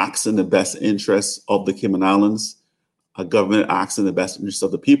acts in the best interests of the Cayman Islands, a government that acts in the best interests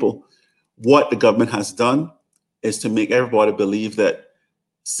of the people. What the government has done is to make everybody believe that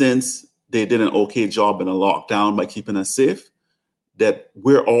since they did an okay job in a lockdown by keeping us safe, that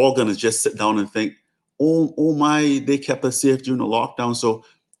we're all going to just sit down and think, oh my, they kept us safe during the lockdown, so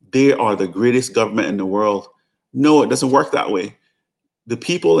they are the greatest government in the world. No, it doesn't work that way. The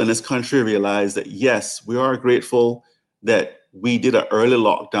people in this country realize that, yes, we are grateful that we did an early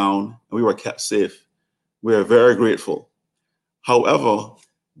lockdown and we were kept safe. We are very grateful. However,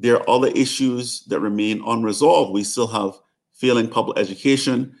 there are other issues that remain unresolved. We still have failing public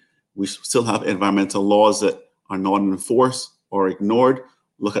education. We still have environmental laws that are not enforced or ignored.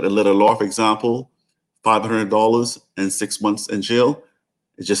 Look at the Little Law, for example, $500 and 6 months in jail.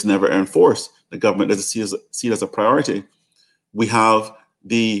 It's just never enforced. The government doesn't see it as a priority. We have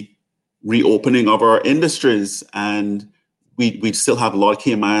the reopening of our industries, and we still have a lot of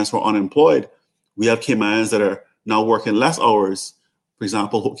Caymanians who are unemployed. We have Caymanians that are now working less hours. For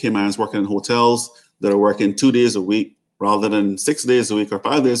example, Caymanians working in hotels that are working 2 days a week rather than 6 days a week or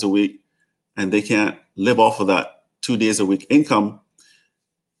 5 days a week, and they can't live off of that 2 days a week income.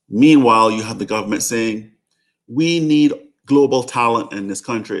 Meanwhile, you have the government saying, we need global talent in this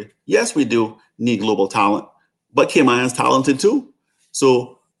country. Yes, we do need global talent, but Caymanians talented too.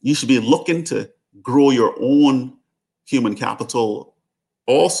 So you should be looking to grow your own human capital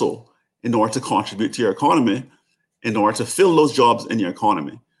also in order to contribute to your economy, in order to fill those jobs in your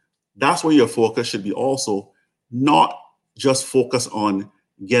economy. That's where your focus should be also, not just focus on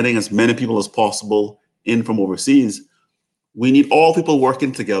getting as many people as possible in from overseas. We need all people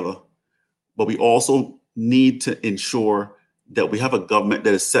working together, but we also need to ensure that we have a government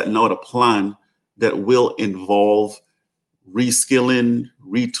that is setting out a plan that will involve reskilling,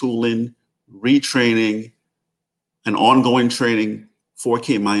 retooling, retraining, and ongoing training for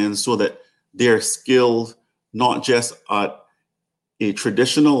Caymanians so that they're skilled not just at a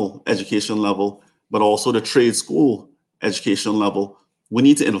traditional education level, but also the trade school education level. We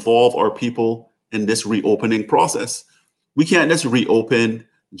need to involve our people in this reopening process. We can't just reopen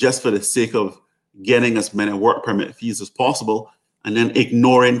just for the sake of getting as many work permit fees as possible and then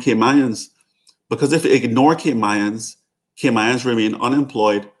ignoring Caymanians. Because if we ignore Caymanians remain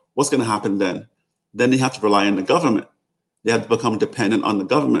unemployed, what's going to happen then? Then they have to rely on the government. They have to become dependent on the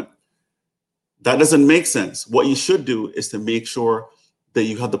government. That doesn't make sense. What you should do is to make sure that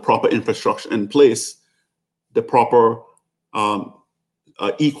you have the proper infrastructure in place, the proper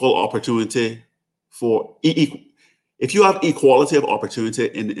equal opportunity for if you have equality of opportunity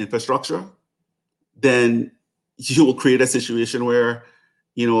in the infrastructure, then you will create a situation where,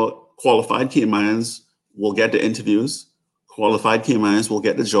 qualified Caymanians will get the interviews, qualified Caymanians will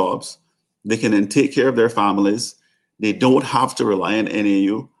get the jobs. They can then take care of their families. They don't have to rely on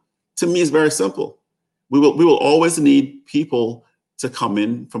NAU. To me, it's very simple. We will always need people to come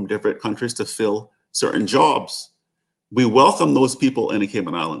in from different countries to fill certain jobs. We welcome those people in the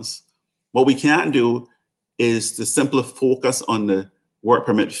Cayman Islands. What we can't do is to simply focus on the work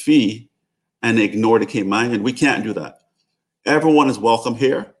permit fee and ignore the Caymanian. We can't do that. Everyone is welcome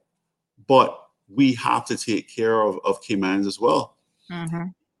here, but we have to take care of Caymanians as well. Mm-hmm.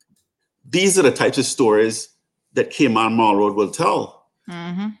 These are the types of stories that Cayman Mall Road will tell.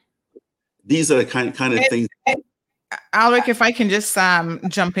 Mm-hmm. These are the kind of things. Alric, if I can just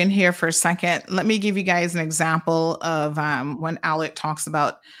jump in here for a second, let me give you guys an example of when Alric talks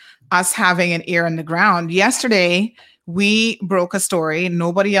about us having an ear in the ground. Yesterday, we broke a story.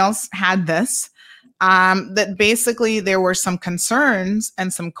 Nobody else had this. That basically there were some concerns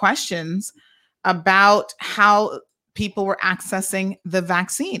and some questions about how people were accessing the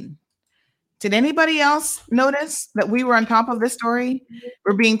vaccine. Did anybody else notice that we were on top of this story?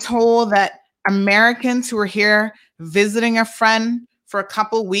 We're being told that Americans who were here visiting a friend for a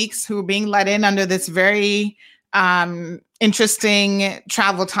couple weeks who were being let in under this very interesting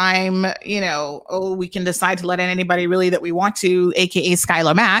travel time, we can decide to let in anybody really that we want to, aka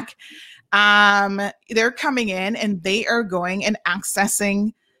Skylar Mack. They're coming in and they are going and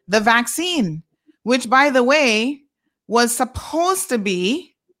accessing the vaccine, which, by the way, was supposed to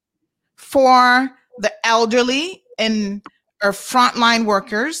be for the elderly and our frontline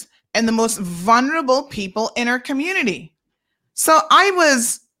workers and the most vulnerable people in our community. So I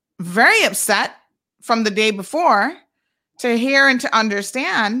was very upset from the day before to hear and to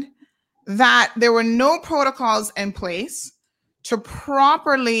understand that there were no protocols in place to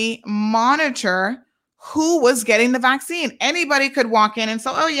properly monitor who was getting the vaccine. Anybody could walk in and say,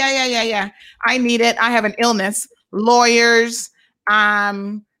 oh, yeah, I need it. I have an illness. Lawyers,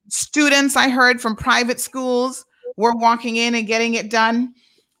 students I heard from private schools were walking in and getting it done.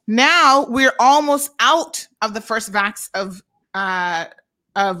 Now we're almost out of the first vaccine.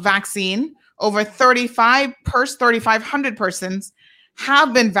 Over 3,500 persons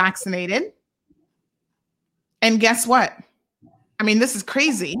have been vaccinated. And guess what? I mean, this is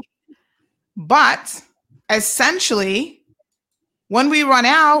crazy. But essentially, when we run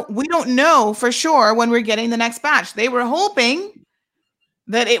out, we don't know for sure when we're getting the next batch. They were hoping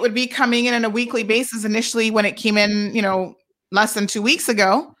that it would be coming in on a weekly basis initially when it came in, less than 2 weeks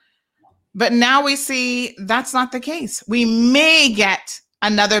ago. But now we see that's not the case. We may get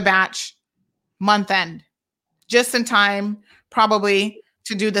another batch month end, just in time, probably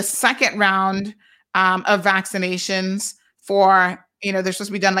to do the second round of vaccinations for, they're supposed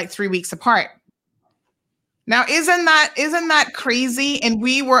to be done like 3 weeks apart. Now, isn't that crazy? And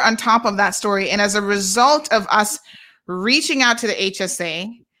we were on top of that story. And as a result of us reaching out to the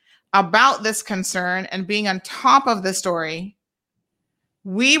HSA about this concern and being on top of the story,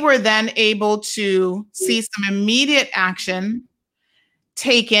 we were then able to see some immediate action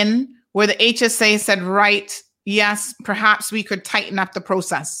taken where the HSA said, right, yes, perhaps we could tighten up the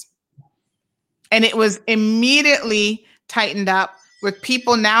process. And it was immediately tightened up with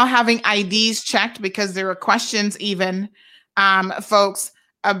people now having IDs checked, because there were questions even, folks,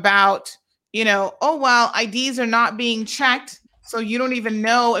 about, IDs are not being checked. So you don't even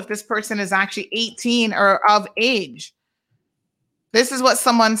know if this person is actually 18 or of age. This is what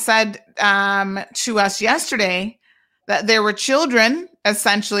someone said to us yesterday, that there were children,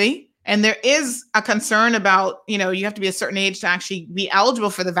 essentially, and there is a concern about, you have to be a certain age to actually be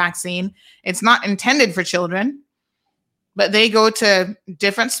eligible for the vaccine. It's not intended for children, but they go to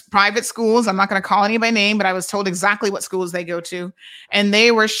different private schools. I'm not going to call any by name, but I was told exactly what schools they go to, and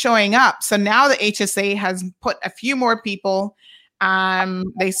they were showing up. So now the HSA has put a few more people,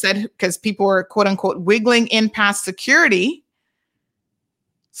 they said, because people were, quote unquote, wiggling in past security.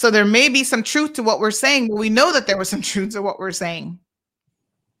 So there may be some truth to what we're saying. But we know that there was some truth to what we're saying.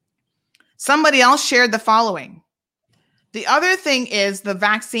 Somebody else shared the following. The other thing is the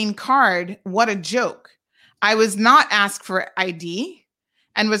vaccine card. What a joke. I was not asked for ID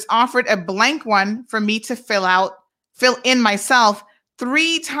and was offered a blank one for me to fill in myself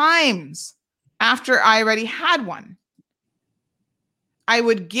 3 times after I already had one. I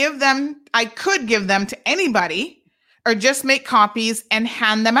could give them to anybody, or just make copies and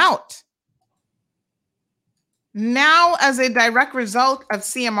hand them out. Now, as a direct result of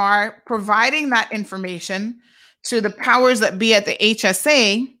CMR providing that information to the powers that be at the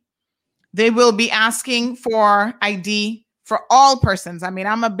HSA, they will be asking for ID for all persons. I mean,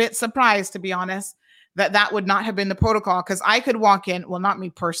 I'm a bit surprised, to be honest, that would not have been the protocol, because I could walk in, well, not me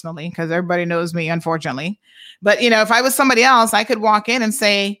personally, because everybody knows me, unfortunately. But, if I was somebody else, I could walk in and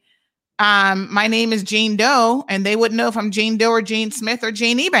say, my name is Jane Doe, and they wouldn't know if I'm Jane Doe or Jane Smith or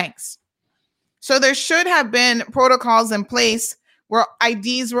Jane Ebanks. So there should have been protocols in place where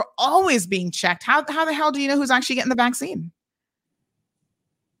IDs were always being checked. How the hell do you know who's actually getting the vaccine?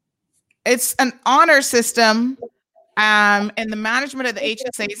 It's an honor system. And the management of the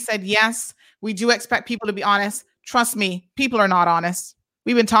HSA said, yes, we do expect people to be honest. Trust me, people are not honest.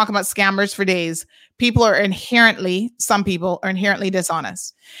 We've been talking about scammers for days. Some people are inherently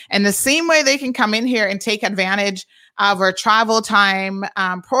dishonest. And the same way they can come in here and take advantage of our travel time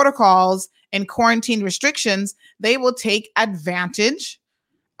protocols and quarantine restrictions, they will take advantage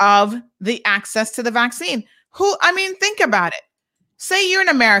of the access to the vaccine. Think about it. Say you're an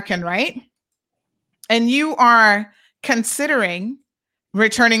American, right? And you are considering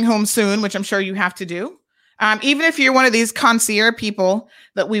returning home soon, which I'm sure you have to do. Even if you're one of these concierge people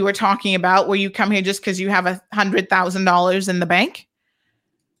that we were talking about, where you come here just because you have $100,000 in the bank,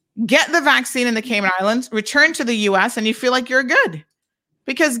 get the vaccine in the Cayman Islands, return to the US, and you feel like you're good.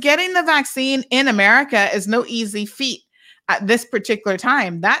 Because getting the vaccine in America is no easy feat at this particular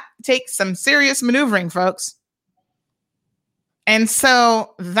time. That takes some serious maneuvering, folks. And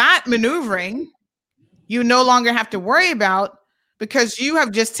so that maneuvering, you no longer have to worry about, because you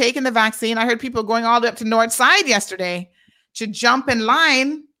have just taken the vaccine. I heard people going all the way up to North Side yesterday to jump in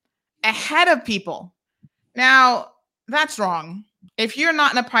line ahead of people. Now, that's wrong. If you're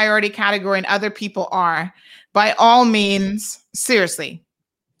not in a priority category and other people are, by all means, seriously,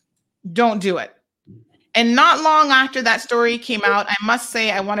 don't do it. And not long after that story came out, I must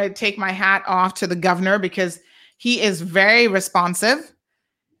say I want to take my hat off to the governor, because he is very responsive.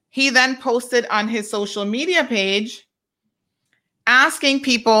 He then posted on his social media page asking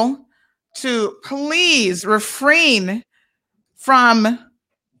people to please refrain from,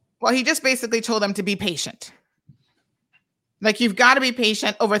 well, he just basically told them to be patient. Like, you've got to be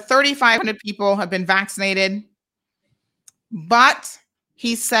patient. Over 3,500 people have been vaccinated. But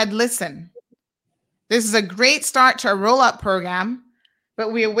he said, listen, this is a great start to a roll-up program,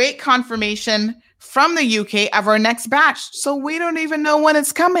 but we await confirmation from the UK of our next batch. So we don't even know when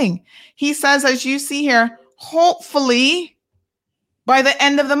it's coming. He says, as you see here, hopefully by the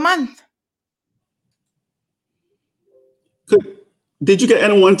end of the month. Did you get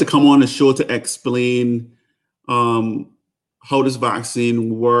anyone to come on the show to explain how this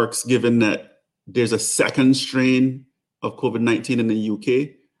vaccine works, given that there's a second strain of COVID-19 in the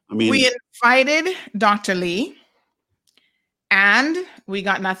UK? We invited Dr. Lee, and we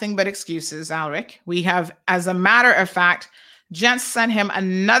got nothing but excuses, Alric. We have, as a matter of fact, just sent him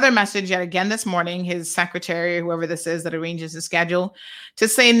another message yet again this morning, his secretary, whoever this is that arranges his schedule, to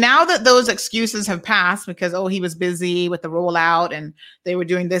say now that those excuses have passed, because, he was busy with the rollout and they were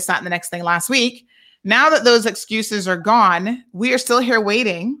doing this, that, and the next thing last week. Now that those excuses are gone, we are still here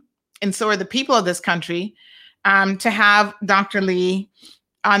waiting, and so are the people of this country, to have Dr. Lee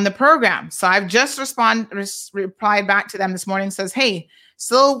on the program. So I've just replied back to them this morning, says, hey,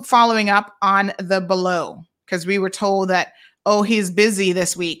 still following up on the below, because we were told that, he's busy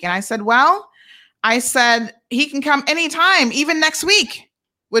this week. And I said, he can come anytime, even next week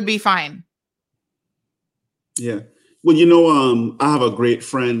would be fine. Yeah. Well, I have a great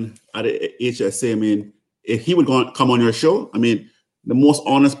friend at HSA. If he would come on your show, the most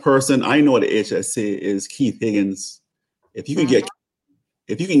honest person I know at the HSA is Keith Higgins. If you can get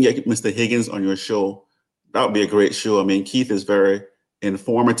Mr. Higgins on your show, that would be a great show. Keith is very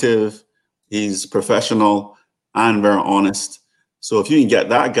informative. He's professional and very honest. So if you can get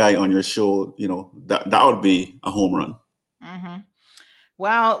that guy on your show, that would be a home run. Mm-hmm.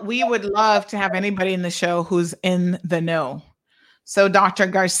 Well, we would love to have anybody in the show who's in the know. So Dr.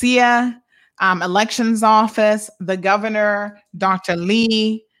 Garcia, elections office, the governor, Dr.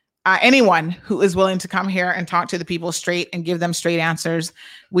 Lee, anyone who is willing to come here and talk to the people straight and give them straight answers,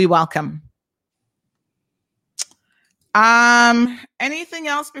 we welcome. Anything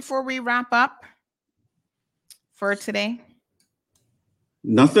else before we wrap up for today?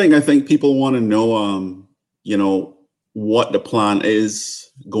 Nothing. I think people want to know, what the plan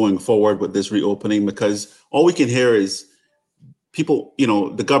is going forward with this reopening, because all we can hear is people,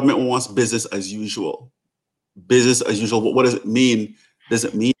 the government wants business as usual. Business as usual. What does it mean? Does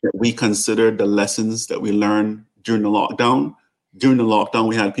it mean that we consider the lessons that we learned during the lockdown? During the lockdown,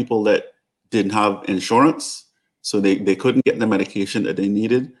 we had people that didn't have insurance, so they couldn't get the medication that they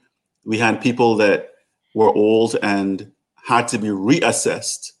needed. We had people that were old and had to be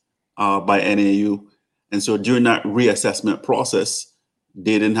reassessed by NAU. And so during that reassessment process,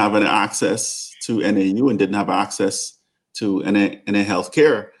 they didn't have any access to NAU and didn't have access to any health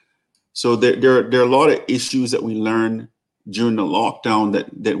care. So there are a lot of issues that we learned during the lockdown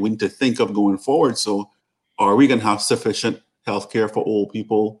that we need to think of going forward. So are we going to have sufficient health care for old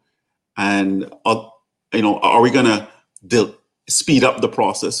people? And, are we going to speed up the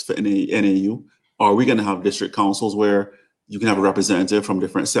process for NAU? Are we going to have district councils where you can have a representative from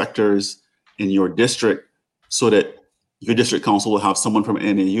different sectors in your district, so that your district council will have someone from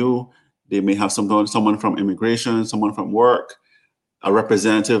NAU, they may have someone from immigration, someone from work, a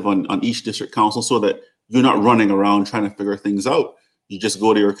representative on each district council, so that you're not running around trying to figure things out. You just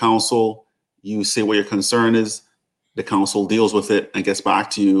go to your council, you say what your concern is, the council deals with it and gets back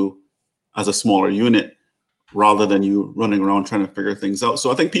to you as a smaller unit, rather than you running around trying to figure things out.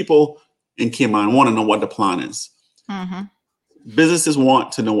 So I think people in Cayman want to know what the plan is. Mm-hmm. Businesses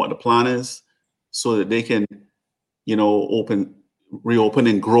want to know what the plan is so that they can, reopen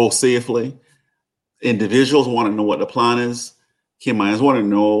and grow safely. Individuals want to know what the plan is. Caymanians want to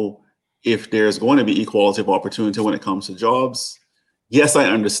know if there's going to be equality of opportunity when it comes to jobs. Yes, I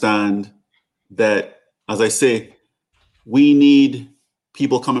understand that, as I say, we need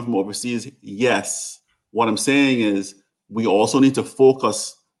people coming from overseas. Yes. What I'm saying is we also need to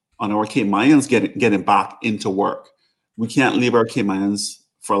focus on our Caymanians getting back into work. We can't leave our Caymanians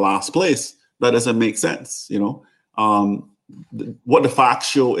for last place. That doesn't make sense. What the facts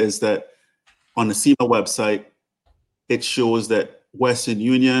show is that on the CEMA website, it shows that Western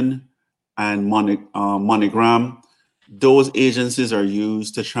Union and MoneyGram, those agencies are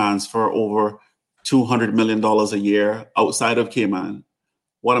used to transfer over $200 million a year outside of Cayman.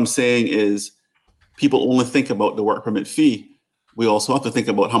 What I'm saying is people only think about the work permit fee. We also have to think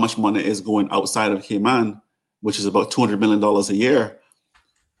about how much money is going outside of Cayman, which is about $200 million a year.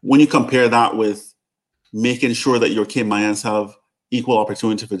 When you compare that with making sure that your Caymanians have equal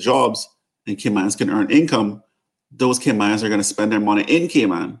opportunity for jobs and Caymanians can earn income, those Caymanians are going to spend their money in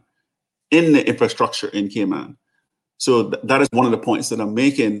Cayman, in the infrastructure in Cayman. So that is one of the points that I'm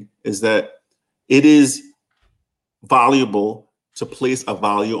making, is that it is valuable to place a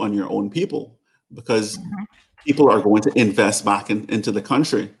value on your own people, because people are going to invest back into the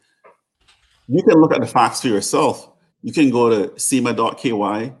country. You can look at the facts for yourself. You can go to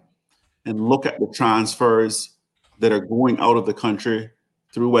cema.ky and look at the transfers that are going out of the country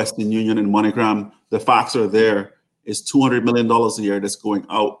through Western Union and MoneyGram. The facts are there. It's $200 million a year that's going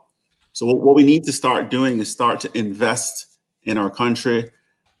out. So what we need to start doing is start to invest in our country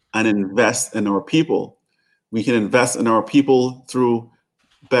and invest in our people. We can invest in our people through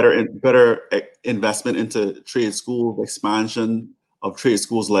better investment into trade schools, expansion of trade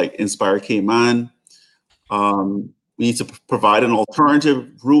schools like Inspire Cayman. We need to provide an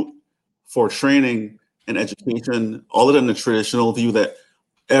alternative route for training and education, other than the traditional view that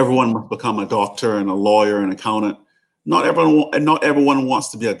everyone must become a doctor and a lawyer and accountant. Not everyone wants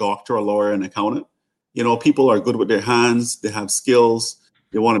to be a doctor, a lawyer, and accountant. People are good with their hands. They have skills.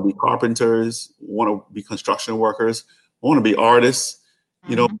 They want to be carpenters, want to be construction workers, want to be artists.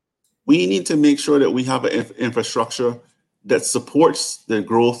 We need to make sure that we have an infrastructure that supports the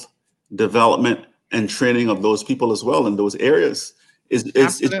growth, development, and training of those people as well in those areas.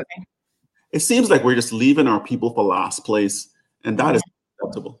 Absolutely. It seems like we're just leaving our people for last place, and that is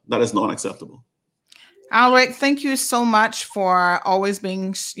acceptable. That is not acceptable. Alric, thank you so much for always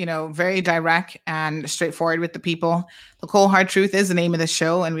being, very direct and straightforward with the people. The Cold Hard Truth is the name of the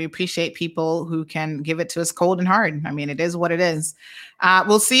show, and we appreciate people who can give it to us cold and hard. I mean, it is what it is.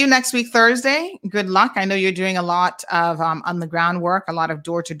 We'll see you next week, Thursday. Good luck. I know you're doing a lot of on the ground work, a lot of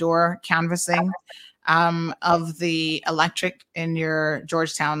door-to-door canvassing of the electric in your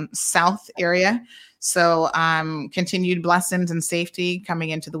Georgetown South area. So continued blessings and safety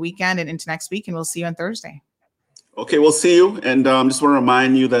coming into the weekend and into next week, and we'll see you on Thursday. Okay, we'll see you. And just want to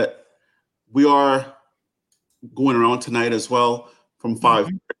remind you that we are going around tonight as well from 5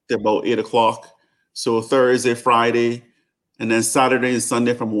 to about 8 o'clock. So Thursday, Friday, and then Saturday and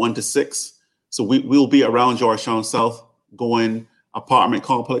Sunday from 1 to 6. So we'll be around Georgetown South, going apartment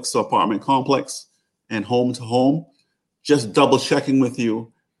complex to apartment complex and home to home, just double checking with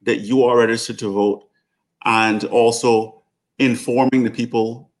you that you are registered to vote, and also informing the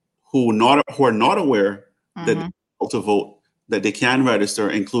people who are not aware that they're able to vote, that they can register,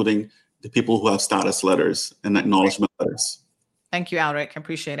 including the people who have status letters and acknowledgement letters. Thank you, Alric. I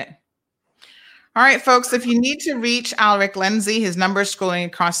appreciate it. All right, folks, if you need to reach Alric Lindsay, his number is scrolling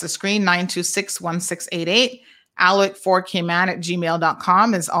across the screen, 926-1688.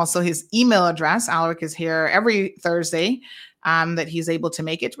 Alric4Cayman@gmail.com is also his email address. Alric is here every Thursday that he's able to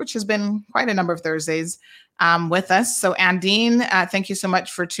make it, which has been quite a number of Thursdays with us. So Andine, thank you so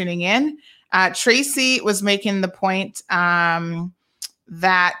much for tuning in. Tracy was making the point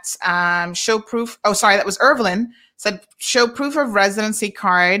that show proof. Oh, sorry, that was Irvelin, said show proof of residency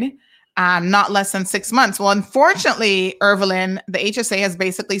card, not less than 6 months. Well, unfortunately, Irvelin, the HSA has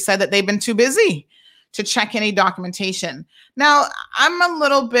basically said that they've been too busy to check any documentation. Now, I'm a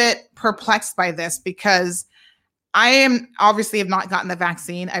little bit perplexed by this because I am obviously have not gotten the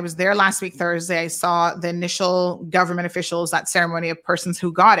vaccine. I was there last week, Thursday. I saw the initial government officials, that ceremony of persons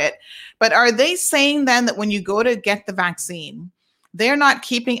who got it. But are they saying then that when you go to get the vaccine, they're not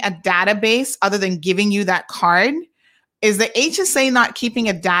keeping a database other than giving you that card? Is the HSA not keeping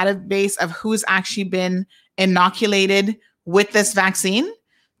a database of who's actually been inoculated with this vaccine?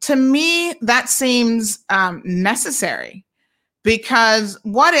 To me, that seems necessary. Because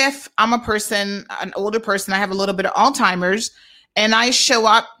what if I'm a person, an older person, I have a little bit of Alzheimer's, and I show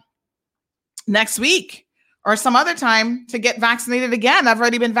up next week or some other time to get vaccinated again? I've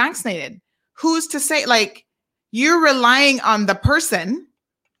already been vaccinated. Who's to say, like, you're relying on the person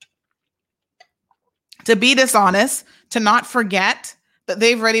to be dishonest, to not forget that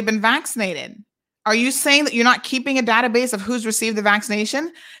they've already been vaccinated. Are you saying that you're not keeping a database of who's received the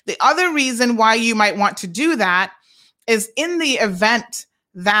vaccination? The other reason why you might want to do that is in the event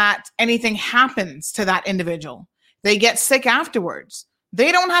that anything happens to that individual, they get sick afterwards.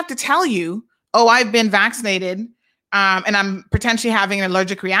 They don't have to tell you, oh, I've been vaccinated and I'm potentially having an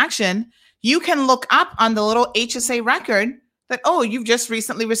allergic reaction. You can look up on the little HSA record that, oh, you've just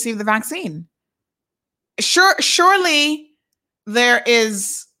recently received the vaccine. Surely there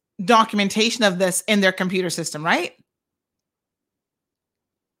is documentation of this in their computer system, right?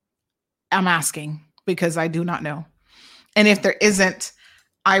 I'm asking because I do not know. And if there isn't,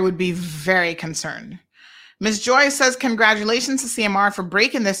 I would be very concerned. Ms. Joy says, congratulations to CMR for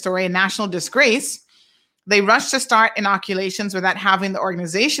breaking this story, a national disgrace. They rushed to start inoculations without having the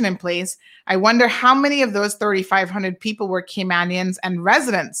organization in place. I wonder how many of those 3,500 people were Caymanians and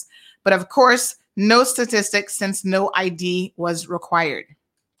residents. But of course, no statistics since no ID was required.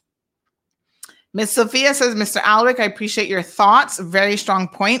 Ms. Sophia says, Mr. Alric, I appreciate your thoughts. Very strong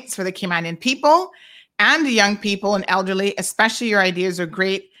points for the Caymanian people and young people and elderly, especially your ideas are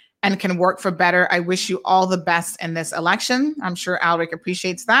great and can work for better. I wish you all the best in this election. I'm sure Alric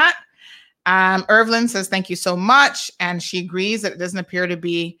appreciates that. Irvlyn says, thank you so much. And she agrees that it doesn't appear to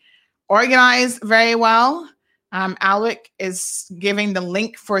be organized very well. Alric is giving the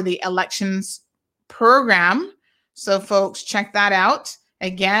link for the elections program. So folks, check that out.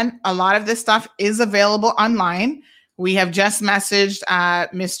 Again, a lot of this stuff is available online. We have just messaged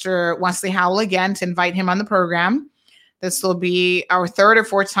Mr. Wesley Howell again to invite him on the program. This will be our third or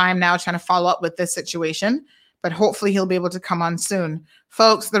fourth time now trying to follow up with this situation, but hopefully he'll be able to come on soon.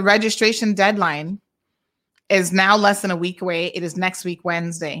 Folks, the registration deadline is now less than a week away. It is next week,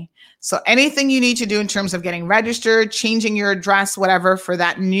 Wednesday. So anything you need to do in terms of getting registered, changing your address, whatever, for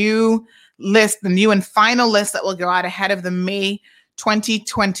that new list, the new and final list that will go out ahead of the May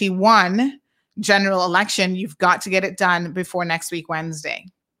 2021 general election, you've got to get it done before next week, Wednesday.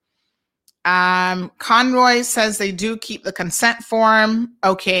 Conroy says they do keep the consent form.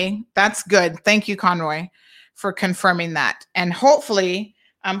 Okay, that's good. Thank you, Conroy, for confirming that. And hopefully,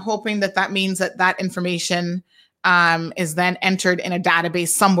 I'm hoping that that means that that information is then entered in a database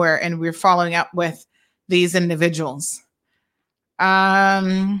somewhere and we're following up with these individuals.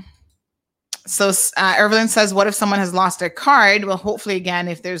 So Evelyn says, what if someone has lost their card? Well, hopefully, again,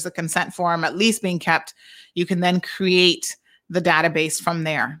 if there's a consent form at least being kept, you can then create the database from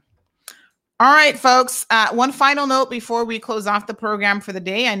there. All right, folks, one final note before we close off the program for the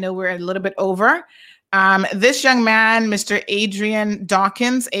day. I know we're a little bit over. This young man, Mr. Adrian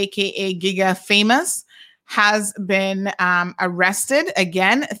Dawkins, aka Giga Famous, has been arrested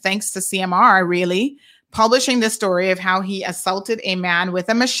again, thanks to CMR, really, publishing the story of how he assaulted a man with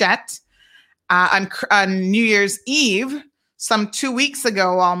a machete on New Year's Eve, some 2 weeks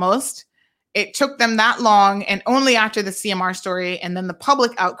ago almost. It took them that long, and only after the CMR story and then the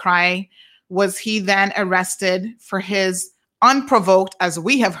public outcry was he then arrested for his unprovoked, as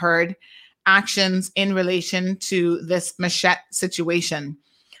we have heard, actions in relation to this machete situation.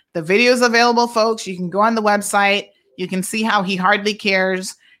 The video is available, folks. You can go on the website. You can see how he hardly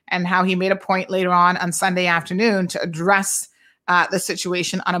cares and how he made a point later on Sunday afternoon to address the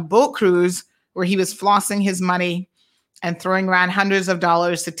situation on a boat cruise where he was flossing his money and throwing around hundreds of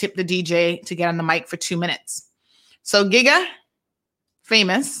dollars to tip the DJ to get on the mic for 2 minutes. So Giga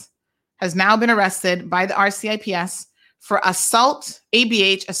Famous has now been arrested by the RCIPS for assault,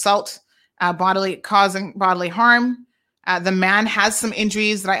 ABH, assault, causing bodily harm. The man has some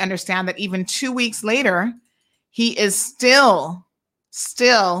injuries that I understand that even 2 weeks later, he is still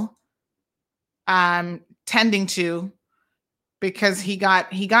tending to, because he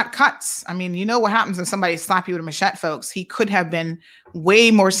got cuts. I mean, you know what happens when somebody slaps you with a machete, folks. He could have been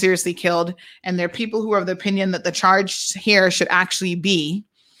way more seriously killed. And there are people who are of the opinion that the charge here should actually be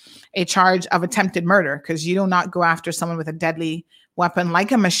a charge of attempted murder, because you do not go after someone with a deadly weapon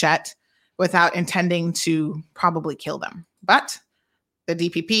like a machete without intending to probably kill them. But the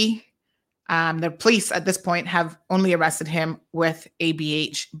DPP, the police at this point have only arrested him with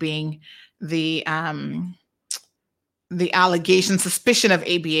ABH being the allegation, suspicion of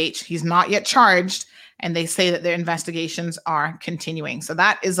ABH. He's not yet charged, and they say that their investigations are continuing. So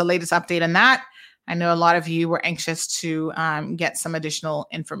that is the latest update on that. I know a lot of you were anxious to get some additional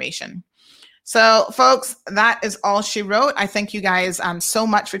information. So, folks, that is all she wrote. I thank you guys so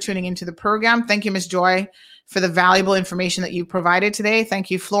much for tuning into the program. Thank you, Ms. Joy, for the valuable information that you provided today.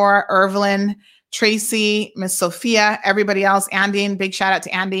 Thank you, Flora, Irvelyn, Tracy, Miss Sophia, everybody else, Andine. Big shout out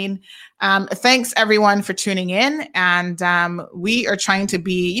to Andine. Thanks, everyone, for tuning in. And we are trying to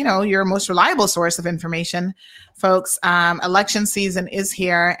be, your most reliable source of information, folks. Election season is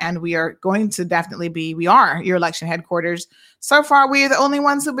here, and we are going to definitely we are your election headquarters. So far, we are the only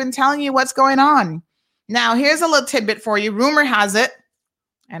ones who've been telling you what's going on. Now, here's a little tidbit for you. Rumor has it,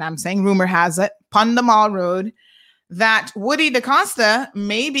 and I'm saying rumor has it, Pon the Mall Road, that Woody DaCosta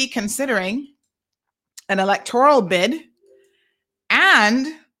may be considering an electoral bid, and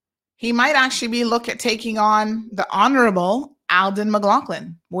he might actually be looking at taking on the Honorable Alden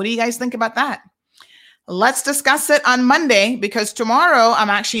McLaughlin. What do you guys think about that? Let's discuss it on Monday, because tomorrow I'm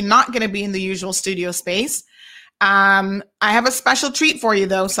actually not going to be in the usual studio space. I have a special treat for you,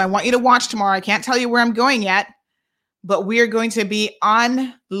 though, so I want you to watch tomorrow. I can't tell you where I'm going yet, but we are going to be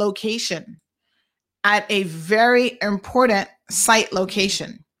on location at a very important site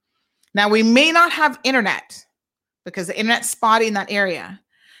location. Now, we may not have internet because the internet's spotty in that area.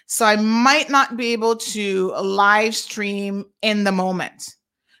 So I might not be able to live stream in the moment,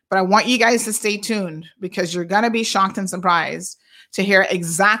 but I want you guys to stay tuned, because you're going to be shocked and surprised to hear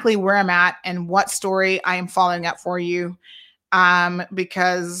exactly where I'm at and what story I am following up for you.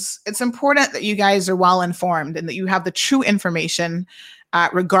 Because it's important that you guys are well informed and that you have the true information,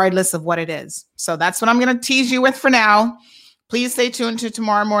 regardless of what it is. So that's what I'm going to tease you with for now. Please stay tuned to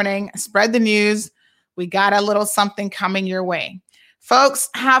tomorrow morning. Spread the news. We got a little something coming your way. Folks,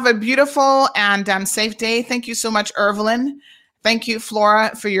 have a beautiful and safe day. Thank you so much, Irvelyn. Thank you,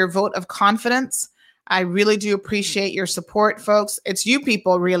 Flora, for your vote of confidence. I really do appreciate your support, folks. It's you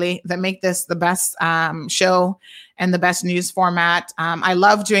people, really, that make this the best show and the best news format. I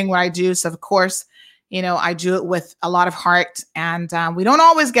love doing what I do. So, of course, I do it with a lot of heart. And we don't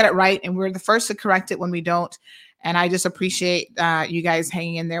always get it right. And we're the first to correct it when we don't. And I just appreciate you guys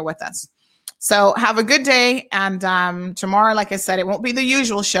hanging in there with us. So have a good day. And tomorrow, like I said, it won't be the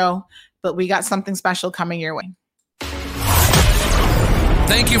usual show, but we got something special coming your way.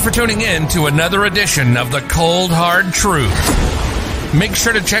 Thank you for tuning in to another edition of The Cold Hard Truth. Make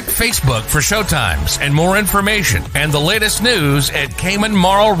sure to check Facebook for showtimes and more information and the latest news at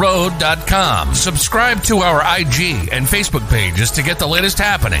CaymanMarlRoad.com. Subscribe to our IG and Facebook pages to get the latest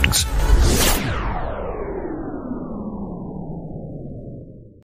happenings.